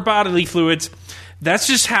steal our bodily fluids, that's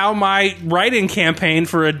just how my write-in campaign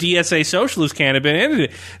for a DSA socialist can have been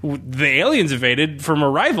ended. The aliens invaded from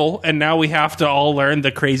Arrival, and now we have to all learn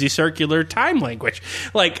the crazy circular time language.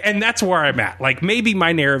 Like, and that's where I'm at. Like, maybe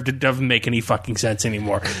my narrative doesn't make any fucking sense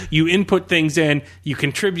anymore. You input things in, you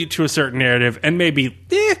contribute to a certain narrative, and maybe,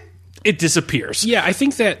 it disappears. Yeah, I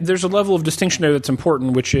think that there's a level of distinction there that's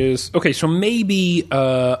important, which is, okay, so maybe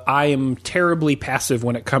I am terribly passive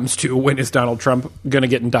when it comes to when is Donald Trump going to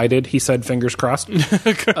get indicted. He said, fingers crossed.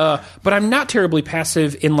 But I'm not terribly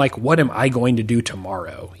passive in, like, what am I going to do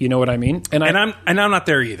tomorrow? You know what I mean? And I'm not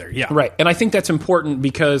there either, yeah. Right, and I think that's important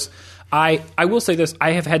because I will say this,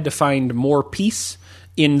 I have had to find more peace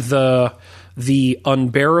in the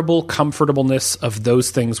unbearable comfortableness of those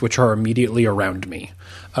things which are immediately around me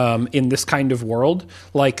in this kind of world.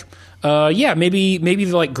 Like, maybe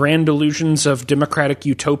the like grand illusions of democratic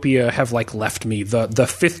utopia have like left me. The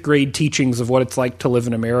fifth grade teachings of what it's like to live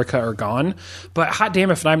in America are gone. But hot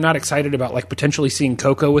damn if I'm not excited about like potentially seeing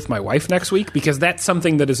Coco with my wife next week, because that's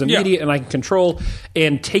something that is immediate and I can control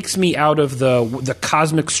and takes me out of the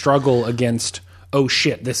cosmic struggle against, oh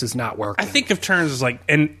shit, this is not working. I think of terms as like,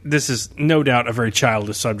 and this is no doubt a very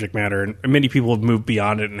childish subject matter, and many people have moved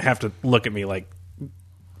beyond it and have to look at me like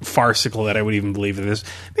farcical that I would even believe in this.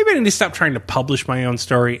 Maybe I need to stop trying to publish my own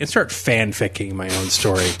story and start fanficking my own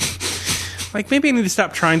story. Like, maybe I need to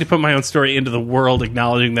stop trying to put my own story into the world,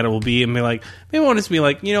 acknowledging that it will be, and be like, maybe I want it to be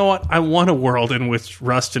like, you know what? I want a world in which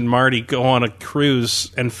Rust and Marty go on a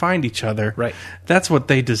cruise and find each other. Right. That's what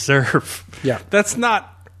they deserve. Yeah. That's not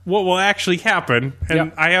what will actually happen,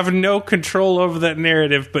 and I have no control over that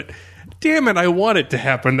narrative, but damn it, I want it to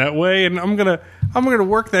happen that way, and I'm gonna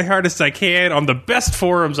work the hardest I can on the best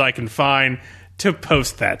forums I can find to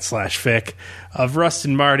post that /fic of Rust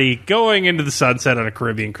and Marty going into the sunset on a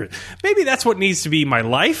Caribbean cruise. Maybe that's what needs to be my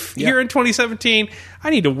life here in 2017. I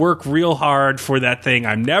need to work real hard for that thing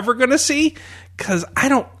I'm never going to see, because I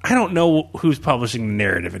don't know who's publishing the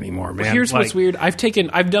narrative anymore, man. Here's what's weird. I've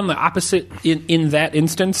done the opposite in that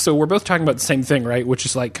instance. So we're both talking about the same thing, right? Which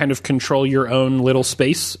is like kind of control your own little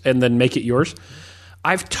space and then make it yours.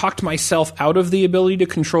 I've talked myself out of the ability to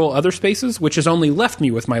control other spaces, which has only left me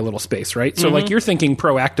with my little space, right? So like you're thinking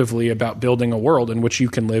proactively about building a world in which you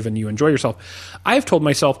can live and you enjoy yourself. I've told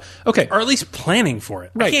myself, okay. Or at least planning for it.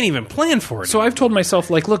 Right. I can't even plan for it. So I've told myself,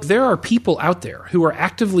 like, look, there are people out there who are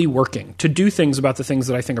actively working to do things about the things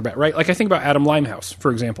that I think about, right? Like I think about Adam Limehouse, for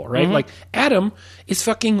example, right? Like Adam is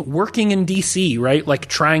fucking working in DC, right? Like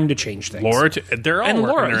trying to change things. Laura, they're all and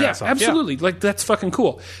working Laura, their ass off. Absolutely. Like that's fucking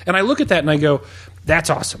cool. And I look at that and I go,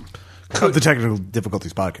 that's awesome. The Technical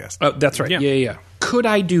Difficulties podcast. Oh, that's right. Yeah. Could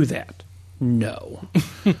I do that? No.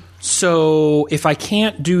 So if I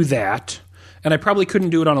can't do that, and I probably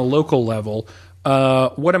couldn't do it on a local level,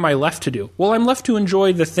 what am I left to do? Well, I'm left to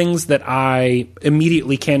enjoy the things that I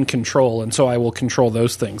immediately can control, and so I will control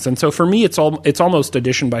those things. And so for me, it's almost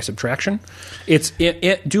addition by subtraction.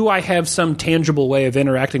 Do I have some tangible way of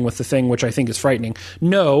interacting with the thing which I think is frightening?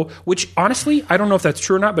 No, which honestly, I don't know if that's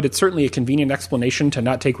true or not, but it's certainly a convenient explanation to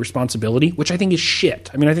not take responsibility, which I think is shit.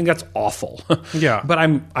 I mean, I think that's awful. Yeah. But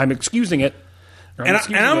I'm excusing it.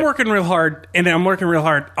 I'm working real hard, and I'm working real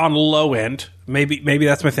hard on low end, Maybe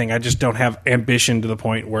that's my thing. I just don't have ambition to the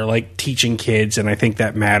point where like teaching kids, and I think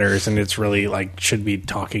that matters, and it's really like should be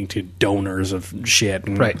talking to donors of shit.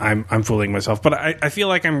 And Right. I'm fooling myself, but I feel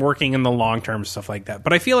like I'm working in the long term stuff like that.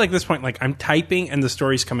 But I feel like at this point, like I'm typing and the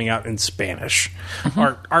story's coming out in Spanish,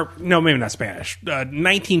 or no, maybe not Spanish,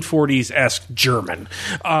 1940s esque German.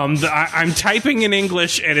 I'm typing in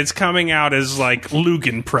English and it's coming out as like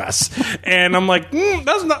Lugan press, and I'm like,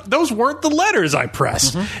 those weren't the letters I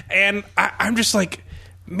pressed, and I'm just like,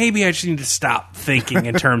 maybe I just need to stop thinking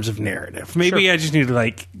in terms of narrative. Maybe I just need to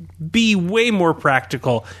like be way more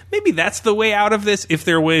practical. Maybe that's the way out of this. If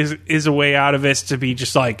there is a way out of this, to be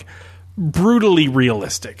just like brutally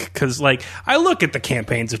realistic. Because like I look at the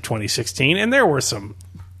campaigns of 2016, and there were some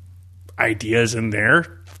ideas in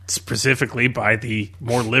there, specifically by the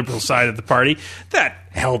more liberal side of the party, that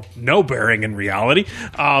held no bearing in reality.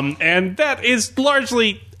 And that is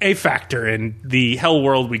largely a factor in the hell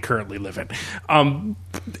world we currently live in.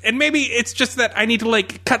 And maybe it's just that I need to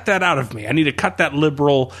like cut that out of me. I need to cut that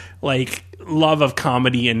liberal like love of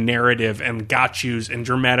comedy and narrative and got-yous and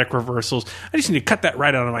dramatic reversals. I just need to cut that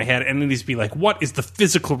right out of my head, and it needs to be like, what is the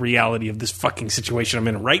physical reality of this fucking situation I'm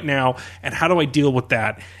in right now, and how do I deal with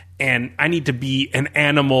that? And I need to be an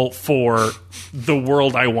animal for the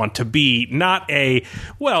world I want to be, not a,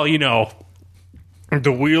 well, you know,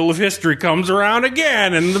 the wheel of history comes around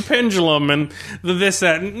again, and the pendulum, and the this,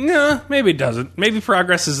 that. No, maybe it doesn't. Maybe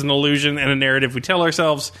progress is an illusion and a narrative we tell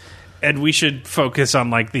ourselves, and we should focus on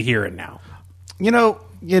like the here and now.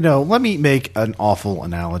 You know, let me make an awful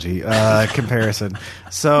analogy, comparison.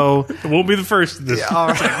 So It won't be the first. This all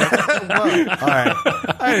right. Well, all right.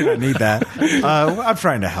 I didn't need that. I'm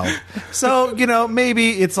trying to help. So,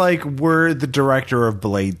 maybe it's like we're the director of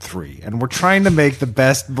Blade 3, and we're trying to make the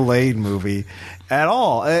best Blade movie at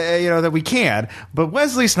all, that we can. But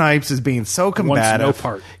Wesley Snipes is being so combative. Wants no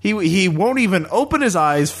part. He won't even open his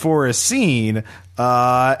eyes for a scene.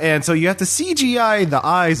 And so you have to CGI the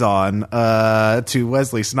eyes on to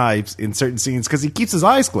Wesley Snipes in certain scenes because he keeps his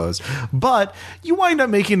eyes closed. But you wind up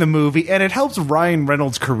making the movie, and it helps Ryan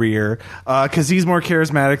Reynolds' career because he's more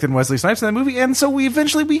charismatic than Wesley Snipes in that movie. And so we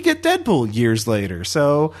eventually get Deadpool years later.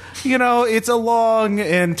 So, it's a long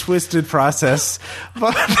and twisted process.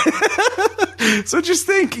 But so just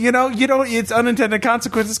think, it's unintended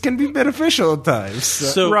consequences can be beneficial at times.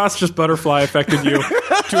 So Ross just butterfly affected you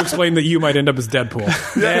to explain that you might end up as Deadpool.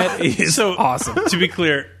 That is so awesome. To be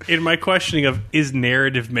clear, in my questioning of is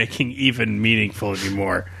narrative making even meaningful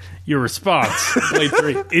anymore, your response Blade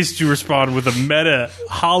 3. is to respond with a meta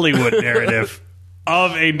Hollywood narrative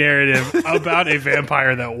of a narrative about a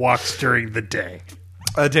vampire that walks during the day.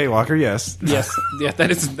 A Daywalker, yes. Yes, yeah,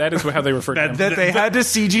 that is how they refer to him. That they had to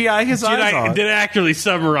CGI his eyes on. Did I actually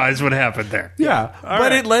summarize what happened there? Yeah, but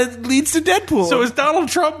right. it leads to Deadpool. So is Donald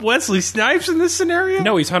Trump Wesley Snipes in this scenario?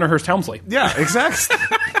 No, he's Hunter Hearst Helmsley. yeah, exactly.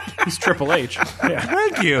 He's Triple H. Yeah,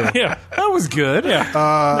 Thank you. yeah, That was good. yeah.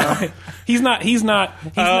 No, he's not. He's not.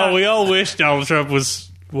 We all wish Donald Trump was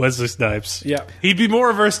Wesley Snipes. Yeah. He'd be more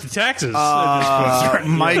averse to taxes. at this point.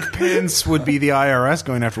 Mike Pence would be the IRS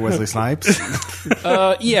going after Wesley Snipes.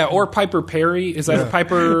 Yeah, or Piper Perry. Is that a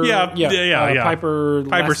Piper? Yeah. Piper.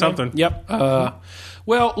 Piper last something. name? Yep.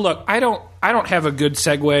 Well, look, I don't have a good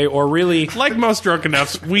segue, or really, Like most drunken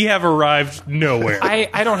enoughs, we have arrived nowhere.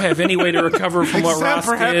 I don't have any way to recover from what Except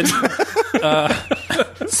Ross for did.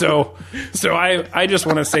 So I just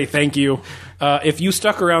want to say thank you. If you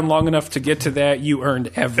stuck around long enough to get to that, you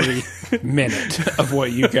earned every minute of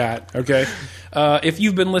what you got. Okay. If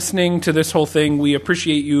you've been listening to this whole thing, we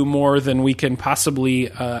appreciate you more than we can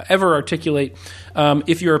possibly ever articulate.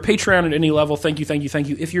 If you're a Patreon at any level, thank you.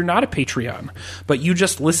 If you're not a Patreon, but you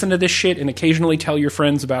just listen to this shit and occasionally tell your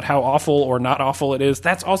friends about how awful or not awful it is,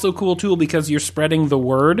 that's also cool too, because you're spreading the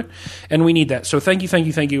word, and we need that. So thank you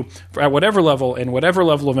at whatever level and whatever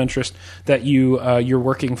level of interest that you're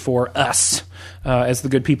working for us. As the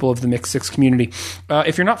good people of the Mixed Six community.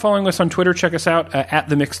 If you're not following us on Twitter, check us out at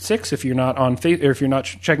the Mixed Six. If you're not if you're not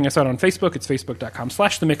checking us out on Facebook, it's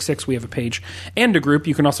facebook.com/the Mixed Six. We have a page and a group.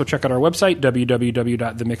 You can also check out our website,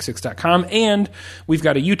 www.themixed6.com, and we've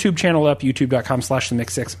got a YouTube channel up, youtube.com/the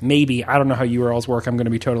Mixed Six. Maybe, I don't know how URLs work. I'm going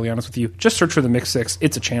to be totally honest with you. Just search for the Mixed Six.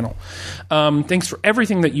 It's a channel. Thanks for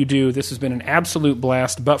everything that you do. This has been an absolute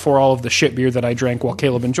blast, but for all of the shit beer that I drank while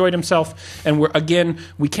Caleb enjoyed himself. And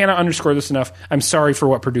we cannot underscore this enough. I'm sorry for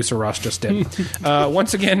what producer Ross just did.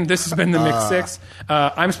 Once again, this has been the Mixed Six.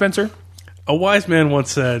 I'm Spencer. A wise man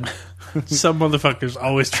once said, some motherfuckers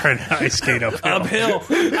always try to ice skate uphill.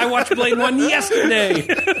 I watched Blade 1 yesterday.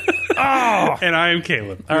 Oh. And I am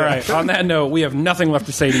Caleb. All right. On that note, we have nothing left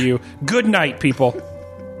to say to you. Good night, people.